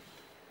he's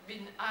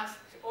been asked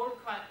all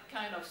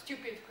kind of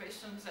stupid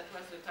questions, that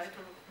was the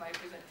title of my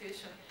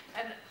presentation,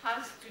 and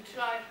has to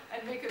try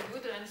and make a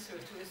good answer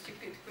to a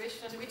stupid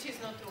question, which is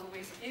not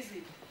always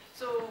easy.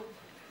 So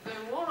the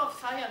role of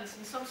science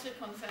in some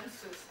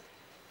circumstances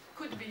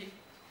could be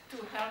to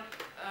help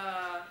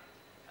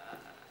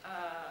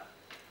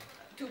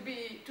to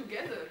be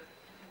together.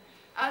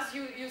 As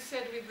you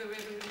said with the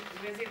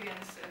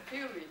resilience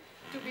theory,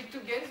 to be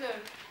together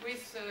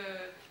with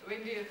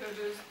reindeer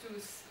herders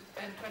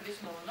and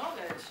traditional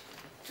knowledge,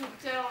 to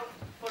tell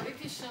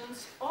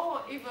politicians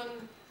or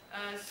even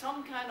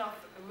some kind of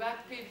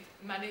rapid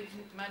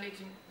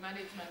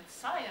management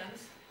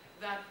science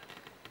that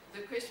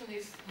the question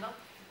is not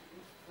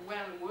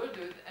well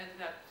worded and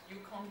that you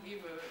can't give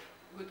a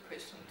good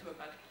question to a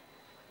bad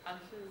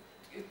answer,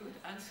 a good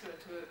answer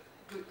to a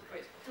good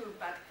question, to a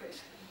bad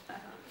question.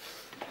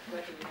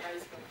 What a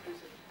nice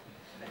conclusion.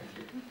 Thank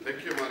you. Thank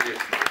you, Marie.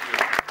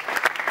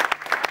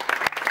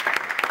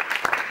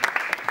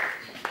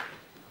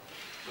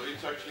 So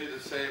it's actually the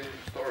same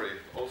story,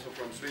 also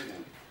from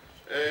Sweden.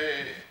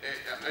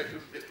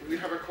 We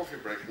have a coffee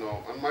break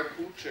now, and my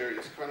co-chair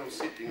is kind of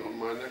sitting on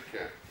my neck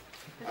here.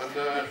 And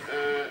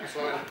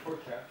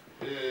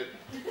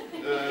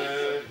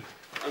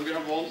and we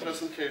have one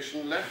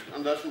presentation left,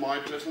 and that's my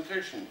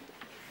presentation.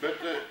 But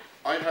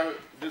I have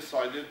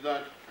decided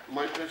that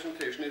my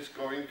presentation is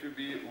going to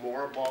be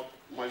more about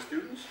my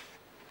students.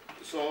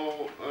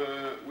 So,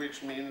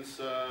 which means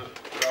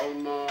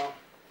Rauna,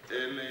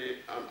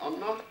 Eli, and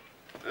Anna.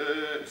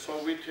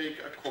 So we take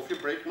a coffee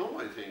break now,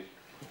 I think,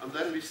 and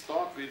then we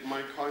start with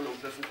my kind of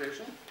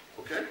presentation.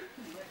 Okay?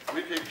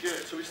 We take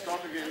so we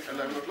start again at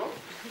 11 o'clock,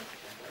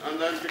 and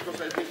then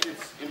because I think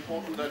it's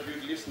important that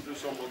you listen to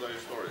some of their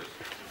stories.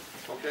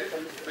 Okay?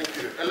 Thank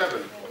you.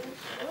 11.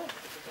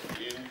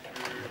 Into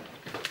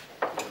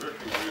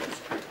working groups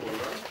before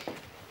lunch.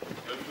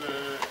 But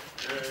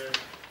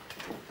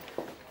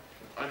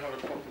I have a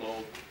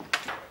couple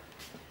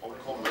of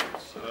comments.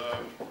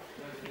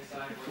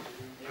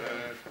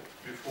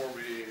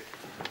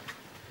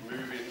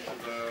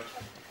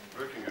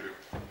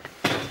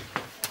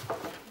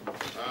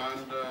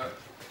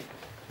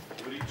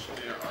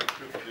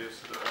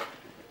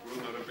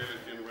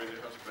 Vulnerability in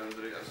Reindeer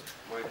Husbandry as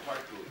my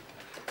title.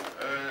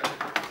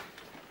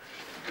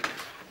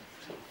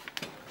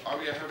 Are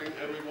we having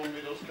everyone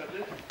with us,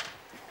 Kathy?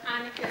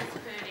 Annika is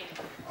burning.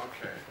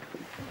 Okay.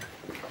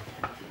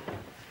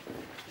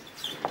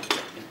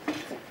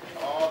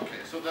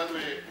 Okay, so then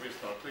we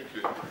start. Thank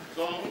you.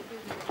 So,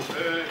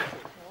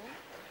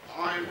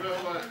 I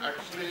will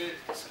actually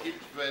skip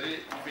very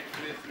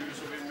quickly through,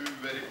 so we move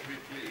very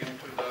quickly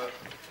into the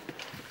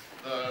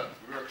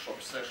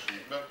workshop session.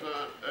 But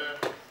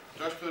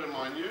just to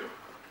remind you,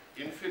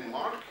 in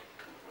Finnmark,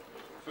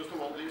 first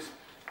of all, this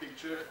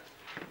picture,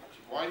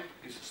 white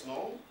is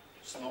snow.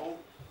 Snow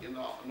in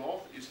the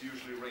north is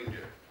usually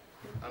reindeer.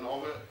 And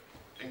our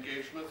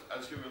engagement,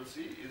 as you will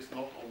see, is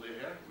not only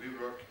here. We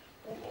work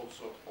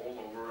also all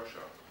over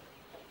Russia.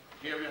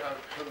 Here we have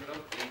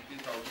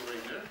 180,000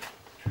 reindeer,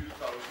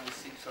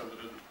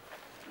 2,600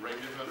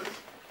 reindeer herders,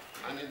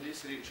 and in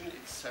this region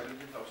it's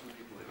 70,000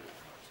 people living.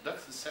 So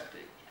that's the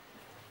setting.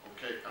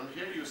 Okay, and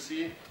here you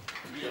see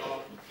we are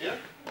here,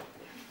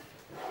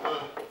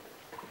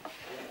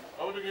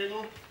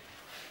 Kautokeino,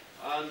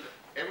 and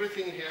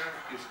everything here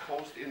is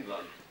coast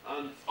inland,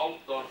 and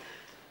Alta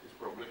is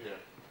probably here.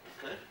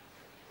 Okay,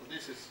 and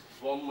this is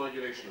one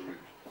migration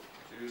route.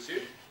 So you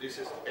see, this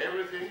is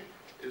everything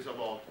is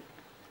about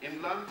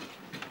inland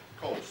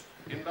coast.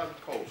 Inland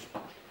coast.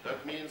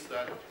 That means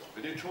that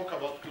when you talk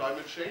about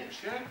climate change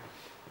here,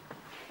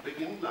 the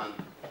inland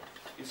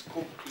is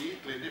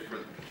completely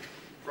different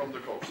from the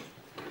coast.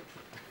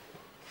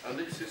 And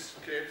this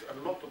creates a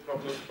lot of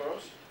problems for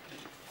us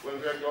when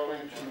we are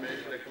going to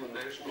make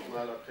recommendations on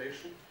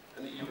adaptation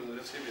and even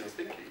resilience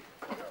thinking.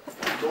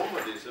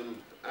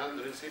 Nomadism and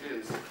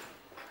resilience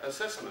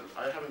assessment,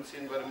 I haven't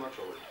seen very much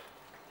of it.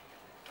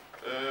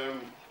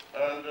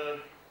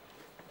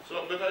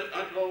 But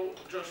I go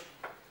just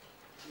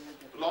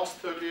last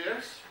 30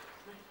 years,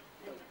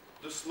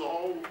 the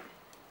snow,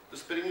 the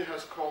spring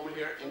has come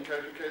here in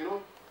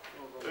Kautokeino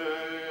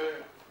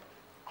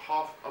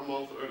half a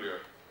month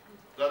earlier.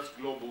 That's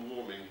global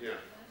warming here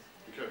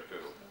in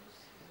Kautokeino.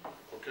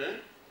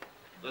 Okay?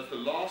 That's the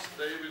last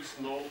day with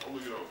snow on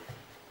the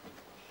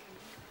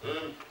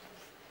ground.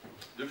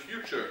 The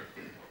future,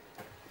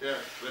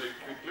 here very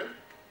quickly,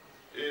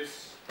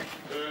 is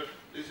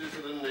this is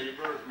the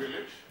neighbor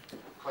village,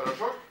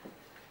 Karasjok,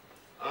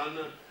 and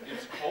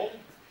it's cold.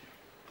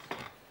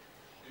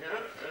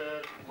 Here,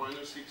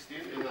 minus 16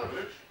 in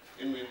average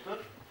in winter.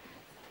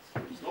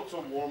 It's not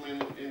so warm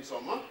in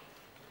summer.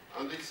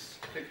 And this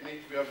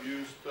technique we have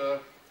used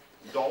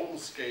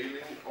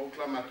downscaling of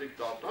climatic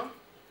data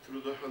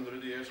through the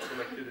 100 years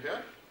collected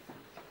here.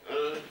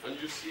 And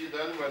you see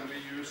then when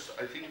we use,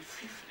 I think,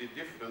 50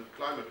 different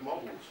climate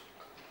models,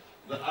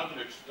 the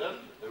average then,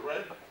 the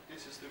red,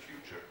 this is the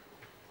future.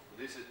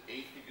 This is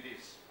 8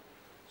 degrees.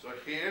 So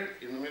here,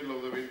 in the middle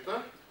of the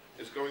winter,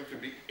 it's going to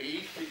be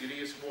 8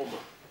 degrees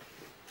warmer.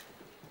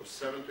 Or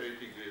 7 to 8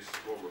 degrees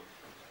warmer.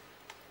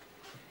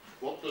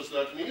 What does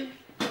that mean?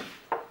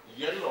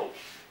 Yellow.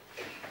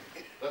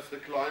 That's the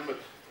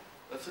climate.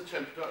 That's the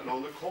temperature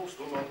along the coast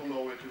of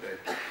Norway today.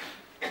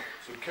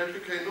 So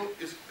Kautokeino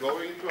is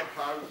going to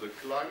have the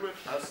climate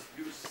as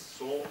you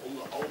saw on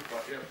the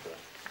Alta airport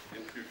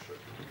in future.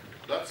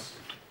 That's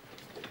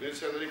Nils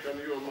Henrik and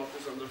Johan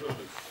Mattis and the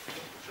Herders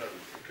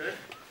challenge, okay?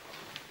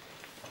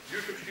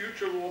 Due to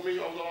future warming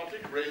of the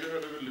Arctic, reindeer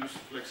herder will lose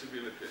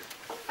flexibility.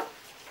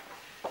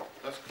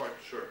 That's quite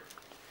sure,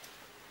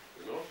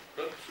 you know.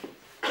 But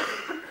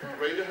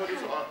reindeer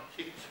herders are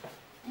hit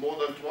more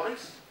than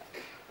twice,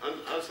 and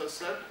as I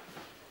said,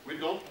 we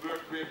don't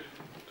work with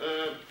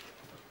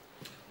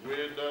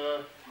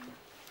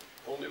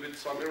only with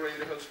Sami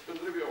reindeer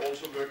husbandry. We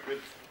also work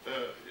with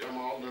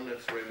Jamal and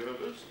Nets reindeer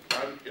herders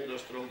and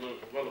industrial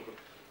development.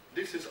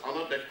 This is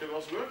Anna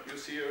Dekteva's work. You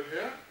see her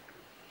here.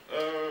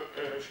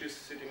 She's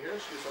sitting here.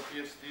 She's a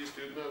PhD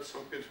student at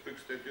St. Petersburg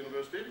State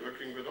University,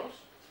 working with us.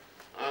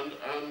 And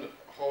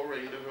how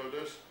reindeer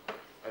herders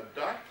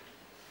adapt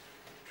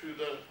to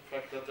the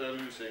fact that they're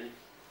losing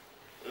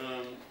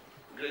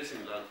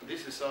grazing land.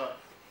 This is a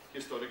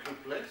historical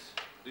place.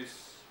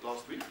 This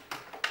last week,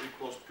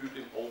 because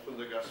Putin opened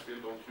the gas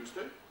field on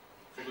Tuesday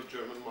for the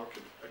German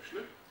market,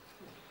 actually.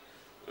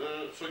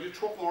 So you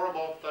talk more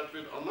about that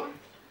with Anna.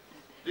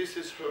 This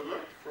is her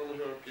work from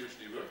her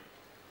PhD work.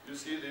 You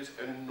see this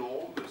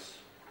enormous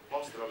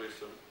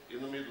pastoralism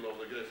in the middle of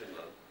the grazing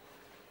land.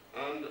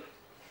 And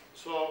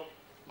so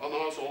Anna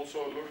has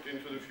also looked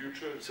into the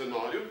future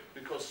scenario,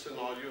 because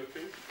scenario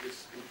think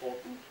is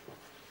important.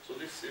 So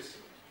this is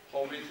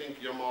how we think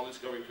Yamal is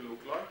going to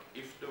look like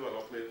if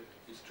development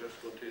is just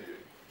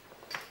continuing.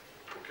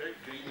 Okay,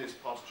 green is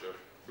pasture,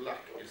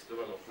 black is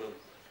development,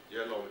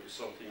 yellow is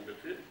something in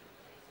between.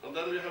 And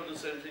then we have the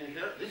same thing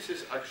here. This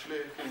is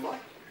actually Finnmark.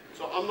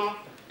 So Anna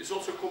is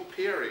also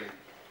comparing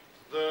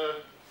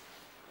the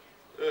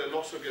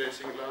loss of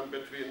grazing land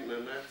between the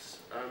Nets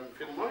and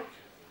Finnmark.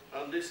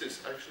 And this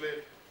is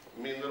actually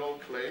mineral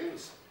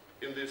claims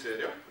in this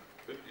area.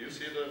 But you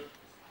see the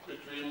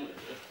between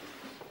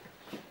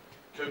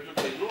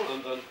Kautokeino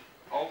and then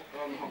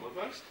Alta and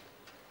Hammerfest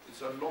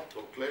It's a lot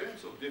of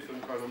claims of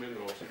different kind of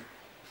minerals.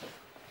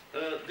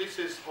 This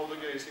is how the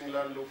grazing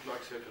land looks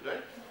like here today.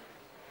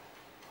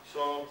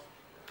 So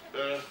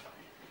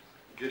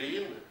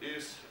green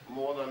is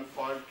more than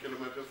 5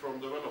 kilometers from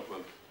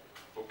development.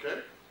 Okay?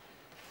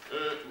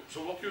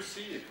 So what you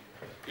see,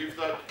 if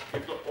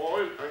the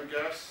oil and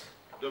gas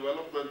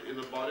development in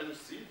the Barents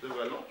Sea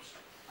develops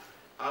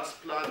as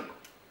planned,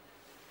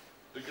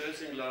 the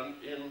grazing land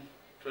in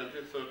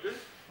 2030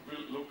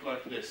 will look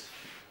like this.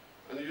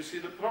 And you see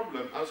the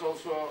problem, as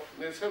also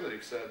Nils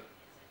Henrik said,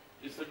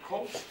 is the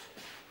coast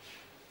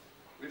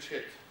which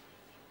hit.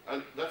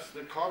 And that's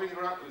the calving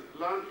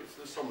land, it's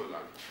the summer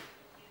land.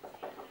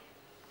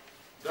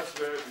 That's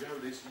where you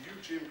have this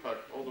huge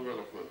impact on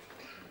development.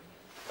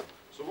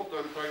 So what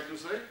I'm trying to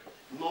say,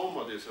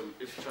 nomadism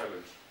is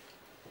challenged.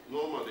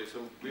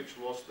 Nomadism, which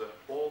was the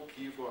whole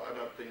key for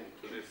adapting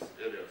to these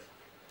areas.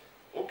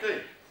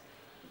 Okay,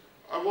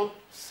 I won't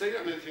say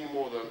anything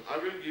more than, I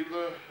will give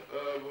the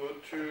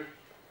word to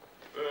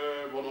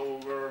one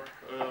of our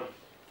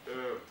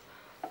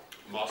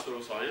Master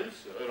of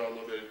Science,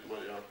 Rana Berit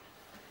Maria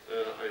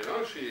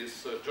Eira. She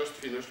is just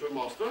finished her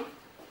master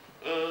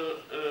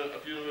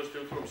at the University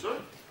of Tromsø.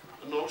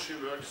 And now she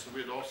works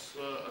with us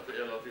at the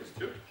Elat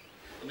Institute.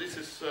 And this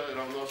is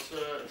Rana's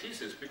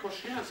thesis, because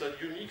she has a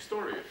unique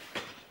story.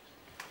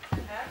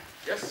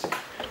 Yes?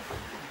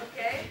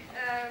 Okay,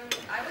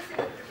 I was in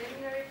a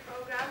preliminary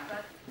program,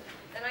 but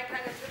then I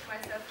kind of took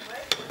myself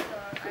away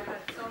because I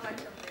had so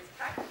much of these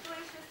practical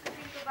issues to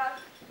think about.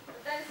 But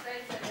then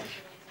Svein said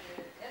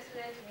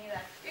yesterday to me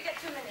that you get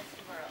 2 minutes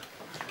tomorrow.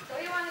 So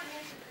he wanted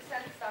me to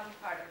present some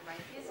part of my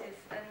thesis.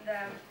 And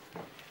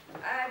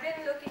I've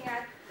been looking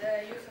at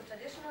the use of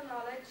traditional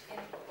knowledge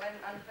when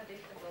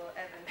unpredictable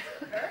events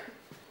occur.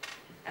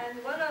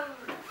 And one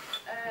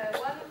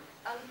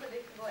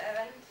unpredictable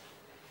event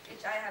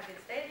which I have been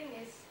stating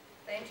is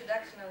the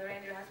introduction of the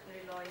Reindeer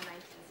Husbandry Law in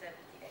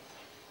 1978.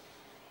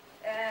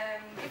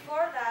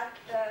 Before that,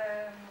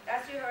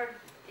 as you heard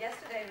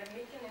yesterday when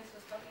Mikkelins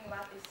was talking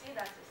about the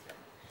SIDA system,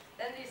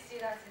 then these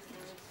SIDA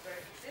systems were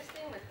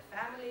existing with the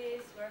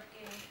families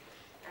working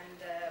and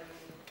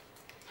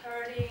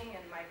herding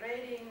and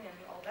migrating and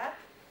all that.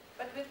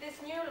 But with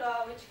this new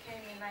law, which came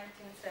in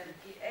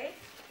 1978,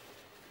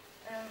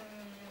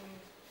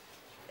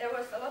 there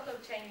was a lot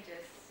of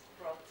changes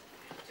brought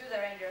to the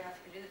reindeer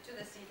husbandry, to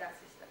the SIDA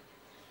system.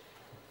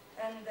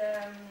 And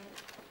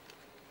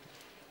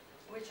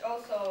which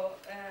also,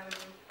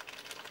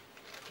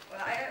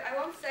 well, I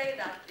won't say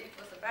that it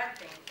was a bad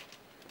thing,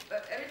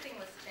 but everything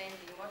was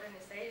changing,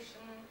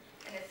 modernization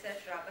and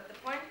etc. But the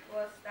point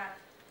was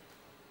that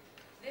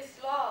this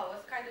law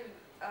was kind of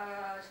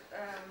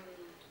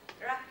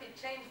rapid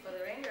change for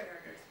the reindeer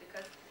herders,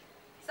 because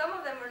some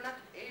of them were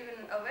not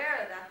even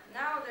aware that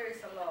now there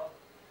is a law.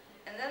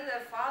 And then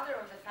the father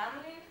of the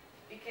family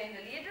became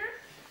the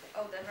leader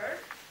of the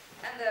herd,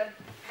 and the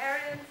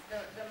parents,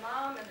 the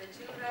mom and the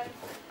children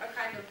are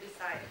kind of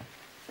beside.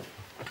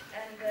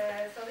 And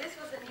so this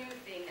was a new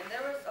thing, and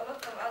there was a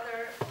lot of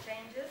other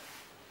changes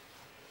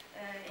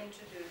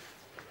introduced.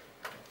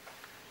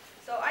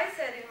 So I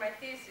said in my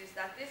thesis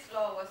that this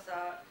law was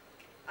an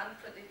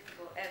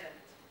unpredictable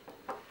event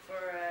for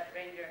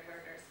reindeer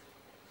herders.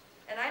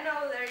 And I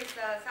know there is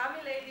a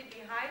Sami lady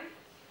behind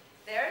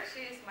there.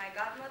 She is my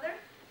godmother.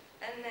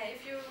 And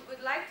if you would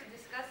like to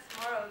discuss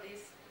more of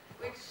this,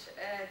 which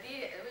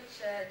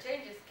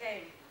changes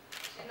came,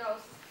 she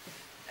knows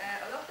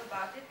a lot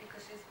about it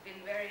because she's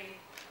been very,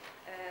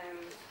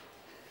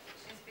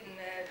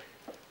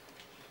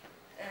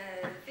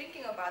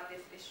 thinking about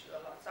this issue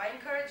a lot. So I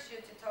encourage you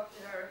to talk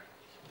to her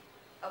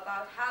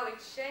about how it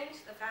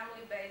changed the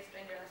family-based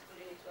reindeer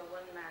husbandry into a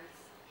one-man's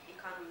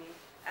economy,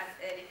 as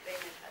Erik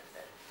Reinert had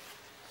said.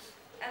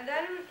 And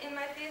then in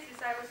my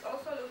thesis I was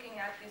also looking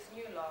at this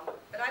new law,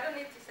 but I don't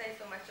need to say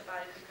so much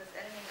about it because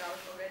Elminga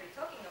was already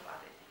talking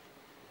about it.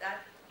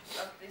 That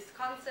this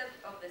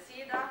concept of the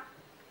SIDA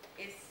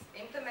is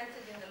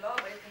implemented in the law,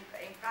 but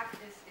in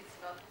practice it's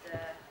not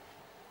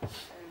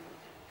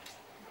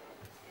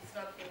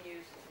being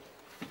used.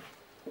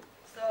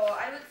 So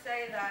I would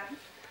say that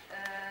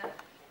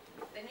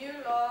the new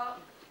law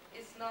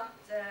is not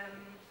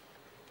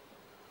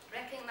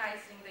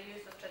recognizing the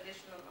use of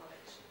traditional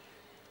knowledge,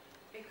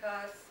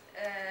 because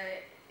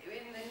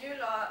in the new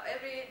law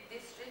every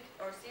district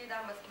or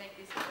SIDA must make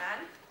this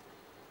plan,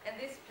 and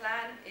this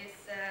plan is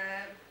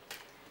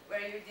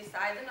where you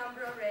decide the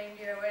number of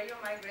reindeer, where your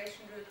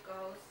migration route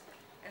goes,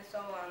 and so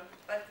on.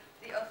 But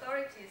the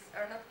authorities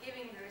are not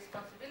giving the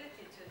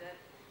responsibility to the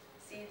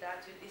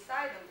SIDA to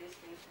decide on these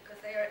things, because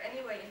they are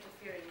anyway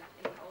interfering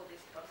in all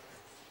these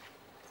processes.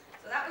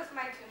 So that was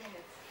my 2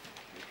 minutes.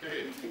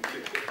 Okay.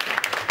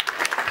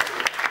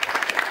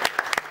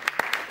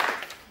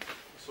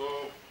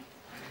 So,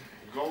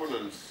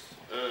 governance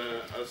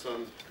as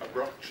an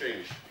abrupt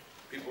change,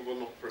 people were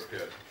not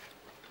prepared.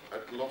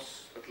 At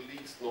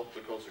least not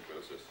the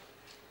consequences.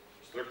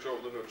 Structure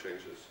of the herd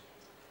changes.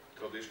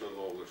 Traditional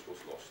knowledge was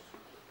lost.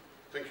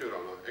 Thank you,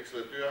 Rana.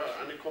 Excellent. Do you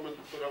have any comment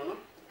for Rana?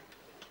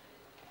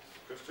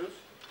 Questions?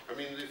 I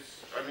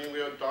mean,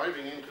 we are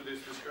diving into this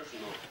discussion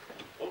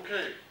now.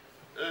 Okay,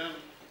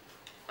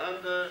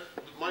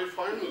 my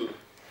final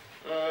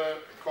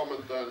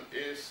comment then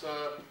is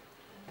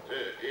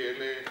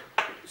Eli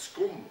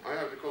Skum. I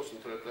have to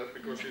concentrate that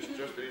because she's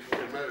just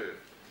recently married.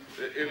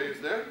 Eli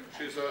is there.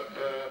 She's a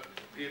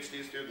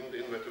PhD student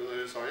in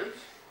veterinary science,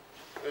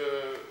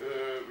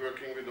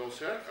 working with us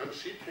here, and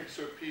she takes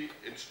her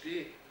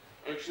PhD.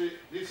 Actually,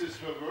 this is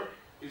her work.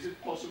 Is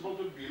it possible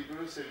to build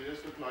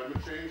resilience to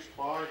climate change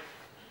by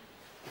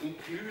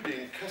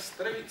including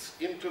castrates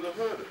into the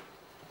herd?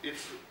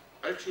 It's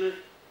actually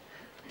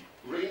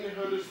reindeer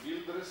herders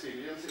build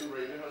resilience in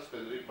reindeer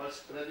husbandry by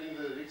spreading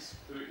the risk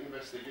through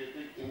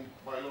investigating in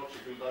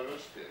biological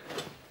diversity.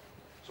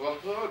 So a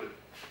herd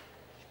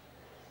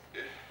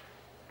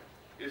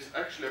is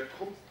actually a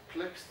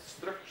complex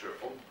structure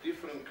of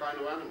different kind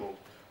of animals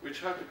which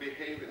have to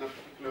behave in a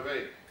particular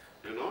way,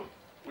 you know,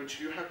 which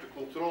you have to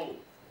control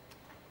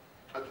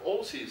at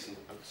all seasons,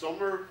 at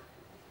summer,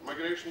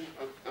 migration,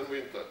 and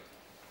winter.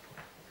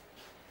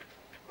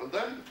 And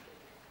then,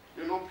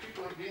 you know,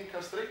 people have been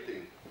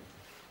castrating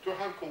to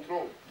have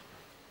control,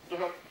 to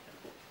have,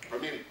 I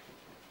mean,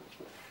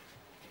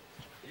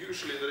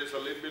 usually there is a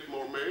little bit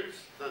more males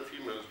than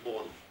females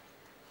born.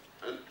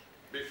 And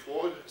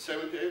before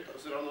 78,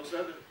 as Rana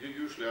said, you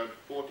usually have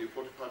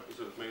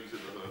 40-45% males in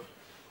the herd.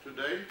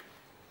 Today,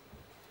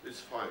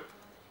 it's 5.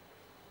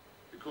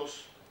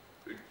 Because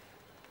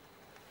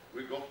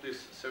we got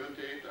this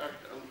 78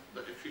 Act and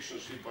the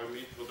efficiency by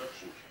meat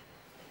production.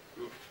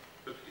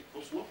 But it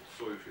was not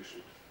so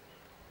efficient.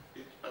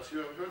 As you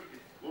have heard,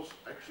 it was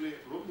actually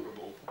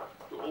vulnerable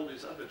to all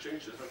these other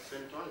changes at the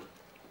same time.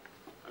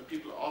 And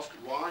people ask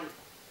why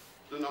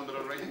the number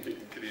of reindeer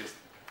increased.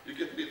 You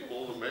get a bit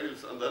more the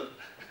males and then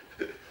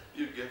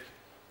you get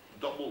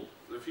double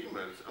the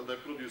females and they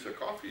produce a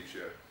calf each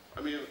year.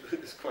 I mean,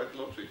 it's quite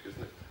logic,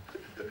 isn't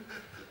it?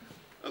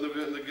 And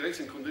when the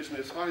grazing condition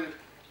is high,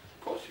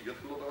 of course you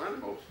get a lot of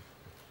animals.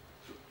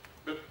 So,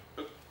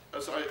 but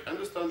as I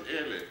understand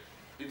Eli,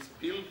 it's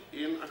built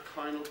in a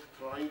kind of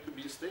trying to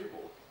be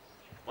stable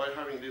by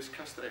having these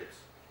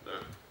castrates.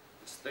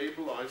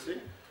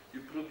 Stabilizing, you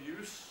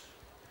produce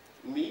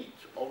meat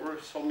over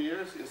some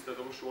years instead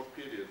of a short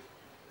period.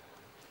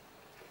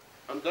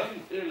 And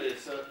then Eli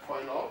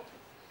find out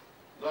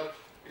that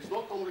it's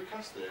not only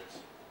castrates.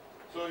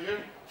 So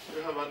here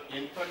you have an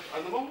intact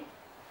animal,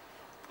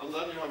 and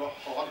then you have a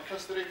hard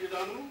castrated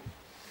animal,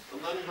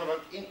 and then you have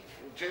an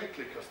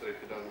gently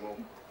castrated animal.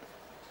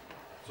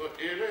 So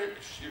Eli,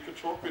 you could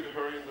talk with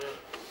her in the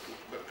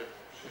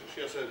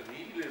she has a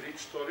really rich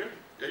story.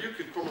 Yeah, you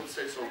could come and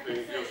say something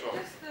yourself.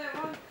 Just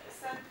one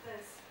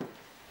sentence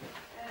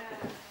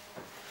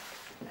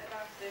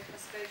about the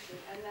castration.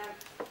 And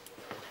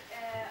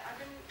I've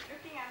been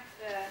looking at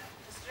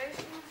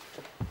castration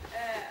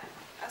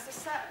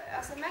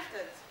as a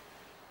method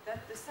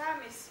that the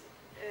Samis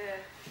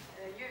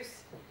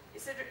use.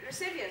 It's a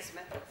resilience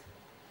method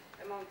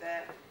among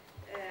the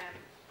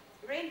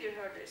reindeer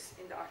herders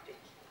in the Arctic.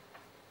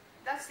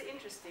 That's the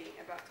interesting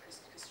about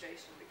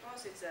castration,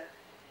 because it's a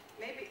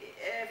maybe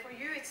for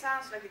you it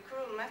sounds like a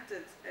cruel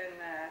method and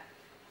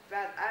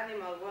bad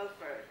animal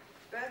welfare,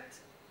 but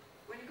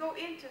when you go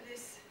into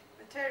this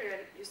material,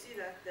 you see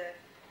that the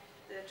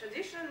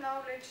traditional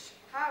knowledge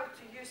how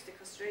to use the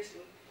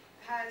castration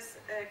has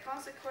a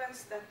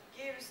consequence that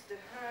gives the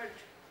herd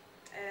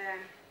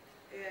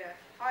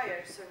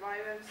higher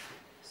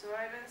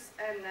survivance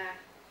and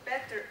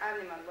better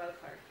animal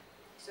welfare.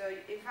 So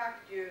in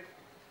fact you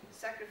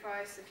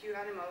sacrifice a few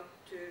animals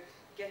to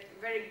get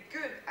very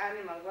good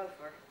animal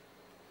welfare,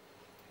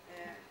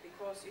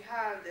 because you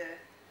have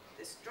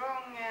the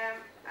strong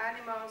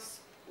animals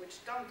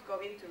which don't go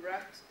into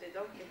rut, they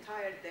don't get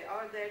tired, they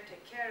are there,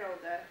 take care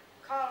of the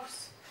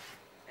calves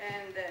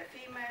and the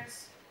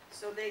females,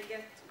 so they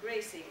get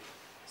grazing.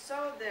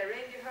 So the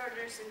reindeer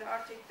herders in the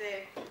Arctic,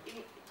 they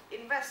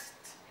invest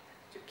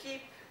to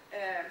keep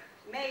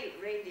male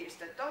reindeers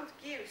that don't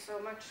give so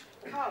much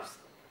calves.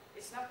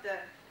 It's not the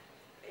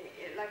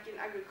like in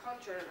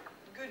agriculture,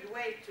 good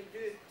way to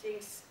do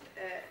things,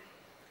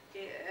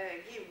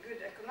 give good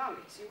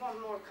economics. You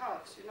want more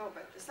calves, you know,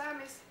 but the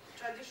Samis,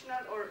 traditional,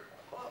 or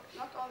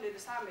not only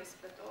the Samis,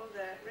 but all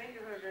the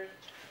reindeer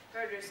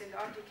herders in the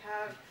Arctic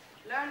have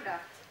learned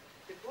that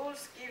the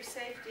bulls give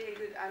safety and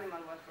good animal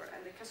welfare,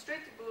 and the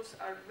castrated bulls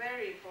are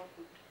very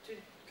important to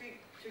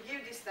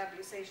give this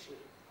stabilization,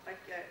 like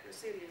a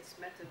resilience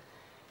method.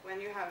 When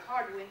you have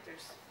hard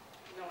winters,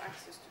 no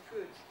access to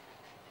food,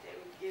 they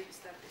will give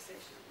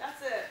stabilization.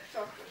 That's a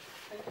short version.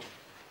 Thank you.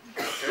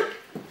 Okay.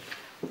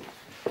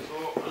 So,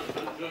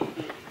 and just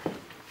to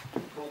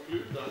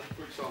conclude that,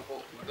 for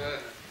example, the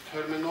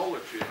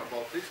terminology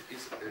about this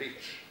is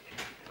rich.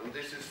 And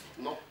this is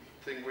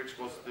nothing which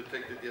was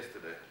detected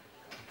yesterday.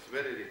 It's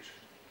very rich.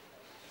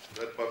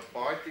 That by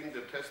biting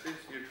the testes,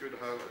 you could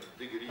have a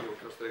degree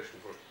of castration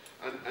for,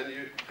 and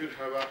you could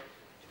have a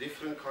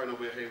different kind of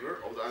behavior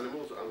of the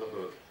animals and the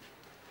herd.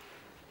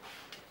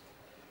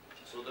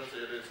 So that's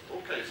it.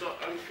 Okay, so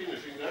I'm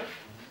finishing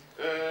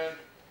there.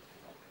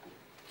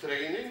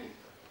 Training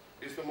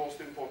is the most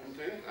important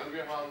thing, and we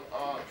have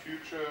a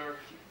future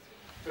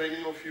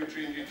training of future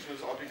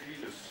indigenous Arctic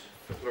leaders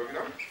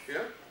program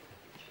here,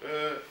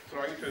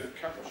 trying to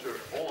capture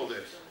all of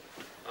this.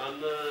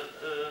 And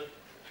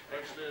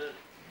actually,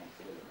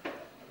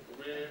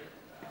 we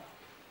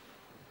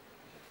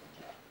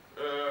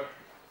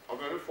are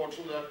very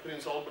fortunate that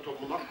Prince Albert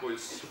of Monaco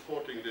is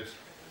supporting this.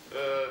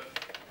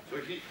 So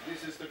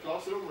this is the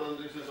classroom, and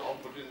this is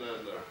Albert in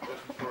there,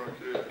 just for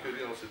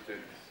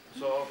curiosity.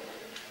 So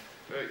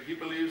he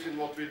believes in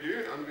what we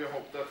do, and we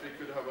hope that we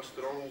could have a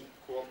strong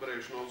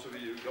cooperation also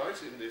with you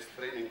guys in this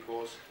training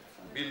course,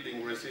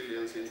 building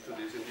resilience into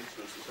this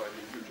indigenous society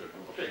in the future.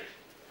 Okay.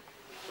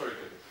 Sorry,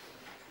 Katie.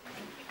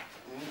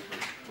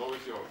 Now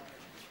it's yours.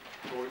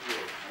 Now it's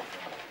yours.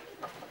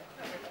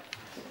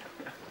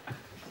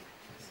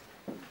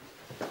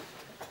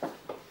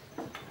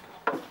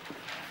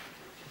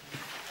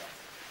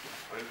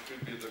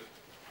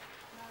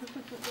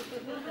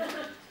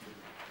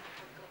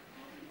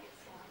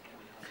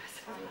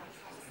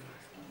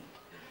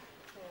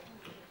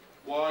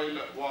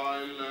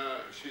 While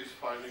she's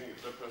finding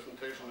the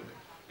presentation,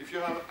 if you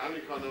have any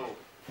kind of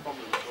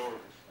comments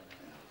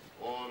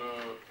or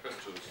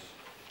questions,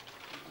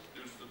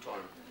 use the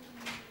time.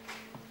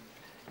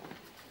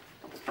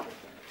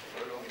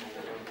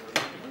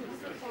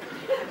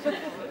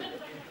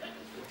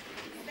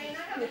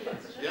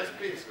 Yes,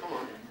 please, come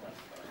on.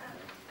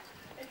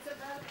 It's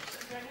about, do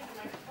I need a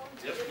microphone?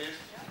 Yes, please.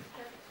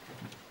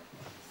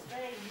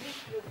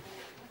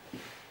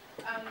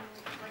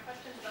 My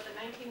question is about the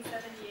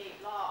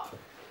 1978 law.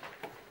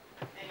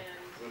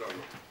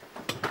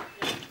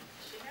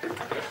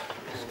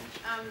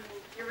 And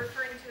you're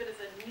referring to it as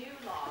a new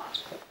law,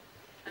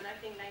 and I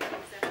think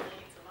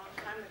 1978 is a long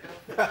time ago.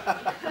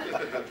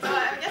 So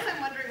I guess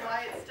I'm wondering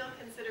why it's still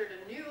considered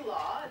a new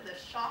law. The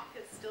shock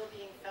is still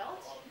being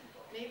felt,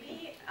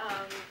 maybe,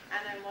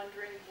 and I'm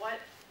wondering what,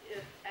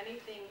 if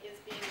anything, is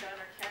being done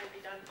or can be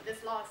done.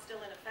 This law is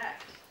still in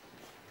effect.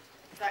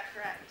 Is that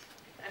correct?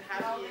 And how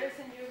do you... there's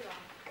a new law.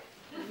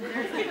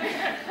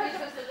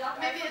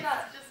 Maybe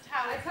it's just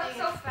how it's being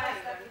so explained.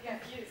 fast that I'm we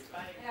get confused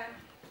by it. Yeah.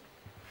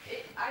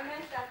 I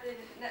meant that the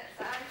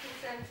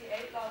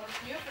 1978 law was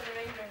new for the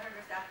reindeer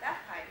herders at that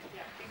time.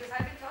 Yeah. Because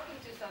I've been talking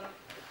to some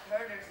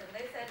herders and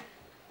they said,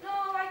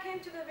 no, I came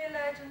to the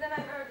village and then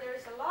I heard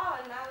there's a law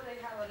and now they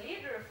have a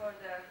leader for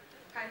the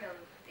kind of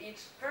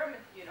each permit,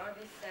 you know,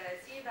 this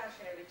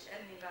C-share which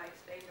Elnila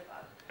explained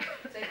about.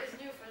 So it was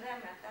new for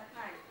them at that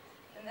time.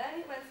 And then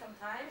it went some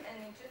time, and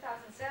in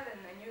 2007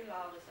 a new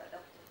law was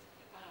adopted,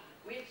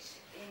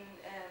 which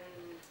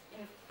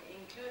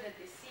included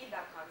the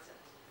SIDA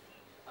concept,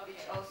 which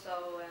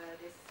also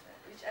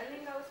which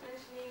Elnila was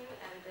mentioning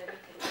and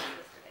Mikkel was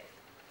yesterday.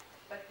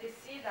 But this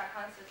SIDA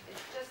concept is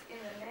just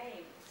in the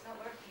name; it's not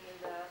working in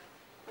the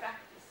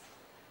practice.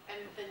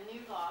 And the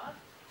new law,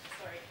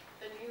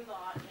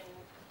 in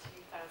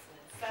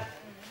 2007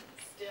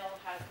 still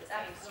has the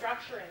same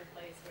structure in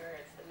place where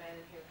it's the men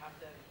who have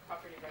the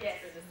property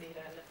rights for the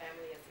SIDA and the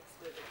family is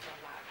excluded from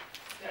that.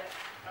 Yes.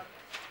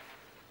 Okay.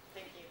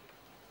 Thank you.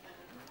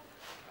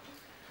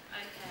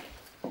 Okay.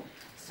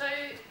 So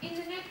in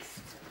the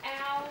next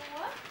hour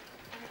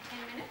and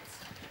 10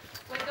 minutes,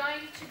 we're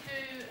going to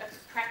do a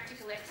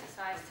practical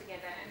exercise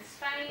together. And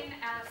Spain,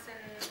 Alison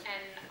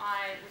and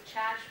I were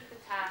charged with the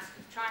task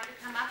of trying to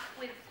come up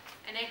with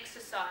an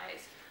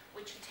exercise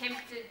which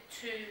attempted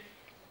to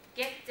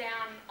get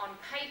down on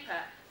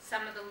paper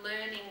some of the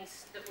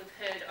learnings that we've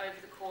heard over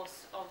the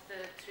course of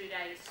the 2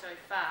 days so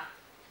far.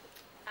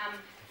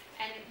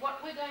 And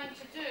what we're going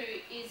to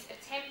do is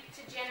attempt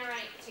to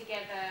generate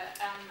together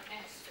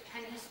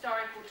an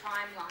historical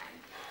timeline.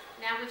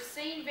 Now we've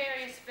seen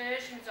various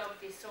versions of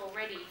this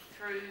already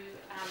through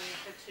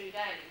the 2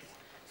 days.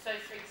 So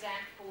for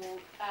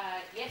example,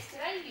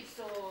 yesterday you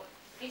saw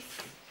this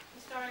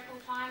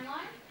historical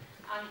timeline,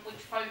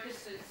 which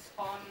focuses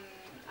on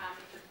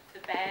the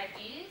bad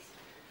years.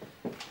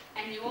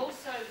 And you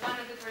also, one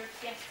of the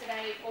groups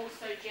yesterday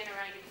also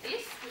generated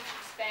this, which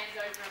spans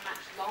over a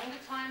much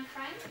longer time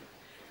frame.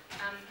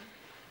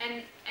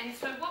 And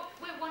so what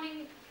we're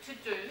wanting to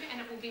do, and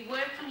it will be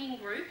working in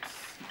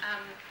groups,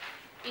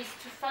 is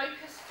to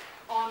focus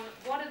on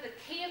what are the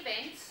key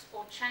events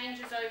or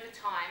changes over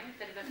time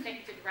that have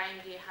affected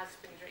reindeer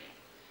husbandry.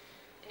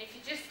 And if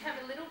you just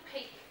have a little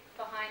peek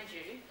behind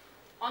you,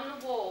 on the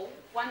wall,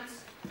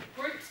 once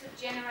groups have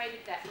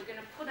generated that, we're going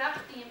to put up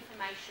the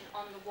information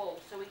on the wall.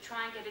 So we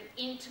try and get an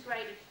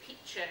integrated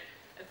picture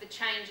of the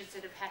changes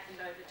that have happened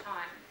over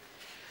time.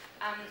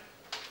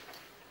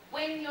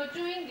 When you're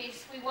doing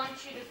this, we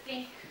want you to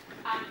think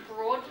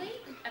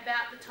broadly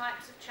about the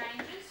types of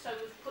changes. So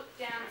we've put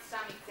down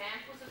some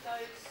examples of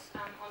those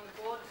on the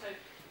board. So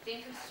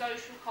think of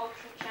social,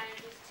 cultural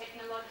changes,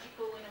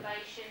 technological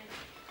innovation,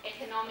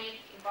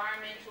 economic,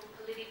 environmental,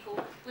 political.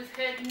 We've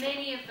heard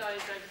many of those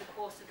over the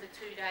course of the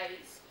 2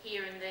 days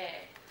here and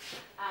there.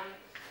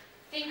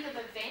 Think of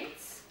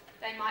events.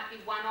 They might be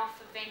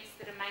one-off events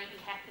that are maybe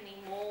happening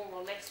more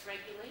or less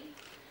regularly.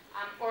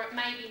 or it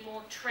may be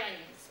more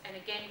trends. And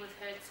again, we've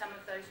heard some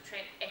of those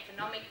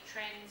economic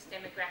trends,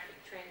 demographic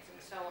trends,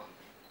 and so on.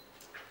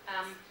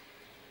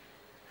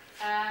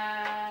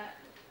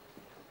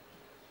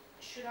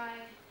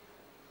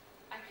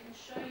 I can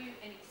show you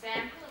an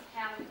example of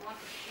how we want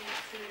you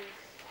to,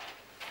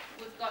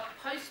 we've got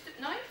post-it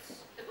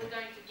notes that we're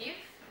going to give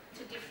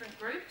to different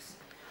groups,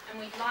 and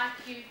we'd like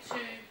you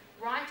to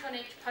write on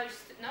each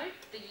post-it note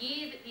the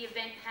year that the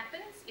event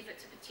happens, if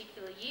it's a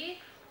particular year,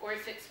 or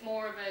if it's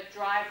more of a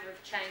driver of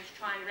change,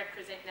 try and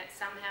represent that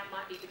somehow. It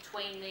might be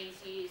between these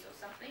years or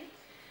something.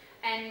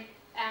 And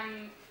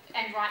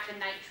write the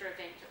nature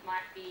event. It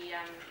might be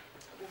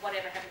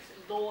whatever happens,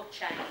 law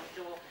change,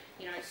 or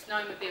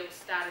snowmobiles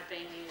started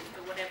being used,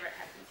 or whatever it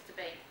happens to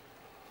be.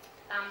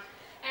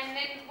 And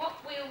then what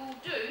we will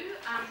do,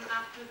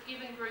 after we've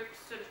given groups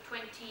sort of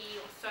 20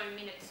 or so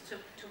minutes to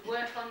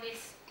work on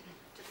this,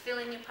 to fill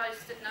in your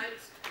post-it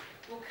notes,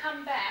 we'll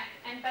come back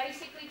and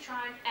basically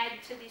try and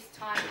add to this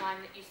timeline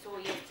that you saw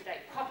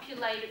yesterday,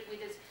 populate it with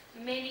as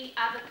many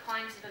other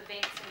kinds of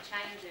events and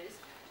changes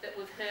that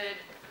we've heard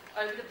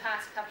over the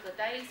past couple of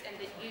days and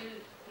that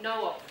you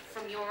know of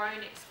from your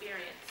own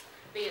experience,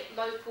 be it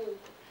local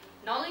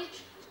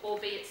knowledge or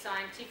be it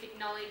scientific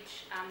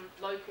knowledge,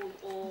 local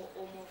or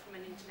more from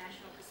an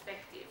international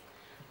perspective.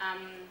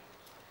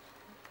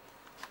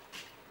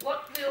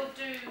 What we'll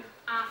do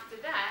after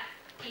that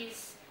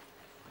is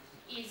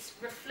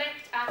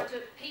reflect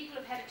after people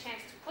have had a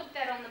chance to put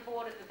that on the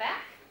board at the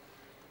back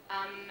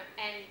and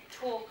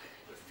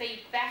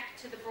feed back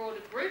to the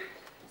broader group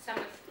some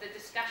of the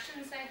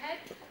discussions they had.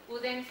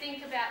 We'll then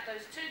think about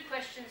those two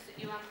questions that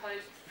you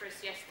posed for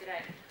us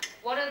yesterday.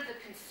 What are the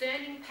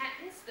concerning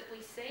patterns that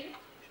we see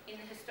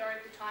in the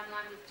historical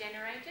timeline we've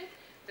generated,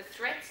 the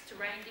threats to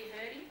reindeer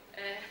herding,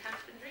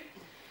 husbandry,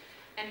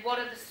 and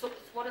what are the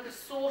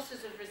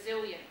sources of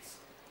resilience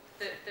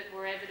that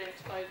were evident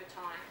over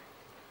time?